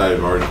the State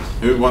of Origin.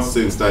 Who wants to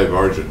see the State of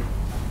Origin?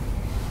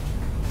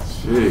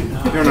 Gee,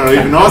 you're not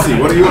even Aussie.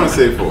 What do you want to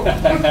see it for?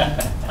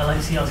 I like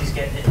to see Aussies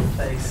get hit in the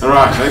face. All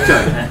right,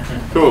 okay,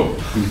 cool.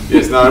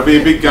 Yes, no, it'll be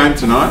a big game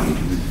tonight.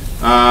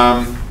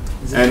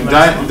 And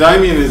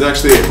Damian is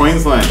actually a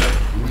Queenslander.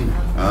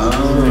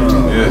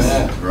 Oh,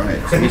 yes. Right.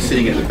 So he's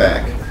sitting at the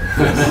back.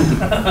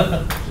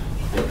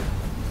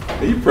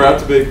 Are you proud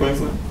to be a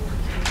Queenslander?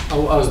 I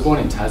was born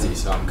in Tassie,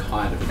 so I'm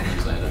kind of a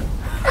Queenslander.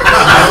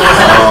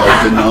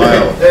 Oh,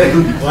 denial.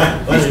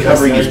 He's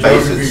covering his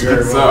bases.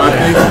 So I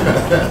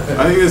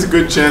think there's a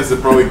good chance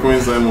that probably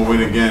Queensland will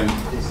win again,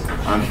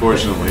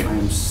 unfortunately. I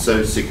am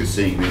so sick of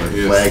seeing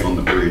the flag on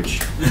the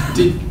bridge.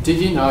 Did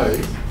you know,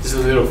 this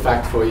is a little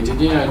fact for you, did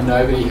you know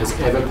nobody has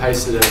ever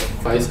pasted a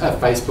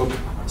Facebook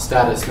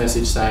status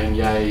message saying,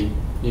 yay,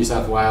 New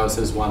South Wales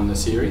has won the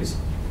series?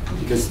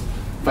 Because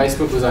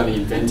Facebook was only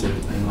invented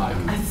in like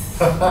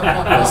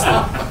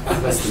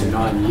less than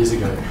 9 years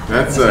ago.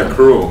 That's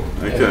cruel.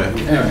 Okay.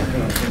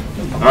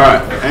 All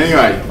right.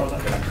 Anyway,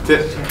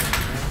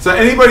 so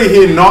anybody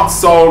here not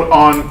sold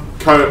on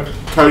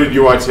coded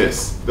UI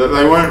tests? That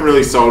they weren't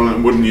really sold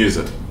and wouldn't use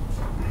it?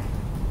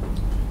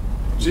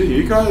 Gee,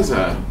 you guys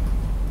are.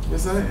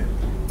 There's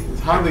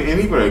hardly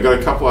anybody. I've got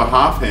a couple of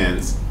half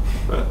hands,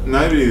 but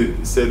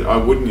nobody said I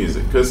wouldn't use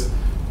it, because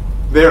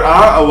there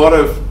are a lot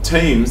of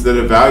teams that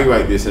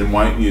evaluate this and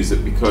won't use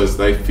it because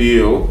they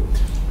feel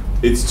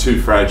it's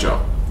too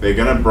fragile. They're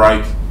going to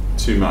break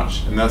too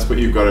much, and that's what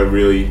you've got to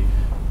really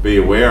be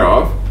aware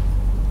of.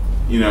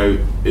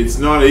 It's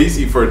not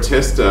easy for a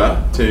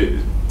tester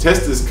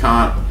testers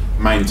can't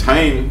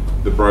maintain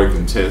the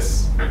broken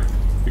tests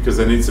because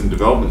they need some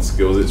development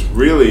skills. It's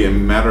really a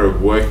matter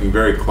of working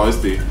very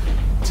closely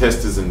with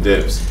testers and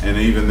devs, and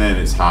even then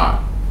it's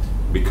hard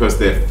because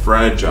they're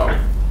fragile.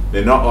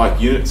 They're not like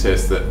unit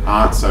tests that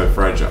aren't so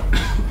fragile.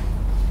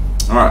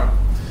 All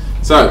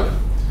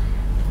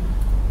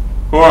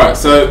right,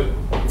 so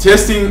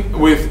testing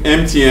with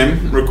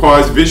MTM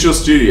requires Visual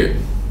Studio,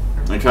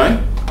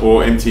 okay,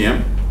 or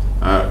MTM.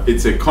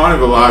 It's a kind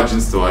of a large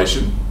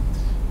installation.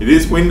 It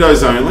is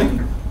Windows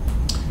only,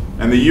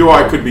 and the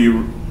UI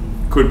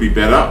could be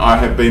better. I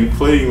have been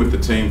pleading with the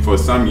team for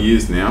some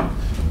years now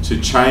to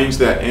change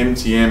that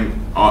MTM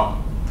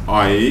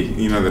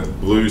IE, the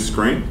blue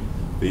screen,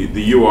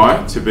 the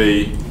UI, to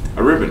be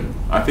a ribbon.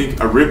 I think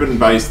a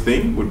ribbon-based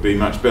thing would be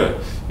much better.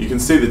 You can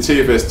see the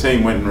TFS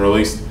team went and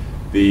released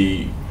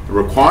the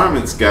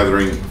requirements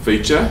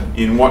feature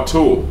in what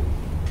tool?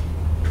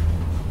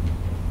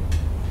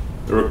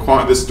 The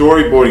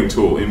storyboarding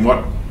tool in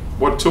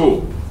what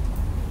tool?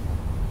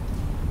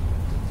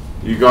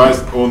 You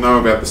guys all know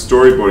about the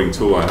storyboarding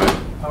tool, I hope.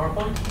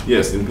 PowerPoint?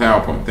 Yes, in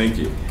PowerPoint. Thank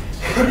you.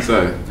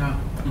 So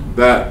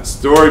that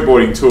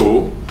storyboarding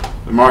tool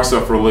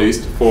Microsoft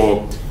released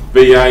for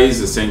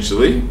VAs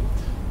essentially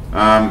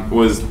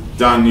was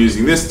done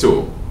using this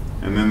tool,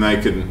 and then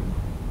they can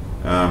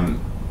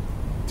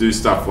do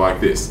stuff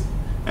like this.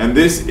 And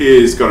this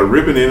is got a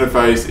ribbon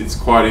interface. It's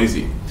quite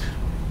easy.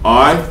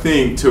 I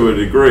think to a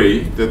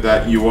degree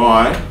that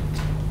UI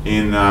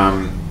in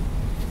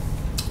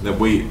that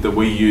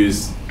we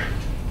use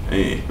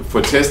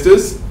for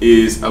testers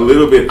is a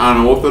little bit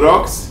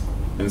unorthodox,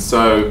 and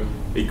so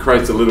it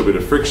creates a little bit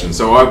of friction.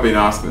 So I've been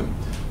asking them.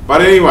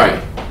 But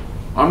anyway,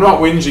 I'm not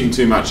whinging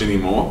too much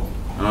anymore,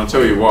 and I'll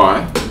tell you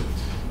why.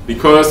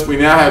 Because we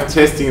now have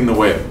testing in the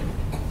web.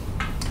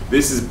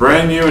 This is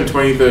brand new in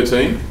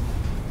 2013.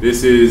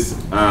 This is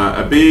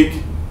a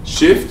big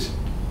shift.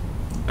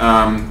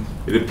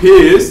 It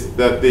appears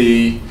that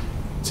the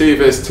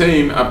TFS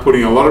team are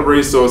putting a lot of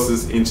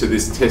resources into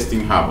this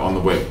testing hub on the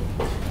web.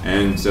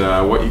 And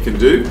what you can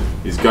do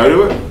is go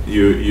to it.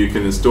 You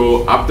can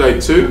install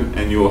Update 2,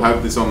 and you will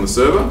have this on the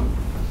server.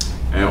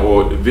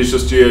 Or Visual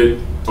Studio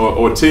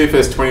or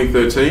TFS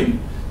 2013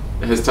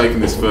 has taken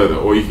this further.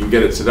 Or you can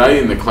get it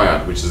today in the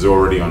cloud, which is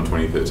already on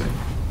 2013.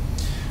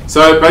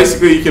 So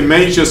basically, you can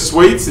manage your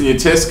suites and your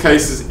test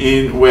cases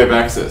in web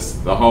access,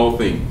 the whole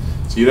thing.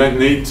 So you don't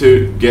need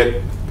to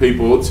get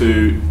people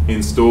to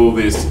install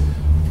this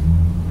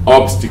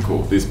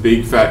obstacle, this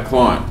big fat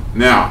client.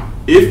 Now,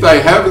 if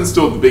they have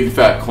installed the big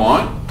fat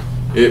client,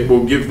 it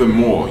will give them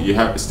more. You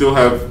still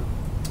have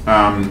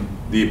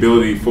the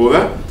ability for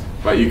that,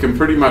 but you can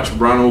pretty much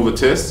run all the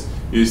tests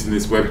using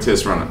this web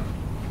test runner.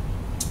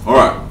 All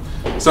right,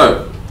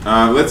 so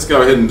let's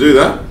go ahead and do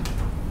that.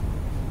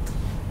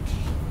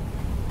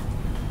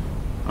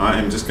 I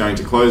am just going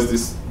to close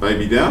this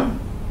baby down.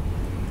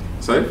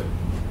 Save?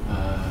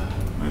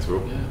 May as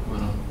well. Yeah, why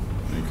not?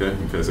 Okay,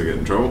 in case I get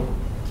in trouble.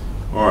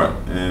 Alright,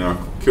 and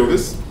I'll kill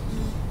this.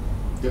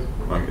 Yep.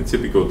 Like a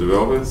typical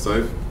developer,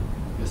 save.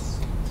 Yes.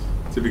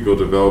 Typical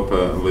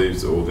developer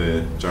leaves all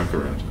their junk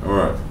around.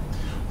 Alright,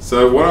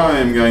 so what I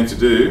am going to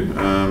do,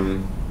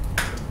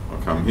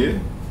 I'll come here.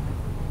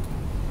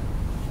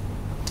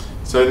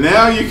 So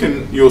now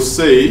you'll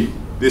see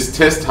this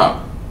test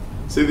hub.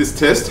 See this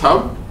test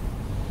hub?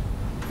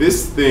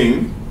 This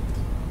thing,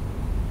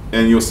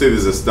 and you'll see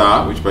there's a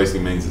star, which basically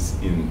means it's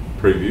in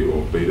preview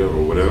or beta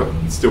or whatever.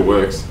 It still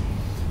works,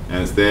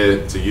 and it's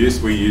there to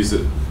use. We use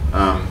it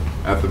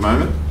at the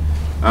moment,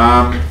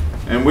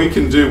 and we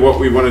can do what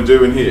we want to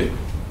do in here.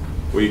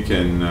 We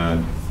can.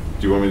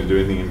 Do you want me to do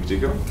anything in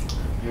particular?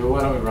 Yeah,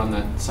 why don't we run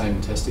that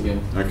same test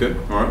again? Okay,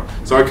 all right.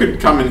 So I could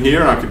come in here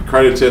and I could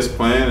create a test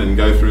plan and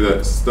go through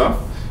that stuff.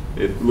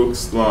 It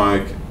looks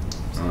like.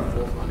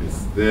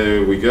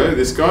 There we go,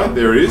 this guy,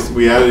 there it is.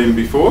 We added him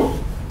before,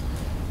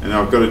 and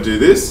I've got to do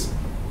this.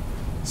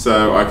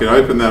 So I can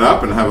open that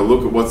up and have a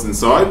look at what's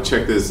inside,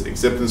 check there's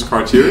acceptance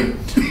criteria,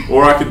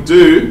 or I could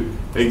do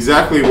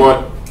exactly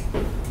what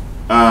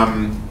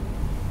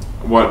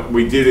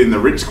we did in the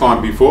rich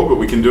client before, but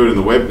we can do it in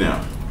the web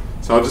now.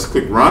 So I'll just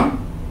click run.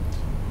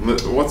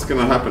 What's going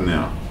to happen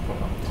now?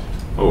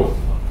 Oh,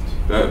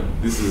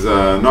 this is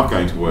not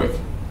going to work.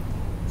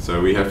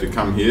 So we have to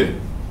come here.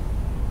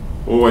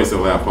 Always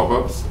allow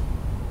pop-ups,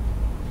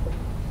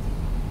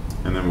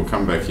 and then we'll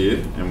come back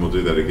here and we'll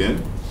do that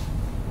again,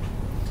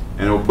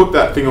 and it'll put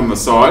that thing on the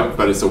side,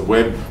 but it's a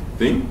web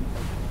thing,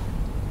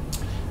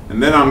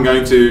 and then I'm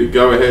going to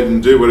go ahead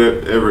and do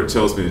whatever it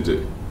tells me to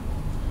do.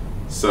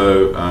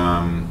 So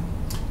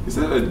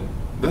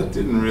that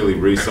didn't really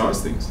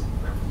resize things?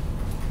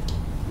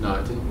 No,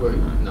 it didn't work.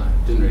 No,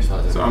 it didn't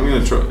resize it. So I'm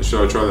going to try.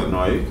 Should I try that in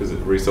IE, because it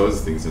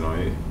resizes things in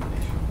IE?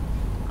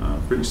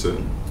 Pretty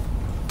certain.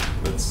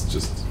 Let's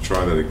just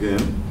try that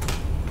again.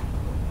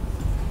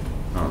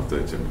 Oh,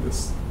 don't tell me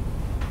this.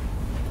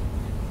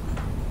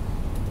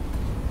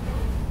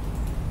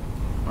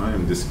 I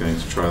am just going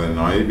to try that in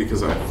IE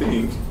because I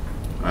think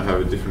I have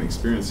a different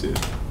experience here.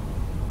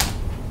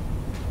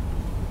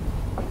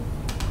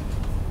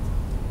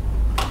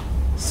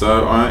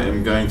 So I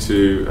am going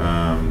to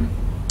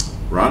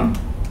run.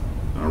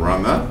 I'll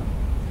run that.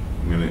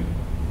 I'm going to,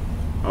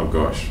 oh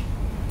gosh,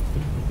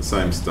 the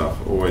same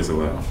stuff, always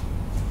allow.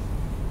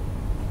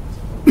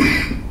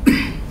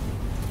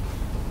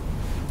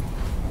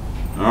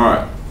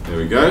 Alright, there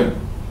we go.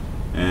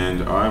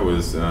 And I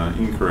was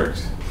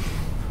incorrect.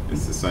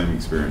 It's the same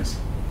experience.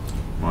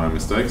 My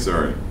mistake,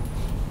 sorry.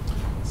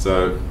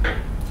 So,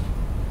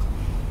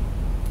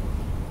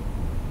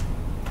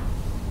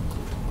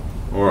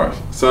 alright,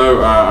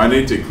 so I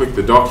need to click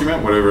the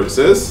document, whatever it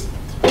says.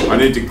 I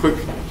need to click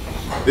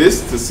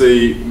this to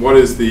see what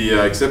is the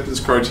acceptance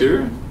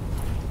criteria.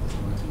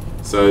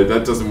 So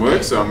that doesn't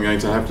work, so I'm going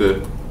to have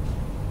to,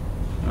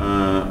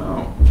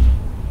 oh,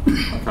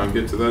 I can't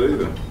get to that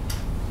either.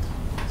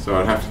 So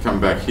I'd have to come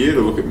back here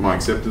to look at my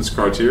acceptance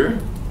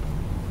criteria.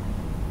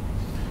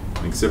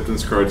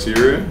 Acceptance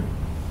criteria.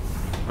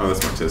 Oh,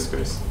 that's my test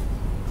case.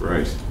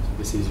 Great.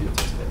 This is your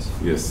test case.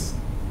 Yes.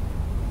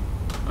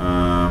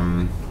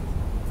 Can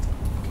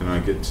I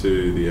get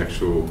to the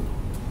actual?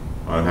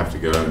 I'd have to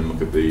go and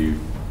look at the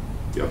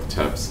other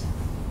tabs.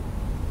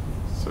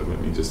 So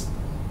let me just.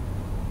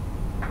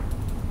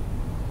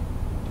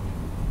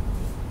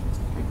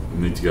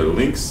 need to go to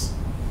links,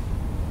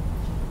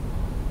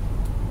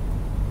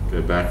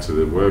 go back to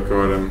the work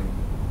item,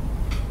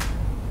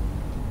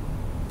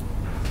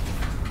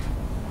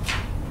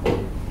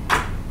 and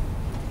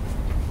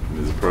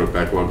there's a product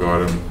backlog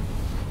item.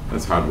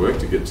 That's hard work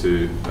to get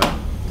to that.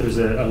 There's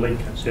a link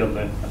actually on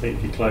there. I think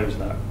if you close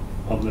that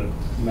on the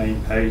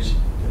main page,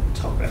 at the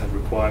top it has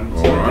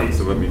requirements. Alright,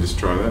 so let me just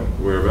try that.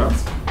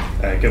 Whereabouts?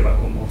 Go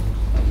back one more.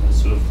 And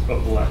there's sort of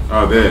up left.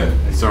 Oh, there.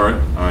 Sorry,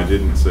 I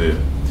didn't see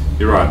it.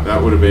 You're right,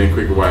 that would have been a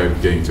quicker way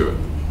of getting to it.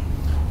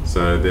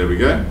 So there we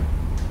go.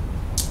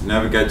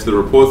 Navigate to the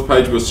reports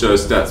page, will show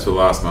stats for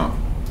last month.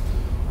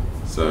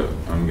 So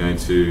I'm going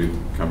to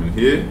come in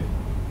here.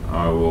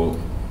 I will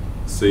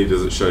see,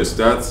 does it show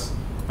stats?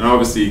 And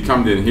obviously you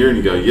come down here and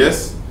you go,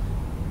 yes.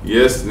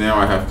 Yes, now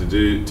I have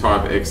to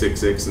type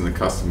XXX in the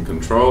custom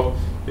control.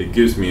 It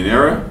gives me an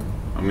error.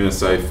 I'm going to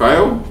say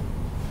fail.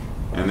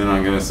 And then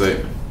I'm going to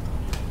say,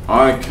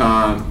 I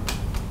can't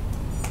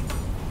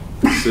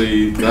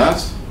see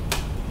that.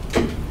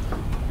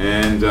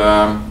 And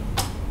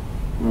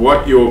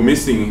what you're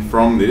missing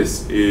from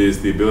this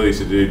is the ability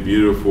to do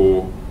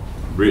beautiful,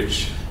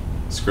 rich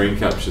screen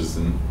captures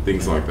and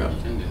things like that.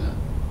 You can do that.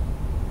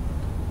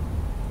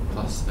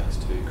 Plus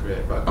next to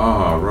create bug.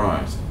 Oh,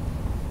 right.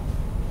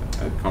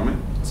 Add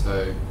comment?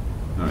 So,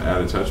 no,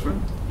 add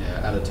attachment?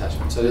 Yeah, add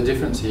attachment. So the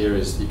difference here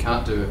is you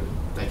can't do it,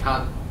 they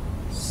can't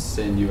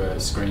send you a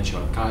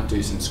screenshot, can't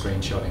do some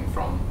screenshotting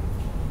from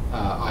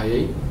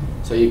IE.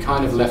 So you're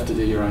kind of left to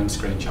do your own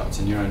screenshots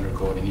and your own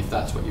recording if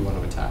that's what you want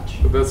to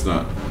attach. But that's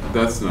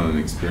not an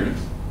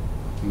experience.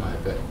 No,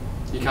 but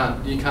you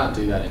can't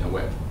do that in the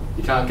web.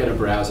 You can't get a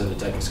browser to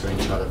take a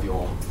screenshot of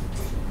your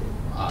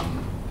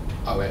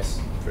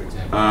OS, for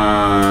example.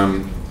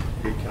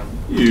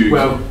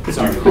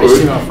 Sorry,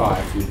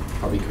 HTML5 you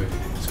probably could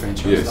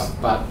screenshot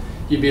stuff, but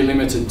you'd be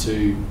limited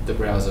to the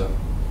browser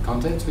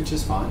contents, which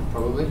is fine,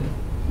 probably.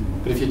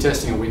 But if you're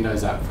testing a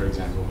Windows app, for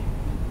example,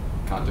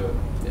 can't do it.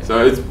 Yeah.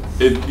 So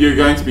you're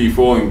going to be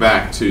falling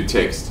back to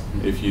text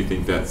if you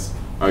think that's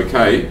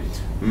okay.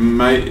 Did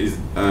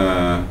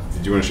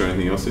you want to show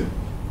anything else here?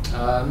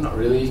 Not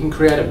really. You can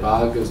create a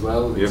bug as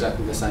well,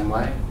 exactly the same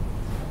way.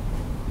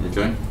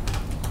 Okay.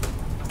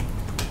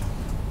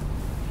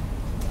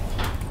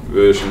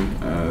 Version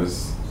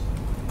as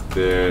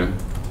there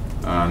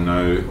are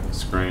no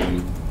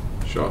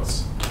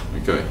screenshots.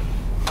 Okay.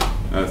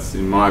 That's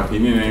in my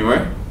opinion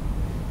anyway.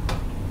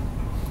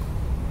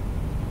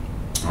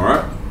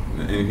 Alright.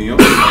 Anything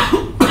else?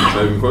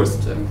 Save and close?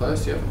 Save and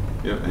close, yeah.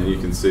 Yep, and you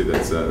can see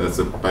that's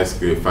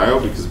basically a fail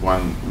because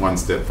one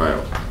step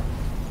failed.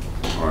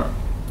 Alright.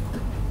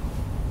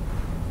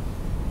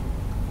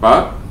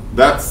 But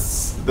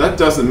that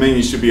doesn't mean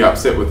you should be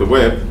upset with the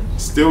web.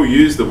 Still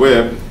use the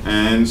web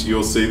and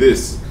you'll see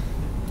this.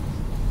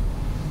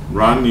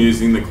 Run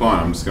using the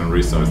client. I'm just going to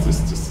resize this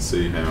just to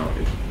see how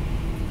it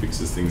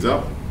fixes things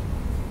up.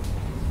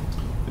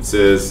 It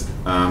says,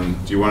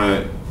 do you want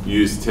to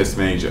use Test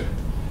Manager?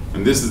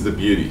 And this is the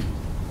beauty.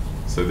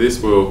 So this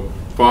will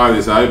fire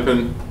this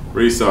open,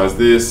 resize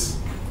this.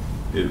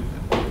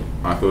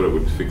 I thought it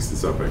would fix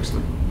this up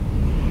actually.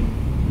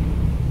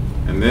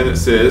 And then it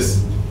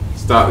says,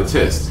 start the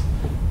test.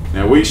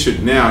 Now we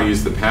should now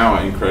use the power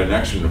and create an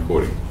action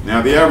recording.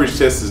 Now the average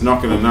tester is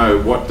not going to know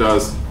what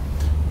does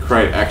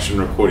create action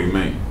recording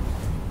mean.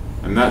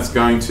 And that's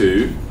going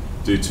to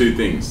do two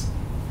things.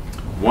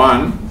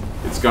 One,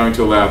 it's going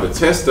to allow the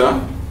tester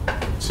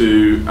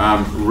to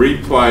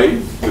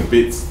replay the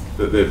bits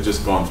that they've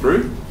just gone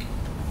through.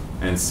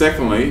 And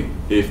secondly,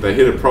 if they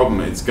hit a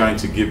problem, it's going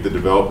to give the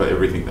developer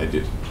everything they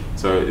did.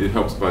 So it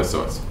helps both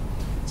sides.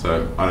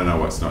 So I don't know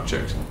what's not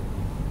checked.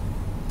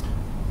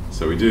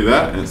 So we do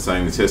that, and it's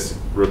saying the test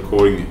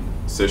recording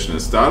session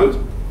has started.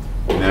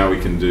 Now we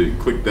can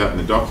click that in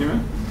the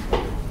document.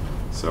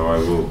 So I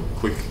will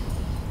click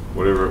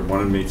whatever it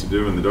wanted me to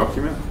do in the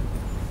document.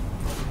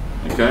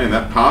 Okay, and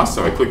that passed,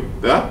 so I click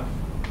that.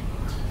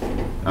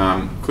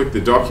 Click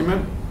the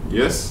document,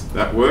 yes,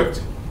 that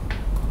worked.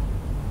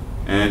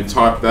 And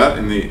type that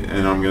and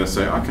I'm going to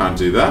say, I can't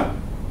do that.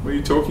 What are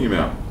you talking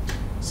about?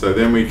 So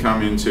then we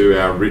come into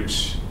our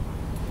rich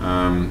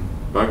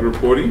bug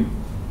reporting.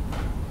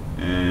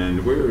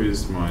 And where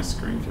is my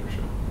screen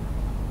capture?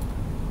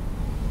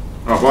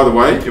 Oh, by the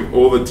way, if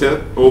all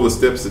the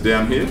steps are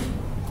down here.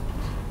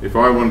 If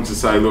I wanted to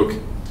say, look,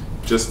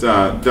 just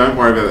don't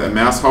worry about that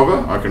mouse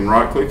hover, I can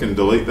right click and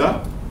delete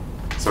that.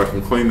 So I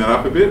can clean that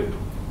up a bit.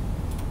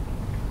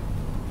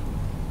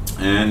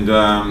 And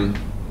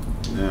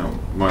now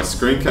my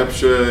screen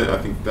capture, I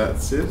think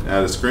that's it.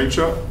 Add a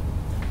screenshot.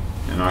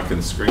 And I can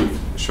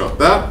screenshot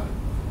that.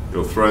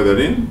 It'll throw that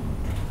in.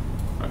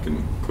 I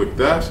can click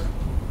that.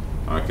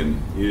 I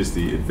can use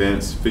the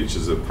advanced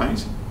features of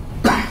Paint.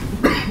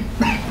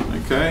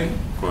 Okay,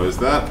 close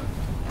that.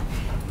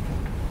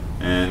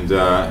 And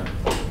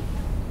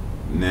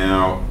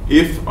now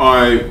if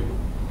I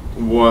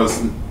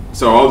was,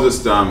 so I'll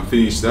just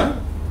finish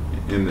that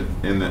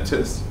in that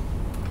test.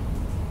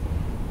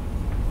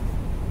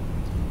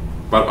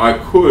 But I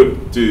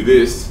could do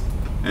this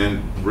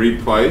and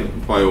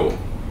play all.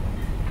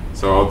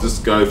 So I'll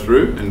just go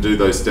through and do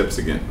those steps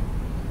again.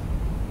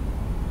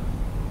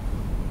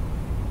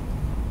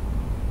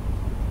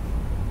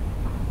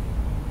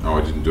 Oh,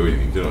 I didn't do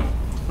anything, did I?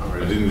 Not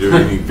really. I didn't do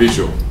anything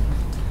visual.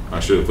 I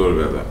should have thought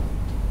about that.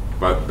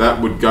 But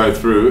that would go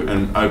through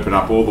and open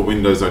up all the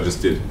windows I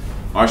just did.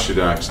 I should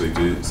actually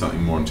do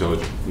something more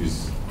intelligent.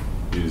 Use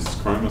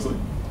Chrome or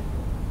something.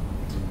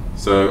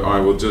 So I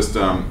will just,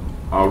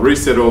 I'll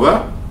reset all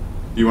that.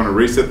 You want to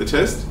reset the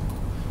test?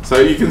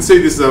 So you can see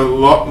this is a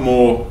lot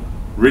more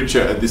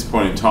richer at this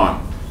point in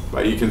time.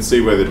 But you can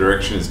see where the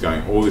direction is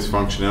going. All this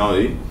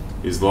functionality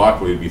is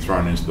likely to be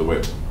thrown into the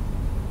web.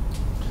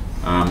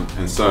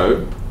 And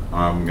so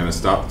I'm going to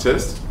start the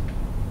test.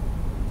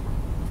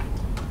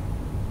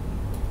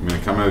 I'm going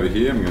to come over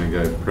here, I'm going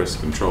to go press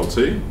Control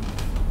T.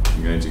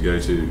 I'm going to go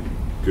to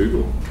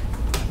Google.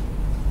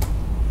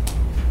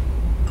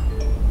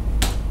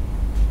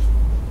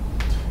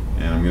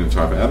 And I'm going to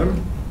type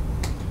Adam.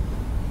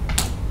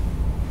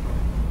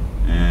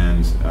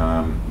 And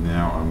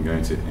now I'm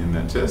going to end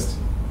that test.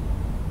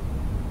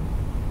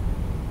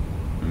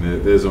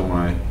 And there's all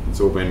my, it's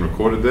all been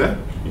recorded there.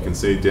 You can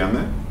see down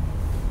there.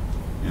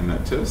 End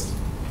that test.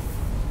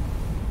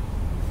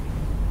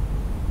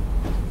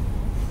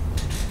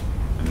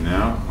 And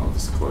now I'll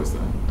just close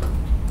that.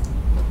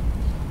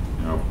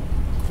 Now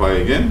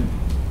play again.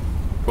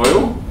 Play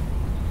all.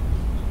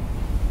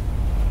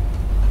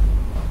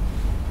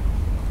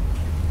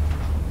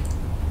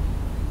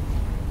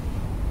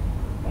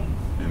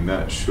 And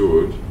that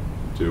should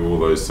do all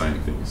those same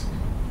things.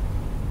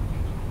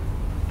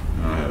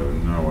 I have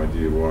no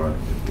idea why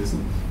it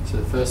isn't. So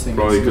the first thing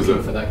Probably is because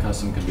looking for that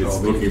custom control. it's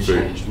we looking need to for-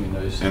 change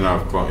Windows.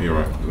 And you're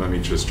right, let me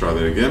just try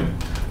that again.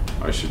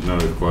 I should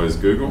not have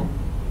closed Google.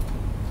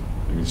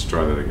 Let me just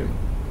try that again.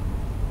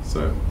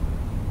 So,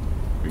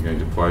 we're going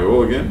to play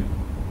all again.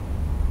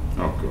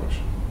 Oh gosh.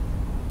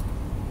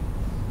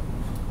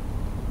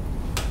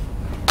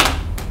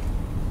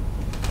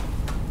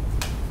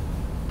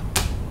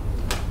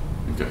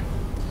 Okay,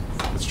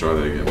 let's try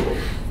that again.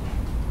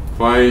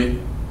 Play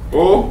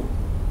all.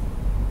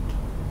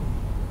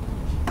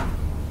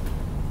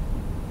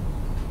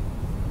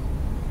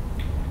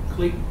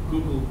 Click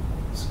Google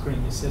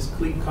screen. It says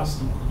click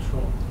custom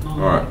control. No,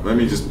 no. Alright, let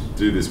me just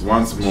do this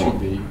once It more.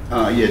 should be.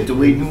 Yeah,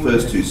 delete the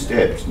first two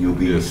steps and you'll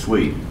be Yes.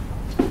 sweet.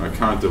 I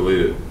can't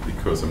delete it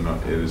because I'm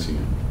not editing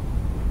it.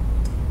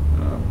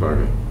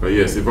 Bugger. But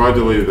yes, if I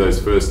deleted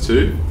those first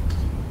two,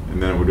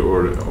 and then it would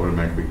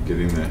automatically get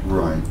in there.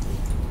 Right.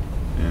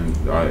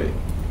 And I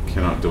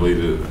cannot delete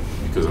it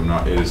because I'm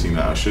not editing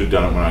that. I should have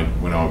done it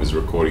when I was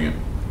recording it,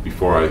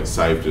 before I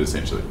saved it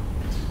essentially.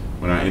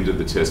 When I ended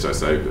the test, I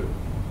saved it.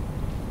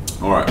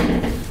 Alright,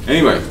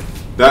 anyway,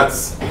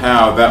 that's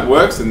how that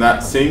works, and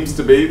that seems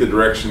to be the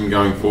direction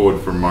going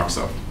forward from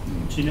Microsoft.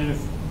 Do you know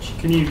if,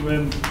 can you,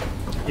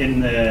 in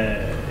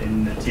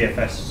the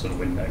TFS sort of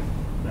window,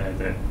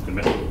 the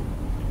middle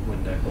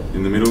window,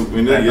 In the middle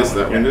window, That yes, one,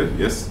 that yeah. window,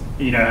 yes.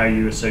 you know how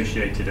you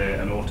associated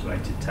an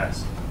automated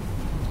test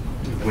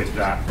with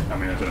that? I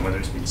mean, I don't know whether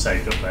it's been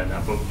saved up there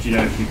now, but do you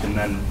know if you can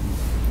then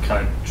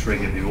kind of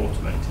trigger the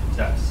automated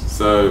test?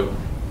 So,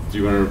 do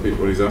you want to repeat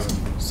what he's asking?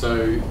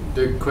 So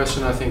the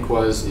question I think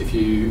was, if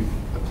you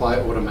apply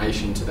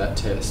automation to that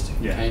test,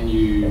 Yeah. can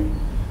you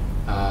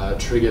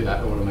trigger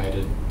that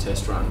automated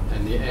test run?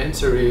 And the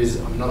answer is,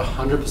 I'm not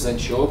 100%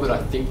 sure, but I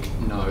think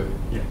no.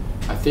 Yeah.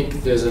 I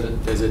think there's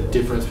a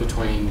difference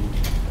between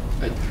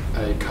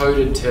a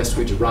coded test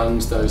which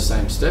runs those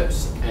same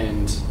steps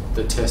and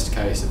the test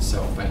case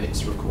itself and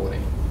its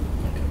recording.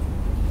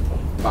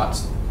 But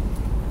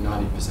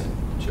 90%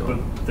 sure.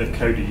 But the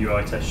coded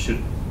UI test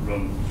should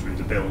run through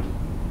the build.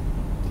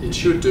 It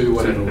should do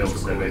whatever through the was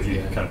build, so recorded, if you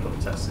yeah. kind of put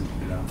the test in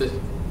through that.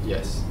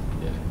 Yes,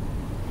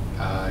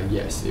 yeah.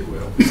 Yes, it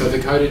will. So the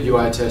coded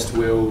UI test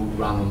will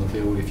run on the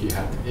build if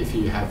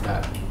you have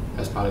that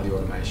as part of the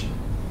automation.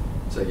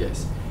 So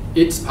yes,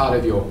 it's part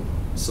of your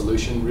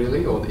solution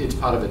really, or it's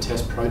part of a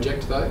test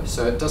project though.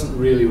 So it doesn't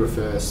really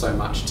refer so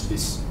much to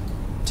this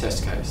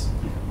test case.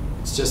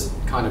 It's just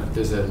kind of,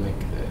 there's a link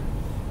there.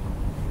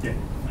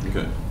 Yeah.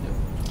 Okay, Yep.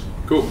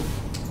 cool.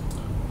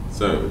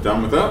 So, we're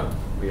done with that?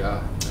 We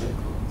are.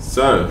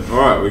 So,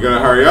 alright, we're going to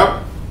hurry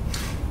up.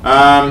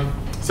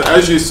 So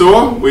as you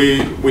saw,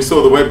 we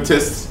saw the web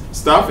test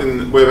stuff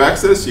in Web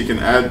Access. You can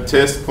add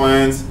test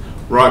plans,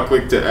 right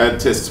click to add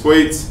test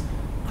suites,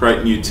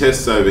 create new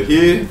tests over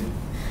here,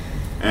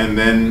 and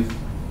then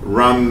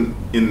run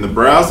in the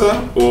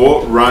browser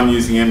or run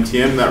using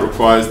MTM. That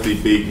requires the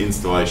big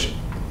installation.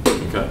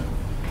 Okay.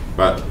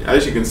 But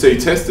as you can see,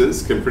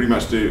 testers can pretty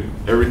much do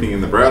everything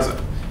in the browser.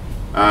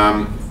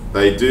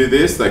 They do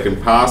this, they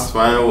can pass,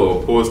 fail,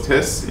 or pause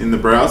tests in the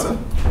browser.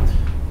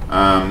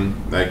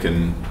 They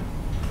can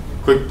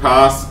click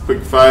pass,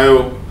 click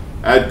fail,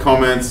 add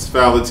comments,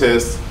 fail the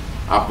test,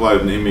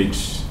 upload an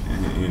image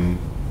in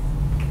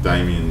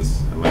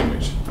Damian's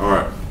language.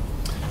 Alright.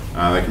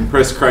 They can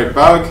press create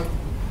bug,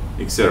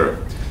 etc.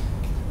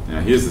 Now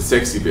here's the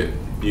sexy bit.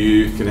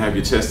 You can have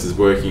your testers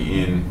working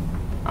in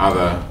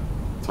other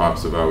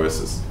types of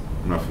OSs.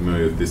 I'm not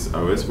familiar with this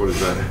OS. What is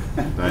that,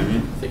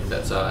 Damian? I think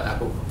that's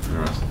Apple. All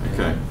right.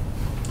 Okay.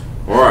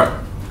 All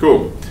right.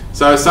 Cool.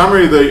 So, a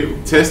summary of the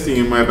testing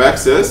in Web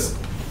Access.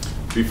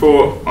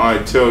 Before I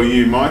tell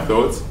you my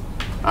thoughts,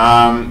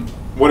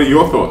 what are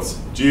your thoughts?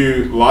 Do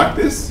you like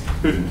this?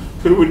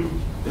 Who would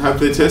have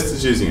their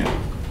testers using it?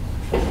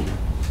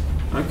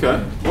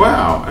 Okay.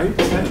 Wow.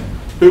 8%.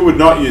 Who would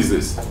not use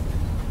this?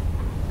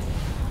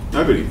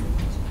 Nobody.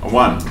 A 1.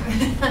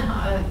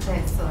 I don't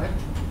think so.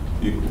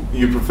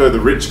 You prefer the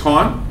rich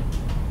client?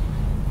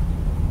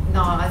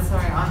 No,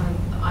 sorry,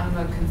 I'm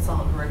a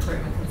consultant,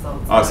 recruitment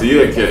consultant. Oh, so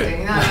you don't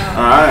care. No. All right,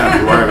 I don't have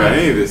to worry about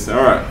any of this.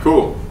 All right,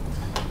 cool.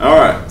 All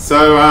right,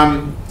 so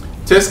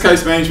test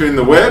case management in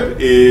the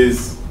web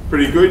is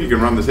pretty good. You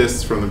can run the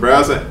tests from the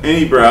browser,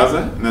 any browser,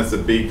 and that's a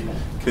big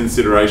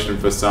consideration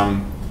for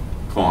some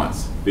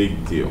clients.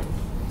 Big deal.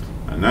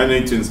 And no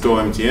need to install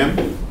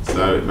MTM,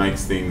 so it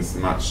makes things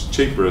much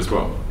cheaper as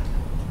well.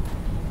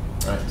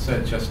 Right,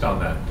 so just on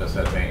that, does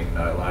that mean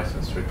no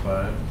license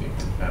required? You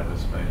can have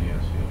as many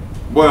as you...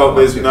 Well,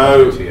 there's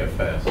no...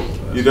 TFS, so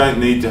you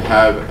don't need to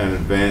have an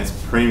advanced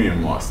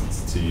premium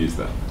license to use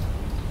that.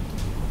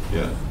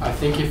 Yeah. I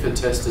think if a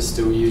test is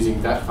still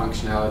using that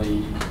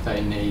functionality,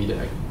 they need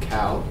a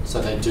CAL,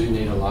 so they do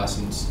need a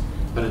license,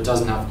 but it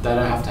doesn't have. They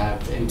don't have to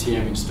have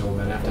MTM installed.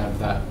 They don't have to have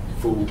that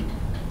full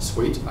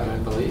suite, I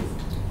don't believe.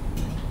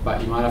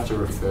 But you might have to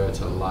refer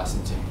to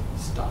licensing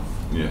stuff.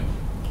 Yeah.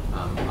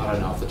 I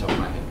don't know off the top of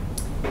my head.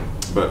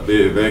 But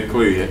they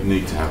clearly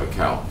need to have a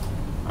CAL.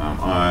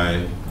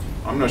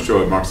 I'm not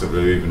sure if Microsoft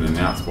have even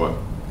announced how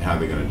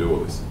they're going to do all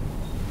this.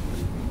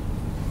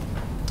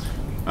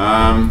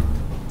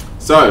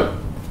 So,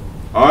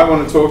 I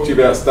want to talk to you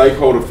about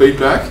stakeholder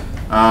feedback,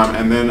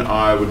 and then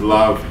I would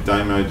love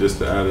Damo just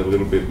to add a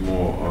little bit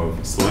more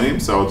of Selenium,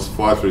 so I'll just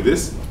fly through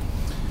this.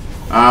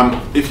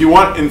 If you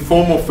want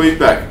informal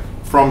feedback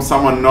from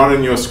someone not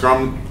in your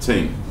Scrum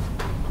team,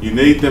 you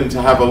need them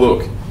to have a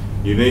look.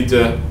 You need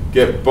to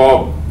get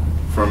Bob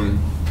from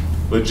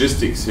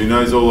logistics, who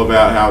knows all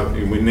about how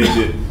we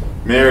need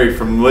Mary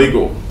from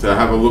legal to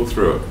have a look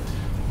through it.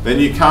 Then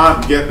you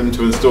can't get them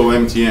to install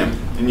MTM.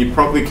 And you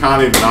probably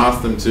can't even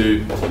ask them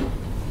to,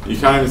 you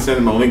can't even send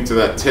them a link to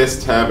that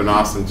test tab and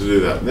ask them to do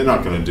that. They're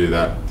not going to do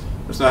that.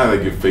 That's not how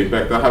they give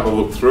feedback. They'll have a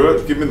look through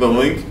it, give me the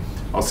link,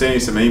 I'll send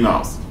you some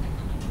emails.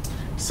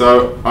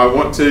 So I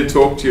want to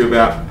talk to you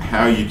about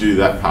how you do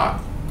that part.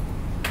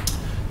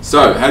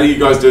 So how do you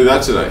guys do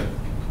that today?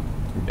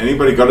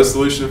 Anybody got a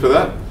solution for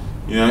that?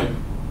 You know,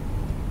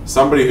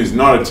 somebody who's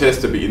not a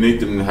tester, but you need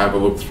them to have a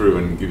look through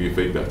and give you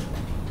feedback.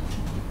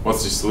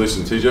 What's your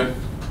solution, TJ?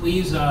 We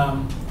use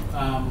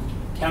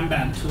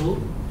Kanban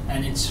tool,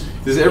 and it's...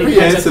 Does every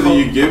answer that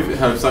you give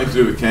have something to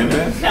do with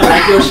Kanban? Yeah,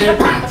 like your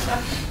SharePoint.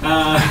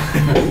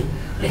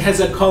 It has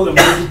a column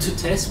ready to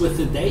test with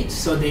the date,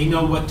 so they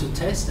know what to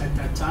test at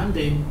that time.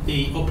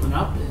 They open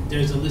up,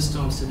 there's a list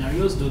of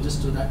scenarios, do this,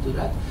 do that, do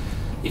that.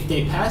 If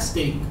they pass,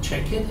 they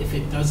check it. If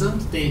it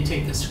doesn't, they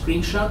take a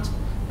screenshot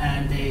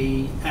and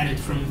they add it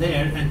from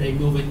there and they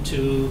move it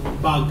to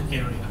bug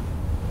area.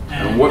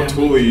 And what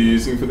tool are you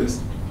using for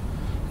this?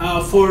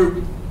 For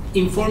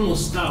informal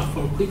stuff,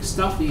 for quick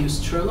stuff, we use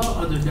Trello.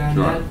 Other than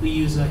that, we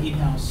use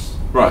in-house.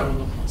 Right.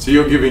 Trello. So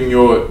you're giving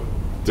your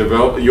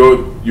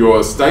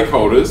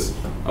stakeholders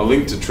a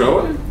link to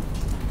Trello?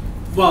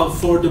 Well,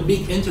 for the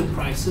big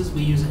enterprises,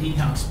 we use an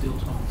in-house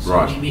built one. So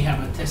right. we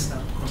have a test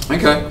out.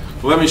 Okay.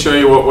 Well, let me show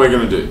you what we're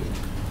going to do.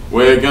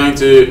 We're going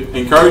to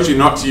encourage you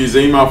not to use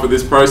email for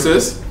this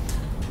process,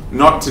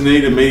 not to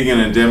need a meeting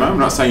and a demo. I'm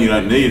not saying you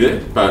don't need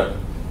it, but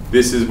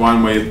this is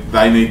one where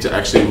they need to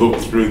actually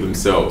look through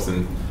themselves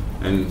and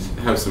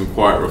have some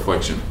quiet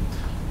reflection.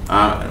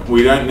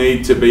 We don't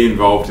need to be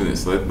involved in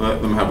this. Let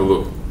them have a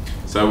look.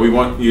 So we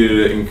want you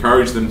to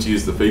encourage them to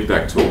use the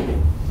feedback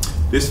tool.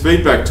 This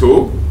feedback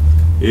tool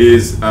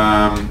is,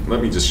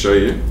 let me just show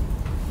you.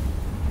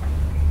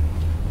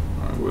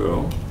 I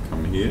will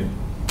come here.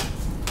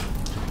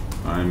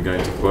 I'm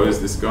going to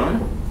close this guy.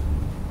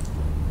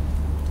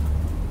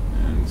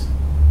 And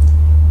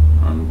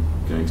I'm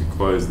going to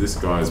close this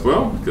guy as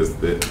well, because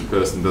the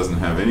person doesn't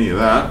have any of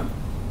that.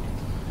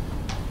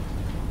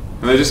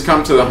 And they just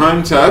come to the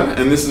Home tab,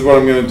 and this is what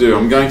I'm going to do.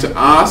 I'm going to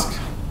ask,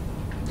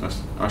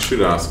 I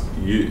should ask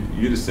you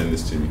to send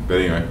this to me, but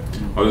anyway,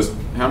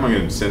 how am I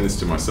going to send this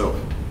to myself?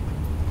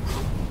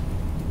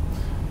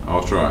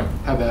 I'll try.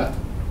 How about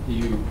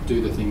you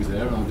do the things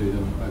there and I'll do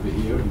them over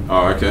here.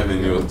 Oh, okay,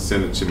 then you'll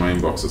send it to my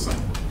inbox or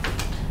something.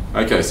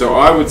 Okay, so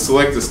I would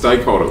select a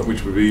stakeholder,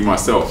 which would be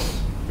myself,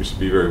 which would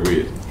be very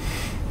weird.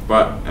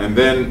 And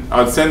then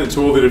I'd send it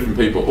to all the different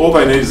people. All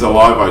they need is a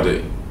live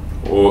ID,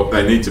 or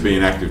they need to be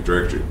in Active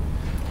Directory.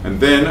 And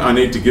then I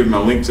need to give them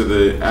a link to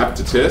the app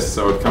to test,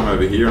 so I'd come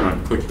over here and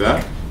I'd click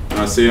that, and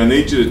I see I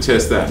need you to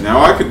test that.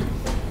 Now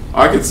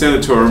I could send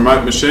it to a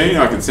remote machine,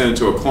 I could send it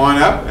to a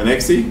client app, an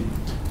exe.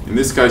 In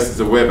this case it's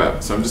a web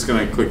app, so I'm just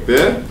going to click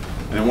there,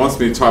 and it wants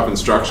me to type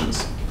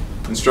instructions.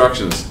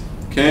 Instructions.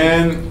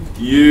 Can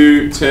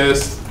you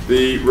test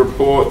the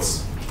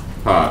reports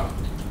part?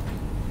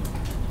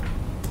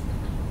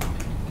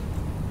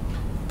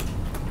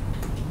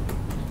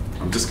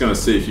 I'm just going to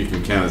see if you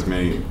can count as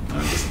many.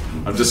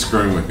 I'm just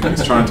screwing with him.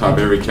 He's trying to type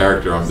every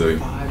character I'm doing.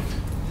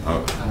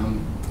 Oh.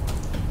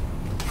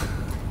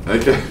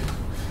 Okay.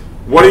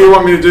 What do you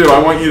want me to do?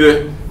 I want you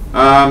to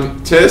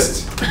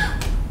test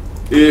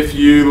if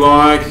you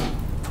like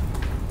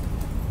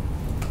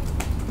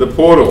the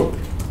portal,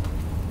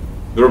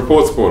 the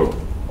reports portal,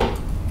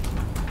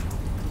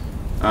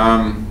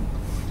 and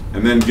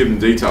then give them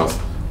details.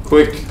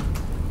 Click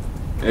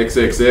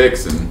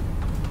XXX and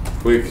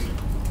click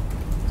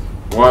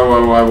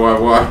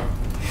Y.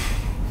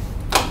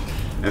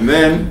 And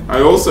then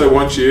I also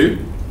want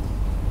you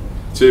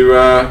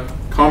to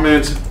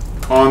comment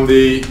on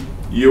the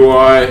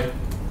UI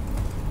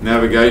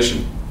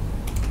navigation.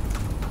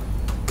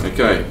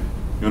 Okay,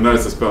 you'll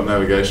notice I spelled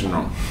navigation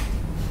wrong.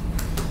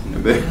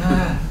 And then,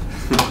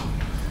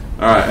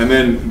 all right, and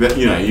then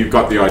you've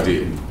got the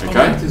idea. Okay.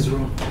 Comment is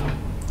wrong.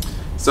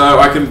 So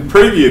I can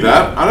preview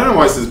that. I don't know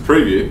why it says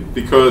preview,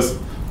 because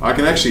I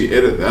can actually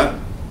edit that.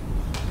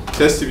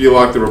 Test if you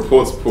like the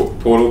reports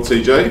portal,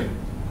 TJ,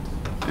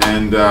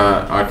 and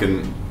I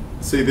can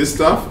see this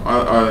stuff.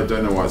 I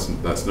don't know why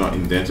that's not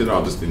indented.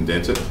 I'll just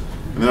indent it,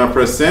 and then I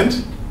press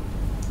send,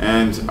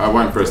 and I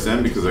won't press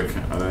send because I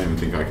don't even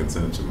think I can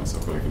send it to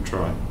myself, but I can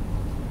try.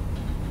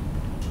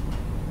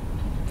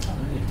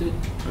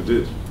 I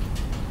did.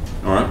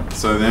 All right.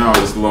 So now I'll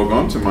just log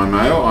on to my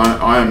mail.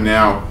 I am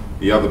now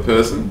the other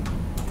person.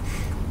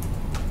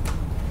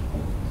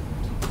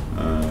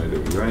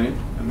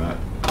 And that,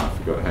 I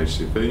forgot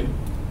HTTP.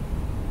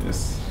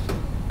 Yes.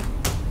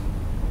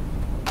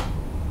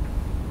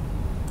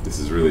 This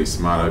is really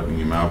smart, opening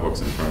your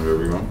mailbox in front of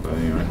everyone, but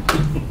anyway.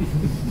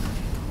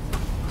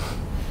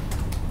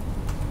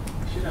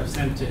 Should have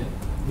sent to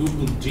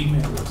Google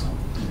Gmail or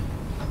something.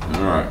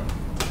 All right.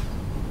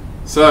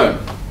 So,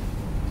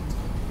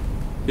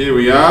 here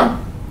we are.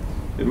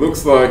 It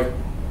looks like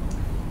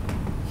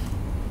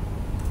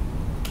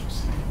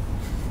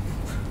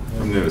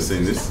I've never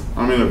seen this.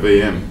 I'm in a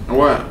VM. Oh,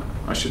 what?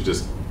 I should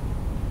just.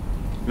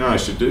 No, I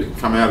should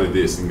come out of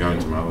this and go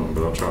into my other one,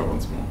 but I'll try it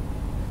once more.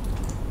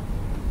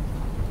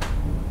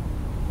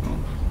 Oh,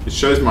 it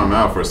shows my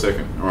mail for a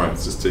second. All right,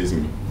 it's just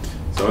teasing me.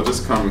 So I'll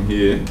just come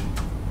here.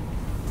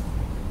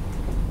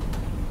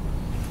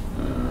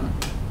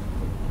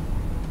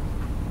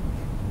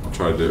 I'll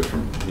try to do it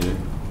from here.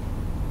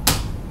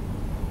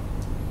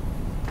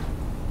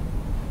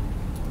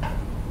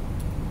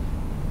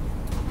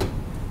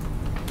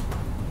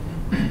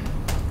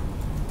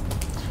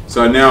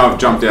 So now I've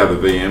jumped out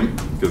of the VM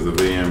because the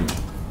VM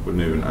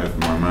wouldn't even open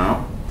my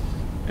mail.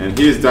 And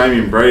here's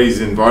Damian. Brady's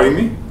inviting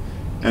me.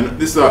 And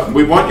this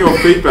we want your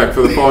feedback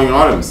for the following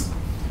items.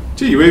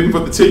 Gee, you even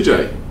put the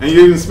TJ. And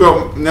you even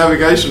spelled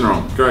navigation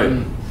wrong. Great.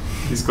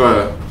 He's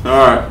clever.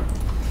 All right.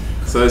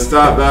 So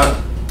start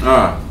that.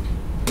 All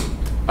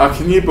right.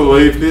 Can you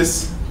believe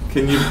this?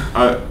 Can you?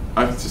 I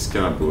just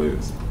cannot believe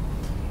this.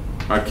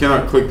 I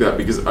cannot click that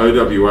because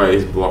OWA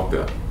has blocked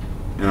that.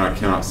 And I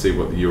cannot see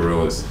what the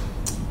URL is.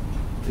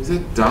 Is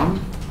that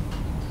dumb?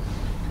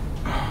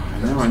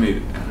 Now I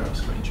need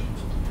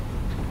screenshots.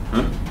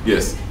 Huh?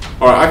 Yes.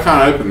 All right. I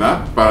can't open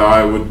that, but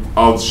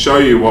I'll show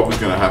you what was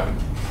going to happen.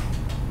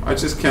 I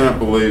just cannot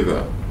believe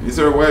that. Is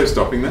there a way of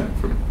stopping that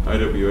from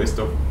OWA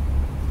stop?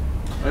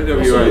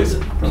 OWA is.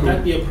 Would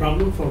that be a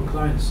problem for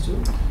clients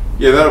too?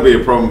 Yeah, that'll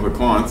be a problem for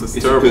clients. It's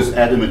terrible. Because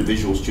Adam and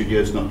Visual Studio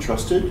is not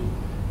trusted?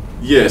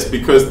 Yes,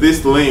 because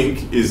this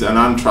link is an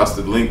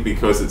untrusted link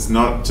because it's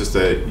not just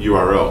a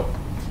URL.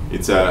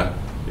 It's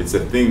a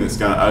thing that's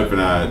going to open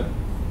a.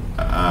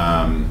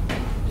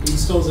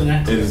 Installs an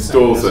active. It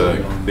installs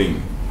a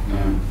thing.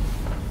 Yeah.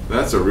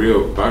 That's a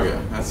real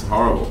bugger. That's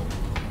horrible.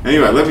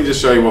 Anyway, let me just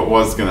show you what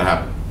was going to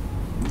happen.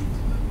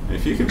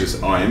 If you could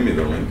just IM me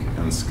the link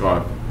and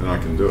Skype, then I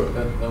can do it.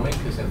 The link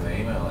is in the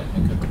email, I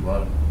think, at the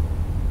bottom.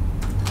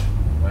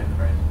 Wait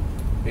for it.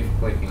 If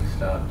clicking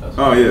start doesn't.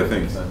 Oh yeah,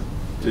 thanks.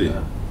 Gee.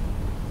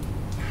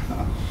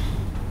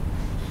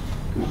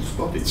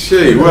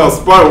 Gee, well,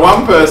 spot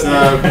one person.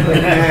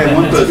 Yeah,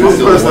 one person. One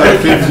person out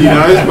of 50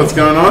 knows what's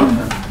going on.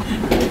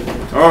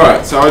 All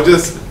right, so I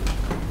just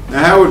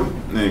now how would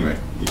anyway?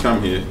 You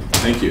come here.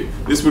 Thank you.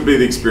 This would be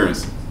the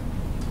experience.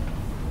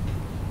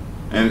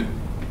 And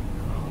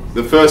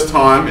the first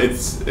time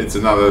it's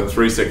another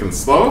 3 seconds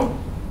slower.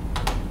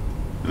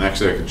 And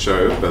actually I could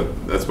show you,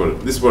 but this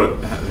is what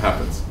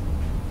happens.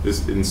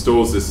 This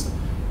installs this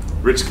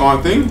rich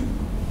client thing,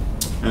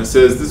 and it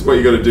says this is what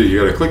you got to do. You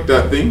got to click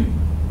that thing.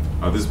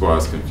 Oh, this is why I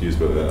was confused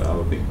by that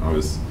other thing. I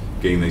was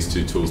getting these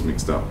two tools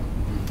mixed up.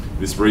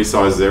 This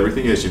resizes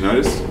everything, as you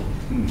notice.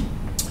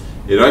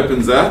 It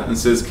opens that and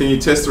says, "Can you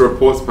test the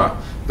reports part?"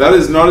 That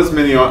is not as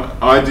many.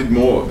 I did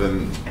more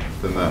than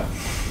that.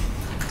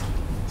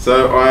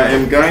 So I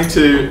am going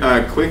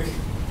to click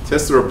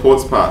test the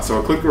reports part. So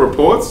I'll click the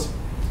reports.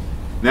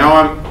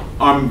 Now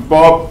I'm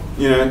Bob,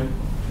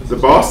 the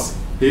boss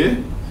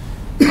here.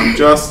 I'm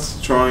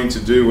just trying to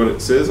do what it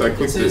says. I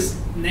click it says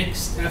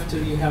next after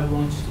you have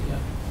launched it.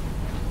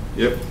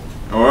 Yep.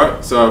 All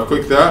right. So I've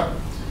clicked that.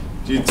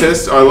 Do you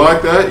test? I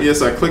like that.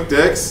 Yes, I clicked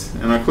X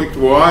and I clicked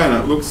Y and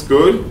it looks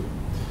good.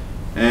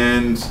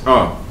 and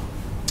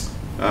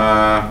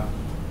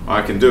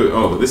I can do it.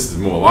 Oh, this is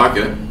more like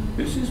it.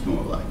 This is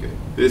more like it.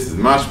 This is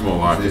much more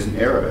like There's it. an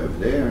error over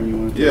there, and you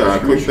want to. Yeah, I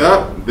click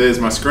that. There's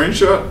my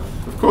screenshot.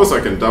 Of course, I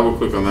can double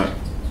click on that.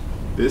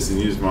 This and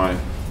use my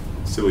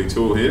silly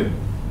tool here.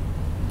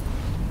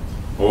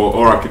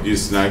 Or I could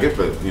use Snagit,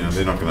 but you know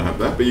they're not going to have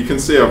that. But you can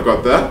see I've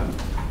got that.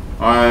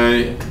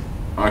 I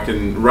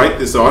can rate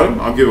this item.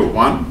 I'll give it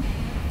 1.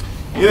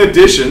 In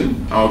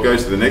addition, I'll go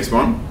to the next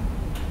one.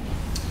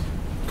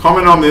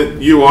 Comment on the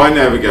UI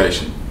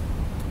navigation.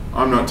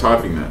 I'm not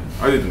typing that.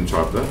 I didn't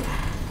type that.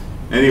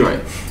 Anyway,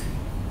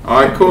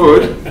 I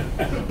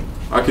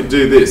could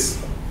do this.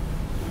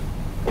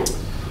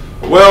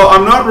 Well,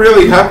 I'm not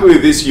really happy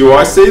with this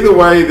UI. See the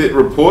way that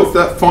reports,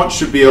 that font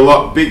should be a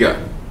lot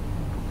bigger.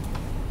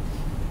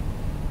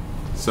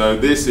 So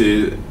this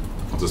is,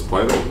 I'll just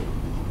play that.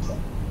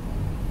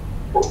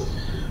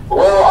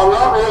 Well, I'm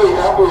not really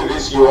happy with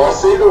this UI.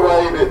 See the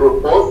way that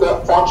reports,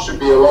 that font should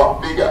be a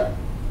lot bigger.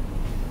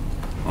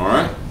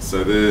 Alright,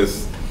 so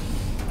there's,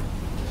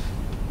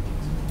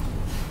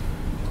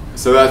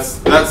 so that's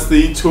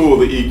the tool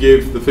that you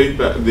give the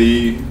feedback,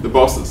 the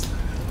bosses.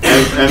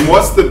 And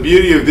what's the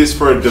beauty of this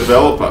for a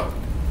developer?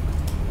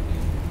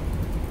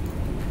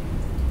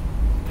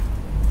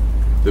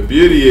 The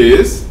beauty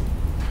is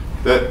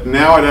that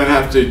now I don't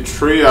have to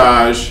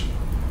triage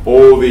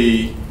all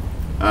the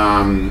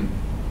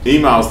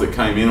emails that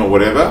came in or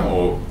whatever,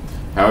 or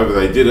however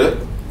they did it,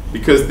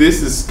 because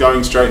this is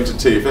going straight into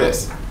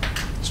TFS.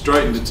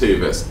 Straight into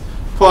TFS.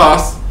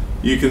 Plus,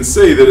 you can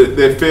see that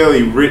they're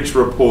fairly rich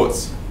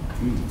reports.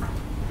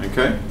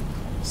 Okay,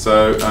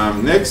 so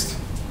next,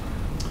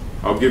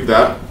 I'll give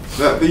that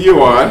the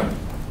UI,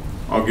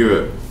 I'll give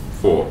it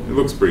 4. It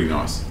looks pretty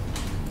nice.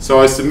 So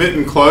I submit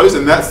and close,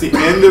 and that's the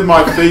end of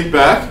my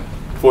feedback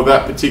for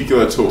that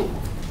particular tool.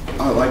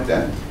 I like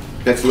that.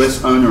 That's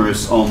less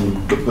onerous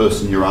on the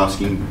person you're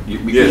asking.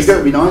 Because Yes. you've got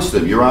to be nice to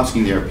them. You're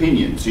asking their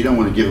opinion, so you don't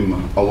want to give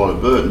them a lot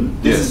of burden.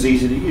 This Yes. is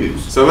easy to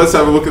use. So let's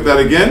have a look at that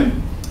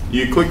again.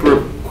 You click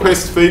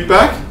request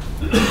feedback.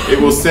 It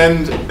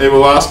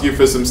will ask you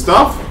for some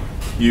stuff.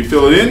 You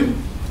fill it in.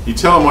 You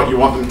tell them what you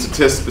want them to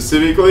test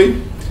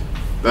specifically.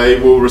 They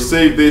will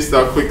receive this.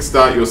 They'll click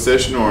start your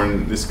session, or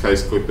in this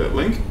case, click that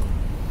link.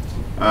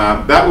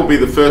 That will be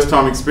the first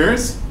time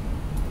experience.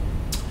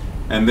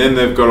 And then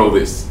they've got all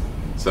this.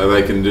 So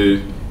they can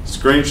do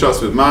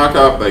screenshots with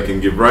markup. They can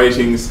give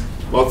ratings.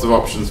 Lots of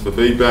options for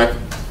feedback.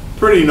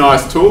 Pretty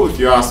nice tool if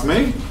you ask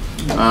me.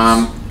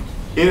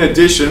 In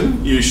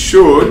addition, you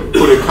should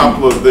put a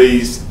couple of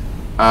these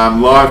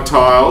live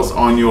tiles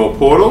on your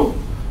portal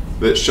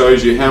that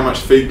shows you how much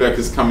feedback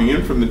is coming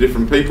in from the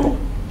different people,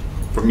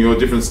 from your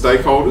different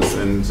stakeholders,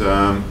 and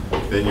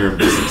then you're in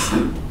business.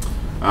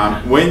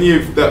 When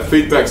that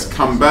feedback's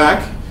come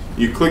back,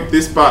 you click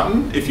this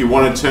button if you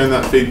want to turn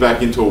that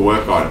feedback into a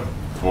work item,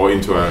 or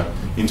into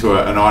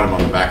an item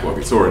on the backlog.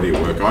 It's already a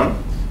work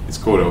item. It's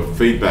called a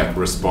feedback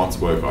response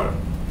work item.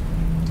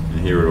 And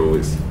here it all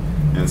is.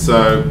 And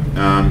so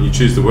you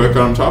choose the work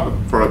item type,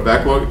 product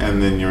backlog,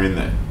 and then you're in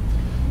there.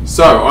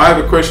 So I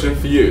have a question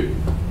for you.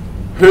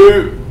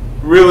 Who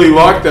really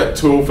liked that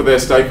tool for their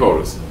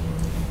stakeholders?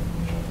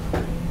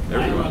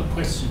 I have a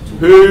question too.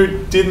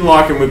 Who didn't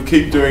like and would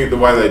keep doing it the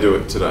way they do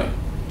it today?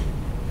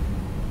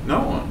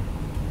 No one.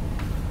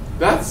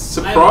 That's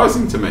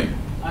surprising to me.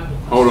 I have a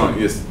question. Hold on,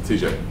 yes,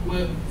 TJ.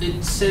 Well,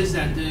 it says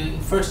that the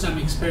first time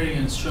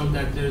experience showed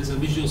that there's a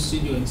Visual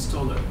Studio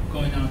installer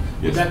going on.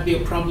 Yes. Would that be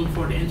a problem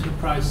for the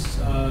enterprise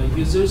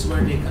users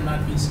where they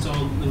cannot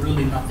install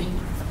really nothing?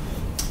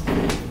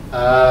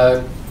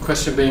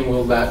 Question being,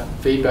 will that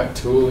feedback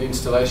tool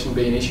installation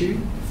be an issue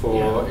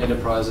for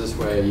enterprises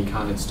where you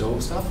can't install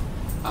stuff?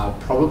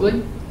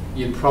 Probably.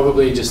 You'd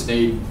probably just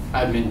need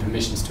admin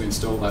permissions to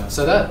install that.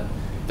 So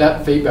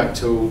that feedback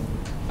tool,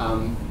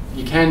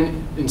 you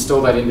can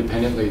install that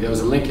independently. There was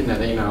a link in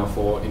that email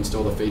for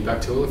install the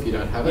feedback tool if you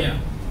don't have it. Yeah.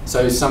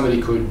 So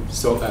somebody could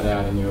sort that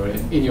out in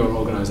your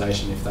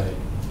organisation if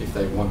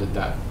they wanted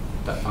that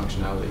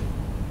functionality.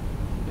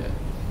 Yeah.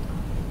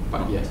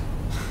 But yeah.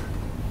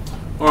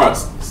 All right,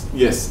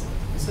 yes.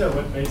 Is there a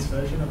web-based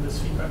version of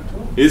this feedback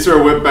tool? Is there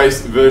a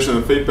web-based version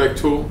of the feedback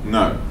tool?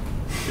 No.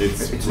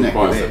 It's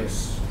requires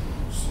X.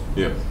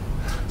 Yeah.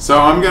 So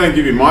I'm going to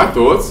give you my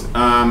thoughts,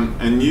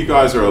 and you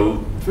guys are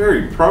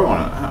very pro on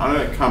it.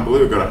 I can't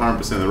believe I've got 100%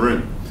 of the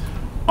room.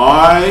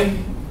 I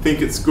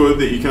think it's good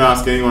that you can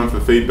ask anyone for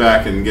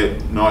feedback and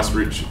get nice,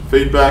 rich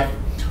feedback.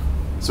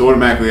 It's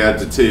automatically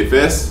added to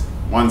TFS,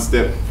 one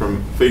step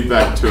from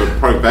feedback to a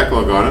product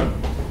backlog item.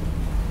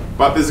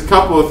 But there's a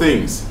couple of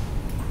things.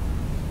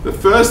 The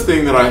first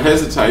thing that I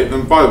hesitate,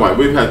 and by the way,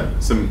 we've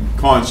had some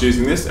clients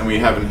using this and we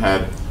haven't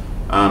had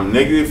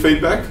negative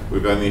feedback.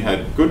 We've only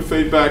had good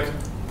feedback,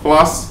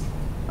 plus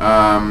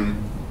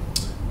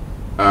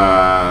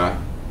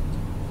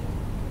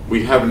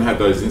we haven't had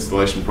those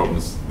installation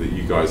problems that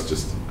you guys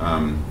just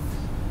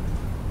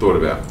thought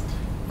about.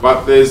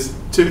 But there's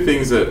two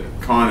things that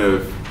kind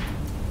of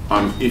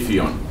I'm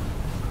iffy on.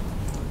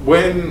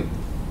 When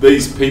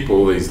these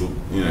people, these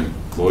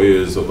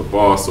lawyers or the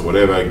boss or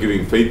whatever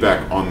giving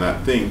feedback on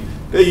that thing,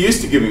 they're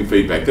used to giving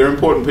feedback. They're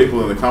important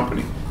people in the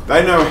company.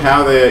 They know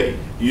how they're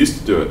used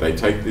to do it. They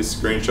take this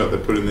screenshot, they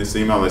put in this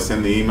email, they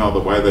send the email the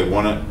way they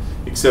want it,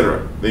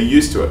 etc. They're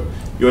used to it.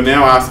 You're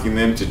now asking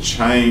them to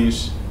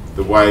change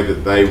the way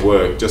that they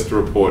work just to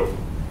report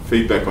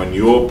feedback on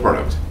your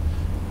product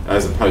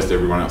as opposed to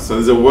everyone else. So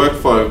there's a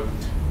workflow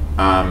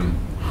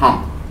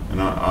hump,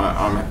 and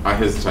I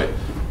hesitate.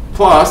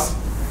 Plus,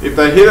 if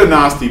they hit a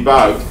nasty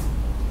bug,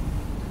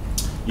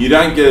 you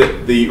don't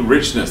get the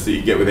richness that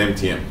you get with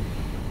MTM.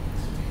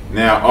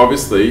 Now,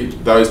 obviously,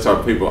 those type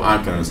of people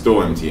aren't going to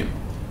install MTM.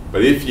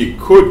 But if you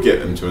could get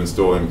them to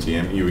install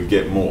MTM, you would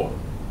get more.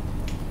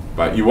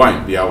 But you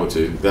won't be able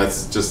to. They're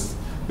just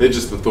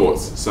the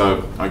thoughts.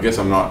 So I guess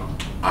I'm not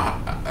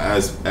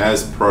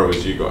as pro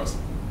as you guys.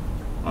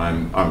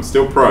 I'm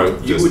still pro.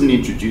 You wouldn't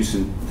introduce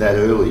them that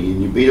early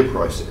in your beta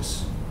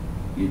process.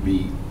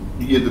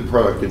 You're the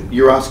product.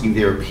 You're asking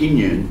their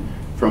opinion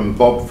from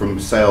Bob from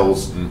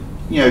sales.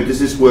 You know, does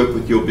this work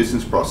with your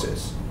business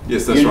process?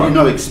 Yes, that's right. You're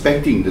not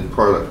expecting the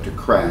product to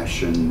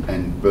crash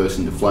and burst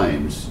into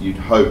flames. You'd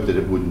hope that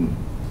it wouldn't.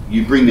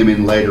 You bring them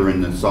in later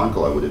in the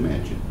cycle, I would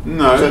imagine.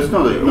 No, so it's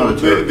not a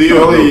the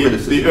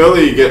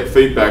earlier you get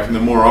feedback, and the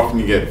more often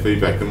you get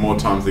feedback, the more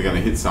times they're going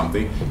to hit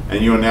something,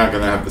 and you're now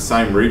going to have the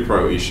same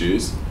repro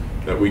issues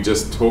that we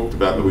just talked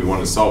about that we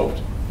want to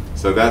solve.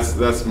 So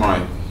that's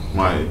my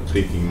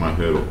thinking, my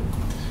hurdle.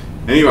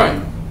 Anyway,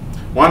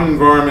 one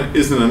environment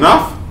isn't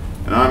enough,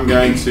 and I'm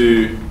going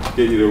to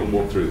get you to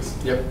walk through this.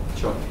 Yep,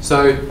 sure.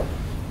 So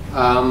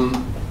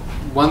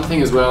one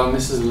thing as well, and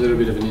this is a little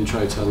bit of an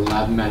intro to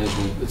lab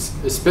management,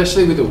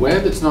 especially with the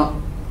web, it's not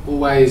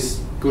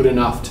always good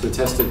enough to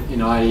test it in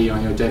IE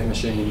on your dev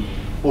machine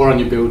or on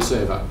your build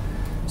server.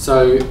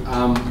 So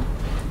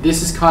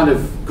this has kind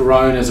of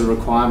grown as a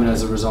requirement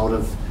as a result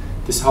of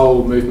this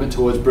whole movement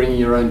towards bringing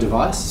your own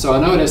device. So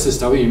I know at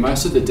SSW,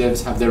 most of the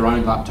devs have their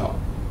own laptop.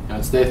 You know,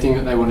 it's their thing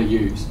that they want to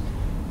use.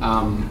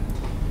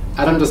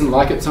 Adam doesn't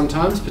like it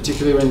sometimes,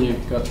 particularly when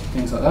you've got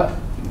things like that.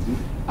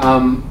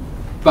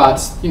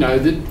 But you know,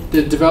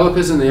 the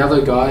developers and the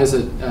other guys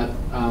at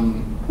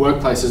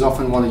workplaces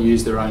often want to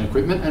use their own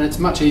equipment, and it's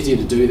much easier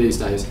to do these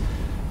days.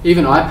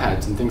 Even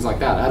iPads and things like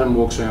that. Adam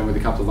walks around with a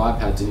couple of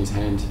iPads in his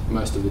hand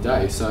most of the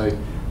day, so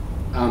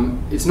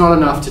it's not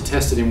enough to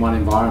test it in one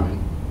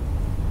environment.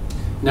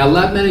 Now,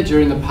 Lab Manager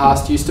in the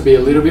past used to be a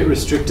little bit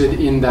restricted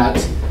in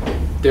that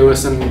there were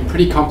some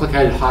pretty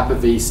complicated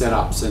Hyper-V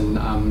setups and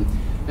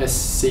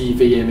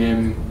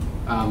SCVMM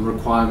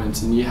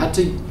requirements, and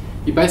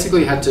you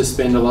basically had to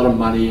spend a lot of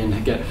money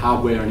and get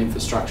hardware and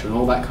infrastructure and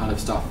all that kind of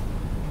stuff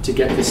to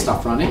get this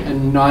stuff running,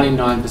 and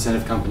 99%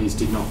 of companies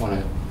did not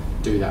want to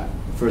do that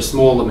for a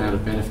small amount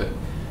of benefit.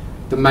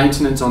 The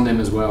maintenance on them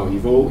as well,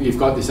 you've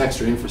got this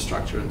extra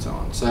infrastructure and so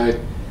on. So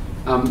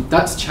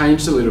that's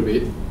changed a little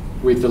bit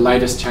with the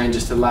latest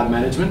changes to lab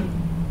management.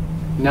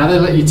 Now they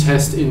let you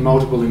test in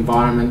multiple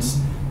environments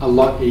a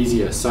lot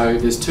easier. So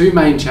there's two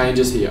main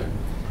changes here.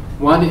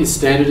 One is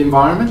standard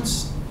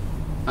environments,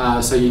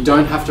 so you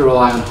don't have to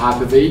rely on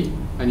Hyper-V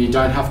and you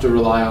don't have to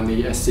rely on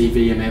the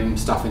SCVMM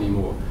stuff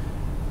anymore.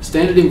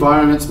 Standard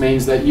environments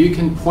means that you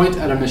can point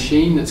at a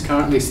machine that's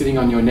currently sitting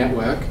on your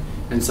network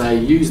and say,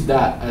 use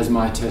that as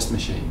my test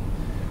machine.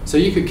 So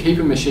you could keep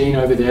a machine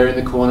over there in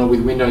the corner with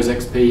Windows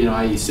XP and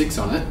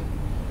IE6 on it,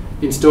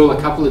 install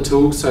a couple of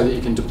tools so that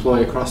you can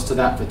deploy across to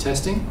that for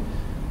testing,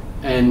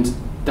 and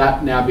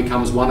that now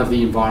becomes one of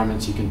the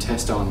environments you can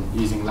test on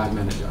using Lab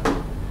Manager.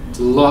 It's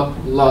a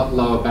lot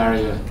lower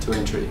barrier to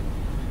entry.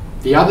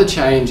 The other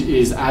change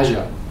is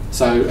Azure.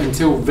 So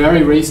until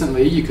very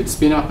recently, you could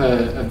spin up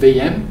a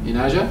VM in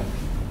Azure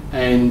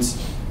and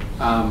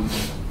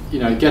you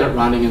know, get it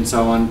running and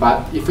so on.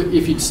 But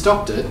if you'd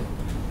stopped it,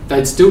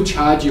 they'd still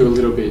charge you a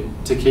little bit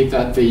to keep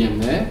that VM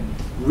there.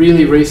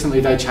 Really recently,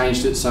 they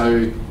changed it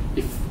so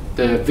if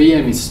the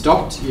VM is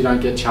stopped, you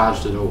don't get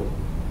charged at all.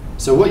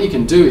 So what you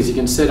can do is you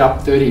can set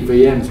up 30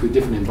 VMs with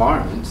different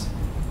environments,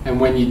 and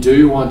when you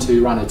do want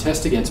to run a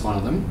test against one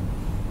of them,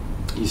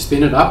 you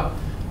spin it up,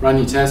 run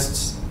your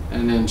tests,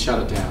 and then shut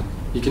it down.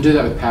 You can do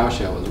that with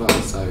PowerShell as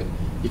well, so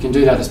you can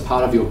do that as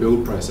part of your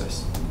build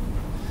process.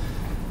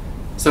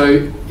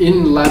 So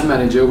in Lab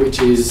Manager, which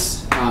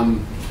is,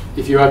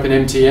 if you open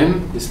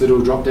MTM, this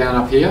little drop down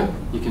up here,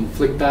 you can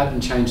flick that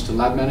and change to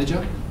Lab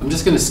Manager. I'm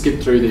just going to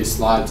skip through these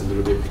slides a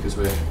little bit because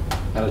we're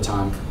out of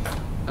time.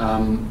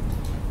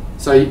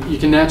 So you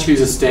can now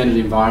choose a standard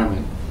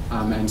environment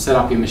and set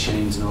up your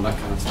machines and all that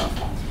kind of stuff.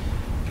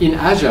 In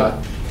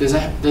Azure,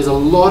 there's a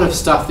lot of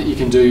stuff that you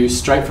can do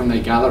straight from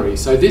their gallery.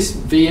 So this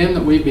VM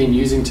that we've been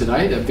using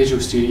today, that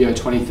Visual Studio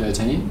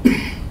 2013,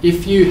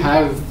 if you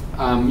have,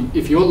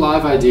 if your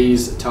live ID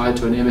is tied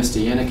to an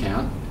MSDN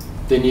account,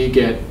 then you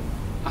get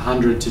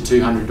 $100 to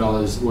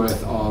 $200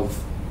 worth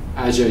of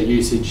Azure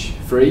usage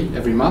free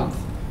every month.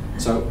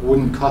 So it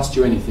wouldn't cost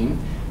you anything.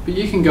 But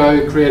you can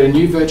go create a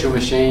new virtual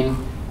machine,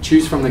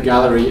 choose from the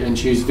gallery and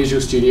choose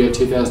Visual Studio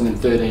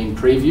 2013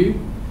 Preview,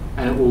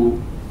 and it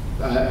will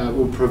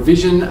will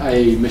provision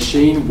a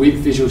machine with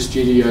Visual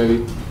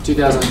Studio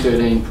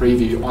 2013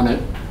 preview on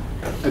it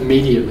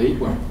immediately.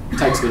 Well, it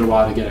takes a little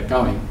while to get it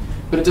going,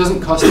 but it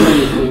doesn't cost you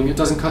anything. It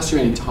doesn't cost you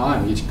any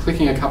time. You're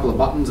clicking a couple of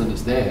buttons and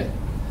it's there.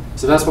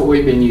 So that's what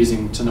we've been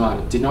using tonight.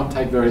 It did not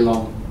take very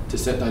long to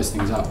set those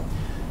things up.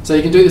 So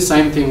you can do the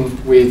same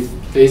thing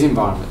with these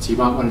environments. You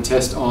might want to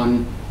test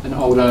on an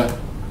older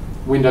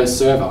Windows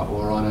server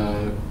or on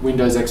a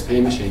Windows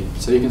XP machine.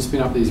 So you can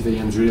spin up these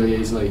VMs really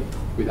easily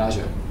with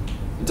Azure.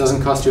 It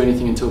doesn't cost you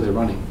anything until they're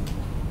running.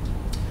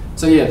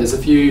 So yeah, there's a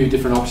few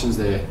different options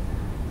there.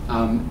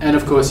 And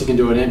of course you can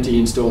do an empty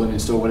install and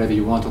install whatever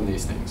you want on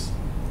these things,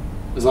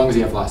 as long as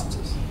you have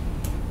licenses.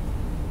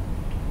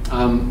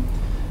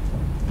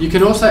 You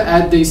can also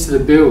add these to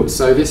the build.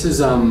 So this is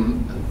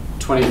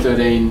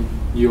 2013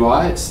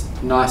 UI. It's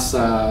nice.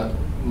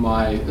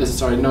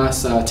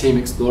 Nice Team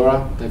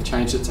Explorer. They've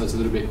changed it so it's a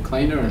little bit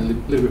cleaner and a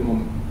little bit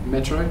more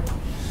Metro.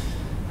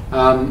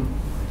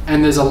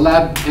 And there's a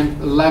lab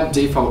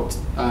default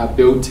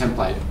build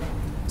template.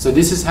 So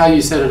this is how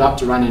you set it up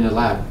to run in a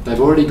lab. They've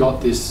already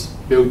got this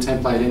build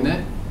template in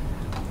there.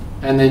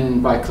 And then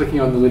by clicking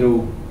on the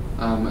little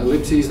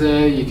ellipses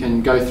there, you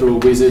can go through a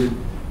wizard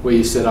where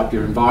you set up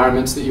your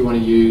environments that you want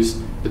to use,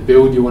 the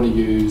build you want to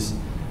use,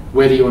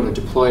 where do you want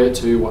to deploy it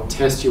to, what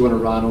tests you want to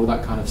run, all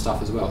that kind of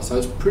stuff as well. So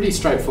it's pretty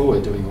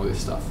straightforward doing all this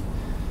stuff.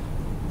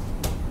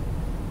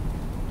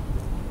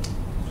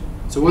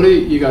 So what do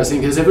you guys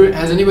think? Has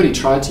anybody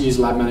tried to use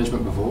lab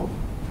management before?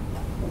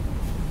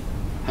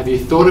 Have you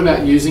thought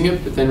about using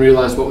it but then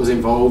realised what was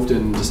involved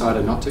and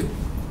decided not to?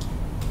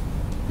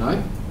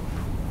 No?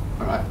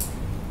 Alright.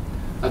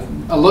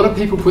 A lot of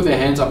people put their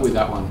hands up with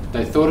that one.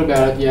 They thought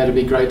about it, yeah, it'd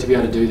be great to be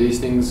able to do these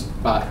things,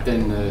 but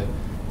then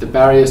the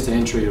barriers to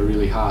entry are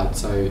really hard.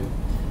 So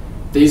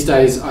these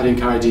days I'd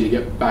encourage you to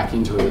get back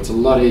into it. It's a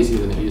lot easier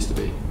than it used to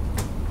be.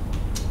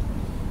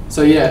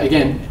 So yeah,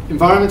 again,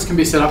 environments can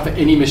be set up for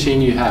any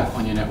machine you have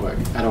on your network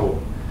at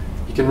all.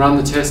 You can run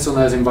the tests on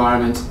those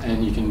environments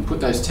and you can put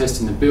those tests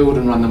in the build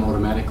and run them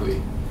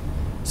automatically.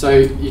 So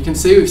you can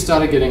see we've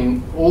started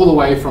getting all the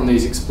way from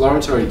these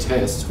exploratory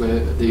tests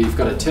where you've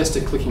got a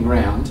tester clicking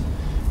around,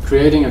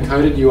 creating a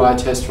coded UI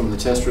test from the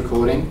test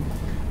recording,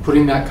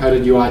 putting that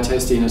coded UI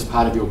test in as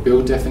part of your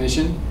build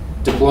definition,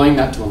 deploying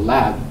that to a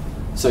lab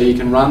so you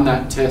can run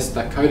that test,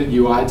 that coded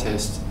UI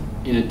test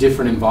in a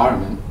different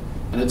environment,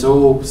 and it's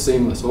all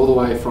seamless, all the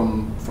way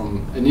from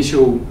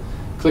initial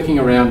clicking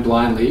around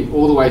blindly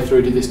all the way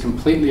through to this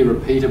completely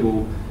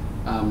repeatable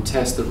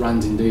test that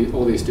runs in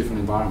all these different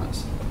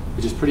environments,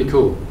 which is pretty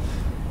cool.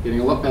 Getting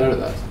a lot better at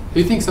that.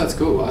 Who thinks that's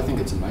cool? I think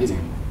it's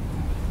amazing.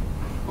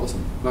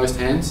 Awesome. Most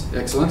hands,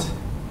 excellent.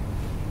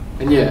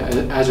 And yeah,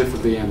 Azure for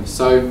VMs.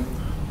 So,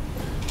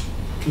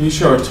 can you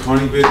show a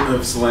tiny bit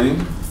of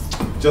Selenium?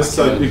 Just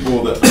so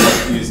people that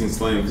are using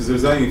Selenium, because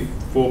there's only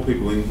 4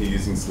 people in here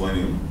using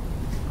Selenium.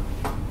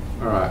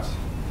 Alright.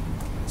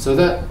 So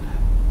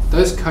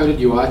those coded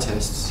UI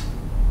tests,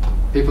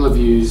 people have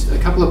used, a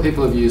couple of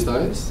people have used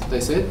those, they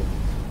said.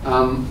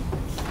 I'm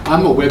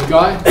a web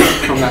guy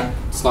from that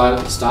slide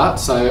at the start,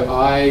 so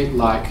I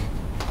like,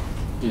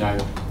 you know,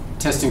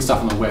 testing stuff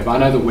on the web. I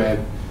know the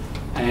web,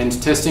 and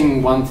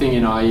testing one thing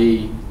in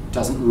IE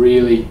doesn't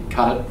really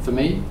cut it for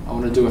me. I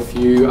want to do a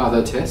few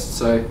other tests,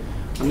 so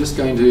I'm just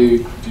going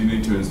to... Do you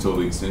need to install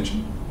the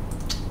extension?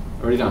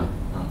 Already done.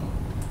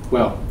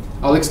 Well,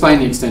 I'll explain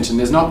the extension.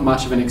 There's not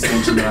much of an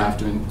extension that I have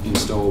to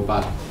install,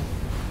 but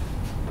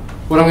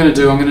what I'm going to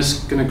do, I'm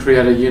just going to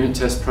create a unit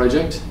test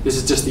project. This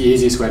is just the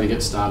easiest way to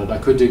get started. I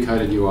could do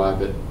coded UI,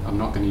 but I'm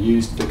not going to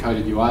use the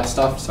coded UI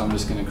stuff, so I'm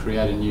just going to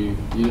create a new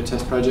unit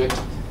test project.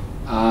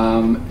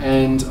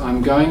 And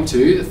I'm going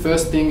to, the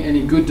first thing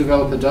any good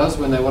developer does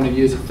when they want to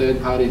use a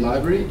third-party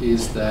library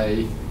is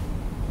they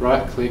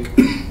right-click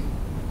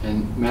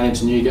and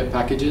manage NuGet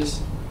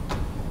packages.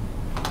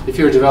 If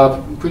you're a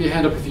developer, put your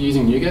hand up if you're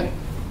using NuGet.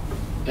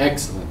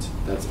 Excellent.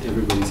 That's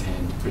everybody's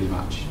hand, pretty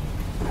much.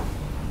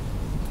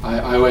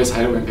 I always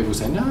hate it when people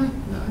say, no,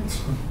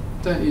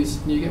 don't use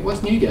NuGet. What's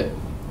NuGet?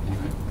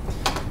 Anyway.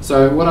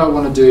 So what I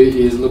want to do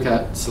is look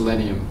at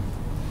Selenium.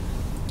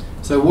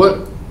 So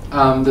what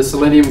the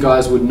Selenium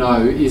guys would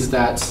know is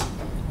that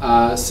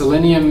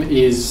Selenium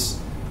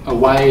is a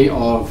way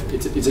of,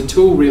 it's a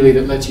tool really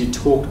that lets you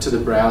talk to the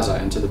browser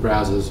and to the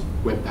browser's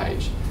web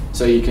page.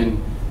 So you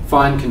can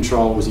find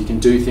controls, you can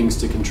do things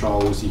to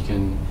controls, you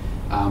can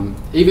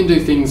even do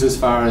things as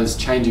far as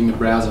changing the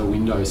browser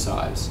window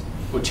size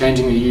or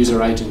changing the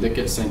user agent that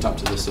gets sent up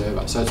to the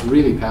server. So it's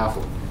really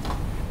powerful.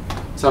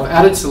 So I've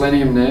added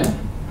Selenium there,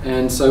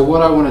 and so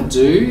what I want to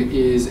do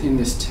is in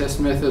this test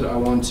method I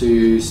want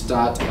to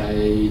start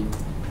I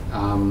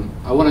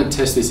want to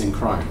test this in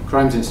Chrome.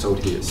 Chrome's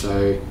installed here,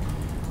 so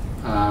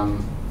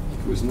if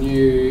it was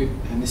new,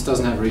 and this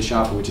doesn't have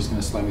reshuffle, which is going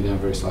to slow me down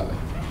very slightly.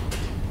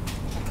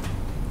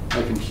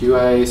 Open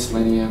QA,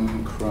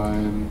 Selenium,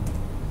 Chrome,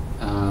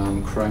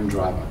 Chrome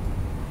driver.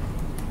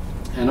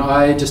 And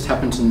I just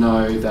happen to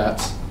know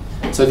that,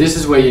 so this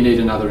is where you need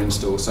another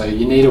install. So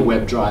you need a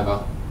web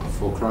driver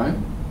for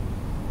Chrome.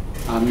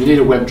 you need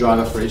a web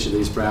driver for each of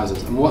these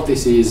browsers. And what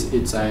this is,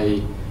 it's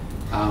a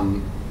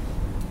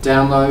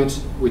download,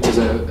 which is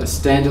a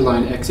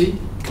standalone exe,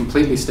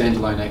 completely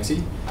standalone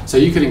exe. So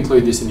you could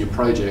include this in your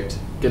project,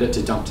 get it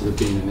to dump to the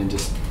bin, and then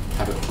just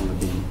have it from the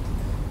bin.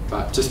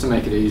 But just to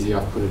make it easy,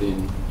 I've put it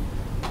in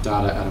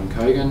data Adam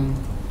Cogan.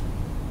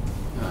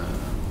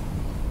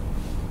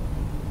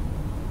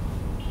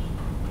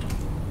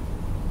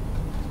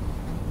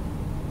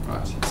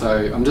 Right,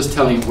 so I'm just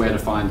telling it where to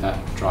find that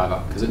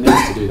driver, because it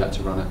needs to do that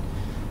to run it.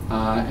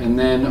 And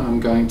then I'm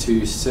going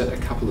to set a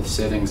couple of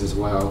settings as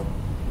well.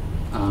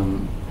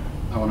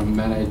 I want to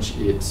manage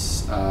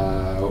its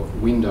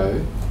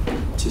window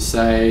to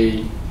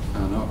say,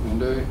 not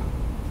window,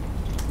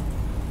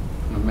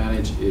 I want to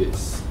manage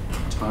its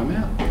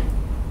timeouts.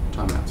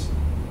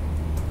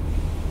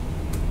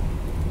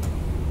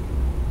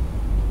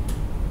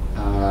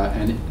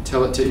 And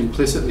tell it to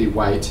implicitly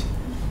wait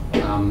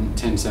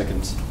 10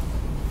 seconds.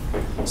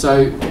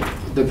 So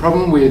the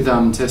problem with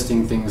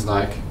testing things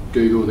like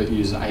Google that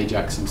uses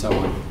Ajax and so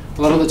on,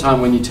 a lot of the time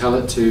when you tell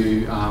it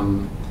to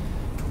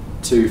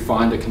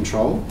find a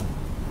control,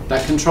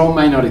 that control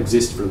may not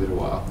exist for a little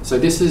while. So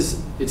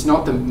it's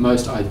not the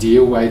most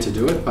ideal way to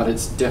do it, but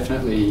it's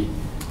definitely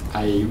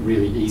a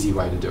really easy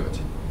way to do it.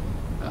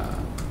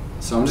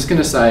 So I'm just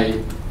going to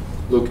say,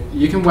 look,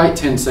 you can wait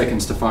 10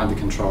 seconds to find the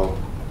control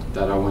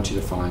that I want you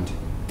to find.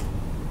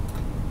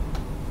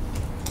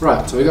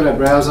 Right, so we've got our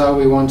browser.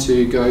 We want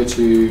to go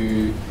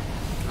to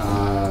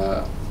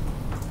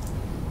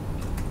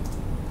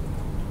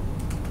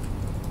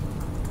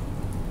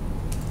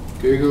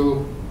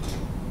Google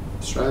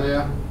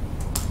Australia,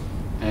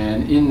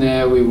 and in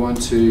there we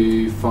want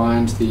to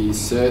find the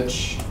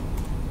search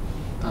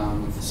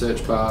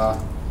bar,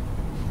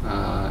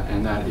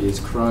 and that is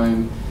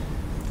Chrome.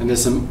 And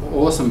there's some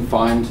awesome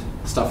find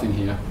stuff in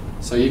here.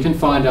 So you can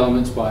find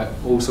elements by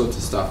all sorts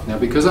of stuff. Now,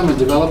 because I'm a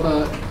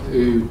developer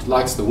who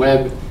likes the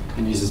web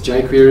and uses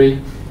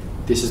jQuery,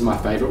 this is my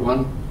favorite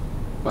one,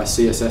 by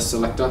CSS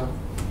selector.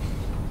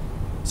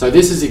 So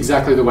this is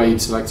exactly the way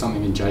you'd select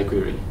something in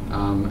jQuery.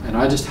 And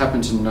I just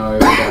happen to know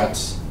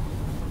that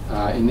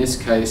in this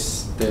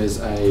case, there's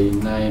a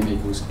name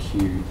equals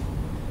Q.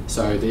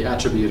 So the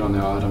attribute on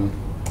the item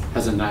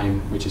has a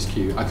name, which is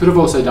Q. I could have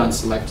also done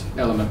select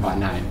element by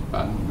name,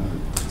 but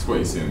that's what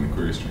you see in the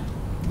query string.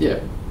 Yeah.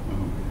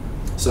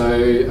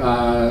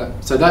 So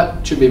so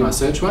that should be my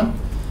search one,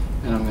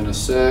 and I'm going to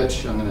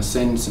search. I'm going to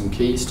send some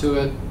keys to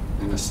it. I'm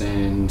going to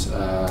send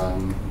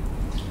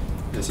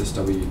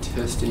SSW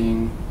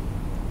testing,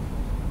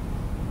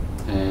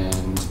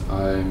 and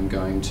I'm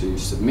going to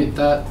submit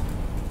that.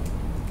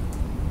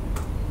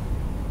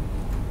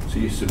 So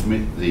you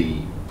submit the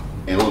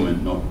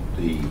element, not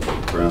the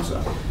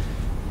browser?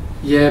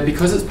 Yeah,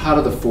 because it's part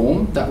of the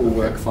form, that will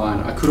work fine.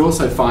 I could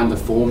also find the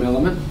form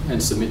element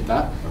and submit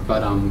that,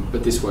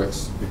 but this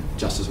works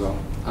just as well.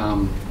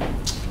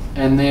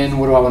 And then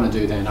what do I want to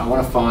do then? I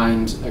want to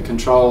find a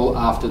control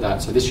after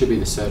that. So this should be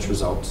the search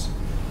results.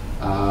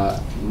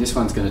 And this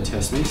one's going to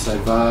test me. So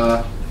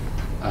var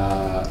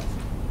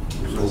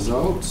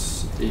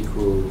results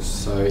equals,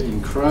 so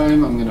in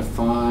Chrome I'm going to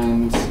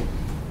find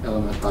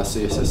element by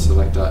CSS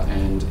selector,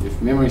 and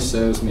if memory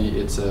serves me,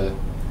 it's a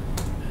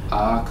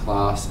R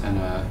class and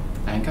a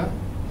anchor.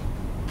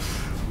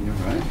 You're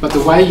right. But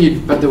the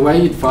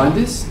way you'd find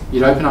this,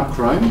 you'd open up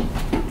Chrome,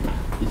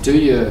 you do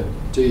your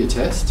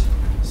test.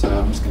 So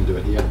I'm just going to do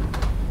it here.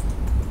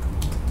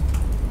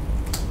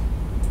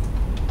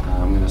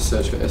 I'm going to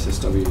search for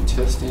SSW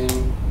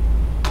testing,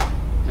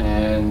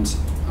 and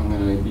I'm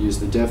going to use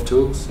the dev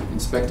tools,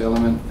 inspect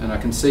element, and I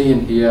can see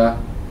in here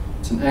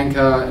it's an anchor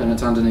and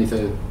it's underneath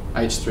a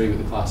H3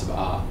 with a class of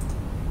R.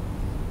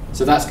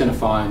 So that's going to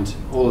find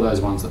all of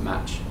those ones that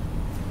match.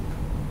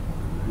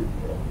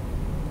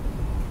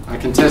 I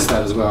can test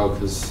that as well,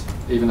 because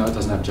even though it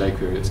doesn't have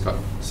jQuery, it's got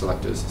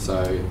selectors.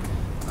 So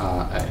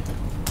A.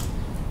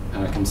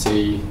 And I can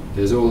see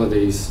there's all of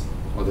these,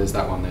 or there's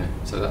that one there.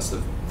 So that's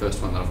the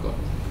first one that I've got.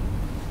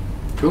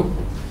 Cool.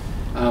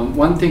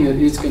 One thing that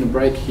is going to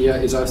break here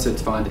is I've said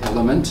to find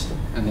element,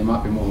 and there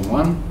might be more than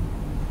one.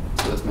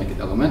 So let's make it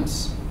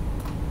elements.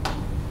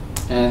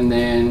 And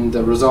then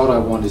the result I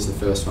want is the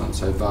first one.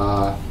 So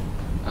var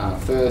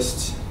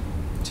first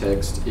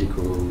text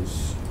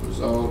equals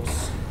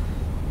results,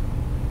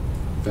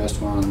 first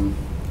one,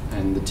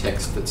 and the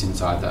text that's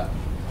inside that.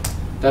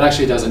 That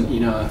actually does an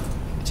inner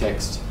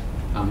text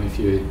if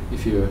you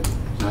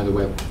know the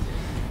web.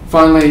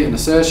 Finally, an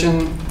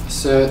assertion.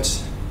 Assert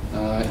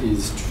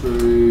is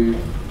true.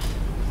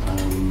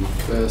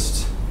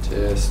 First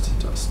test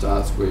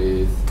starts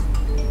with,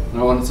 and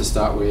I want it to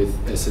start with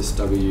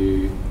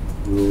SSW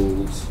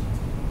rules,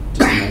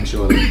 just to make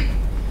sure that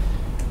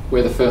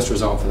we're the first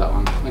result for that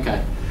one.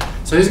 Okay,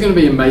 so who's going to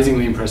be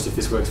amazingly impressed if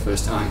this works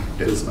first time?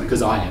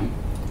 Because I am.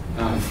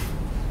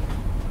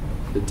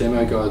 The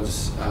demo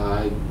gods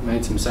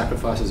made some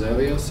sacrifices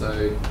earlier,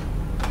 so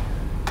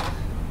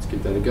let's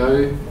give that a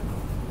go.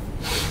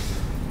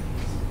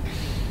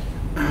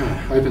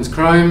 Opens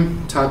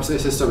Chrome, types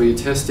SSW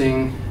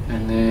testing,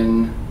 and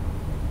then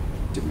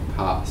did we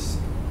pass?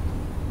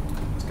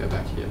 go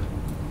back here.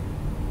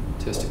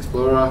 Test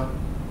Explorer,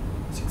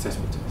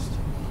 successful test.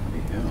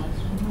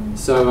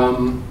 So,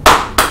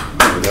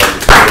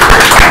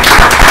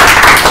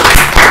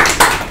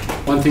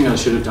 one thing I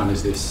should have done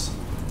is this,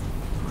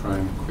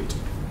 Chrome quit.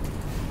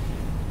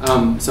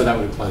 So that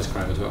would have closed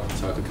Chrome as well,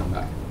 so I could come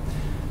back.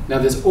 Now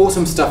there's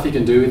awesome stuff you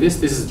can do with this.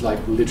 This is like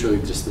literally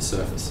just the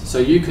surface. So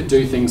you could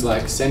do things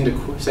like send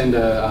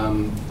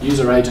a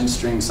user agent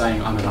string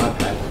saying I'm an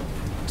iPad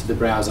to the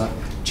browser,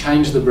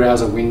 change the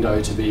browser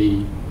window to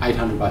be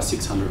 800 by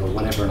 600 or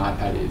whatever an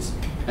iPad is,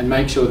 and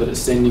make sure that it's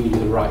sending you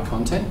the right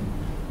content.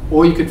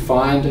 Or you could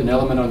find an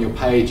element on your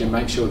page and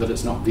make sure that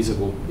it's not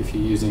visible if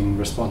you're using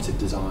responsive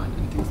design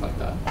and things like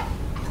that.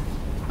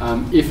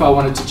 If I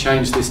wanted to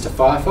change this to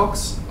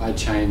Firefox, I'd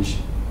change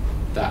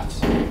that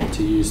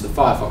to use the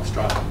Firefox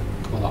driver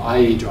or the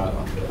IE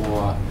driver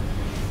or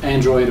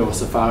Android or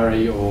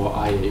Safari or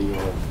IE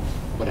or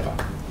whatever.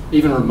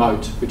 Even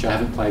remote, which I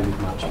haven't played with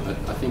much, but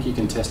I think you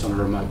can test on a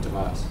remote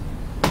device.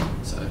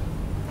 So,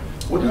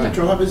 what are the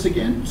drivers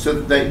again? So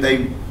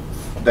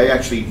they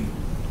actually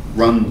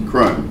run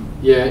Chrome?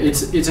 Yeah,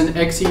 it's an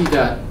exe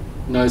that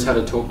knows how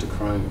to talk to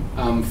Chrome.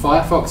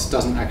 Firefox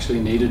doesn't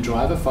actually need a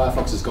driver.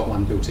 Firefox has got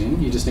one built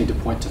in. You just need to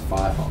point to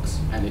Firefox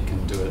and it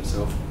can do it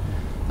itself.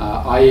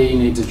 IE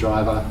needs a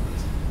driver.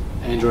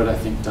 Android I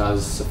think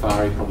does.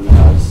 Safari probably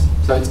does.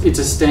 So it's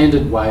a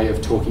standard way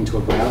of talking to a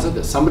browser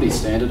that somebody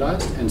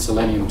standardized, and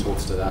Selenium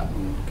talks to that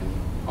and can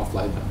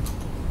offload that.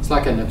 It's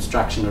like an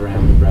abstraction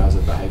around the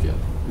browser behavior.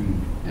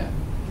 Yeah.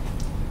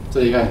 So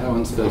there you go. That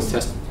one's the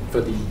test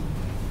for the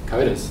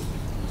coders.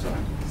 Sorry.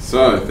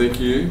 So thank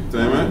you,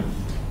 Damo.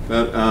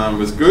 That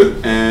was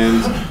good,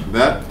 and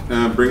that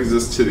brings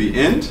us to the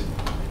end.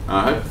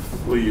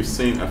 Hopefully you've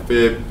seen a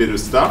fair bit of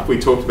stuff. We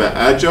talked about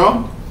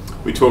Agile.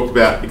 We talked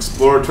about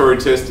exploratory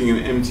testing in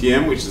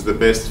MTM, which is the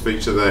best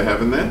feature they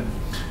have in there.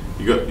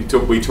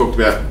 We talked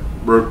about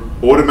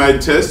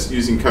automated tests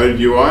using coded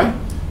UI.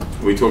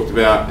 We talked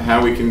about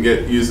how we can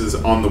get users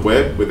on the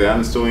web without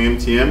installing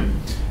MTM,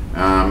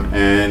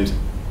 and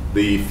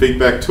the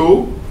feedback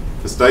tool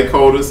for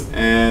stakeholders,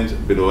 and a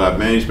bit of lab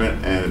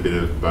management, and a bit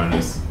of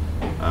bonus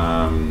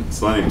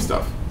Selenium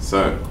stuff.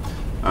 So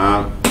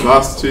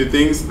last two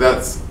things,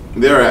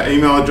 there are our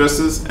email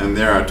addresses and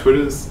there are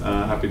Twitters.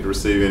 Happy to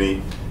receive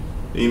any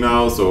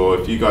emails, or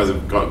if you guys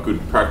have got good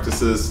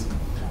practices,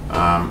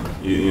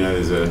 you know,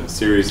 there's a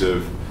series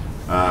of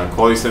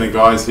Quality Center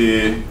guys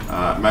here,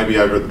 maybe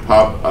over at the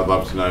pub. I'd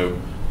love to know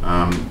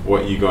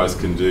what you guys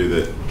can do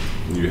that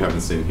you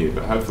haven't seen here,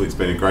 but hopefully it's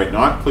been a great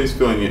night. Please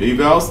fill in your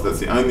evals. That's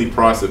the only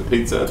price of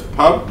pizza at the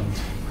pub.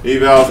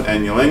 Evals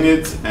and your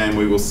lanyards, and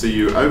we will see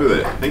you over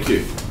there. Thank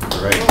you.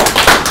 Great.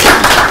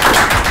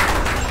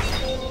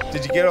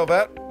 Did you get all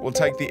that? We'll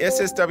take the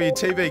SSW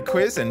TV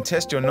quiz and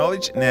test your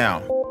knowledge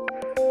now.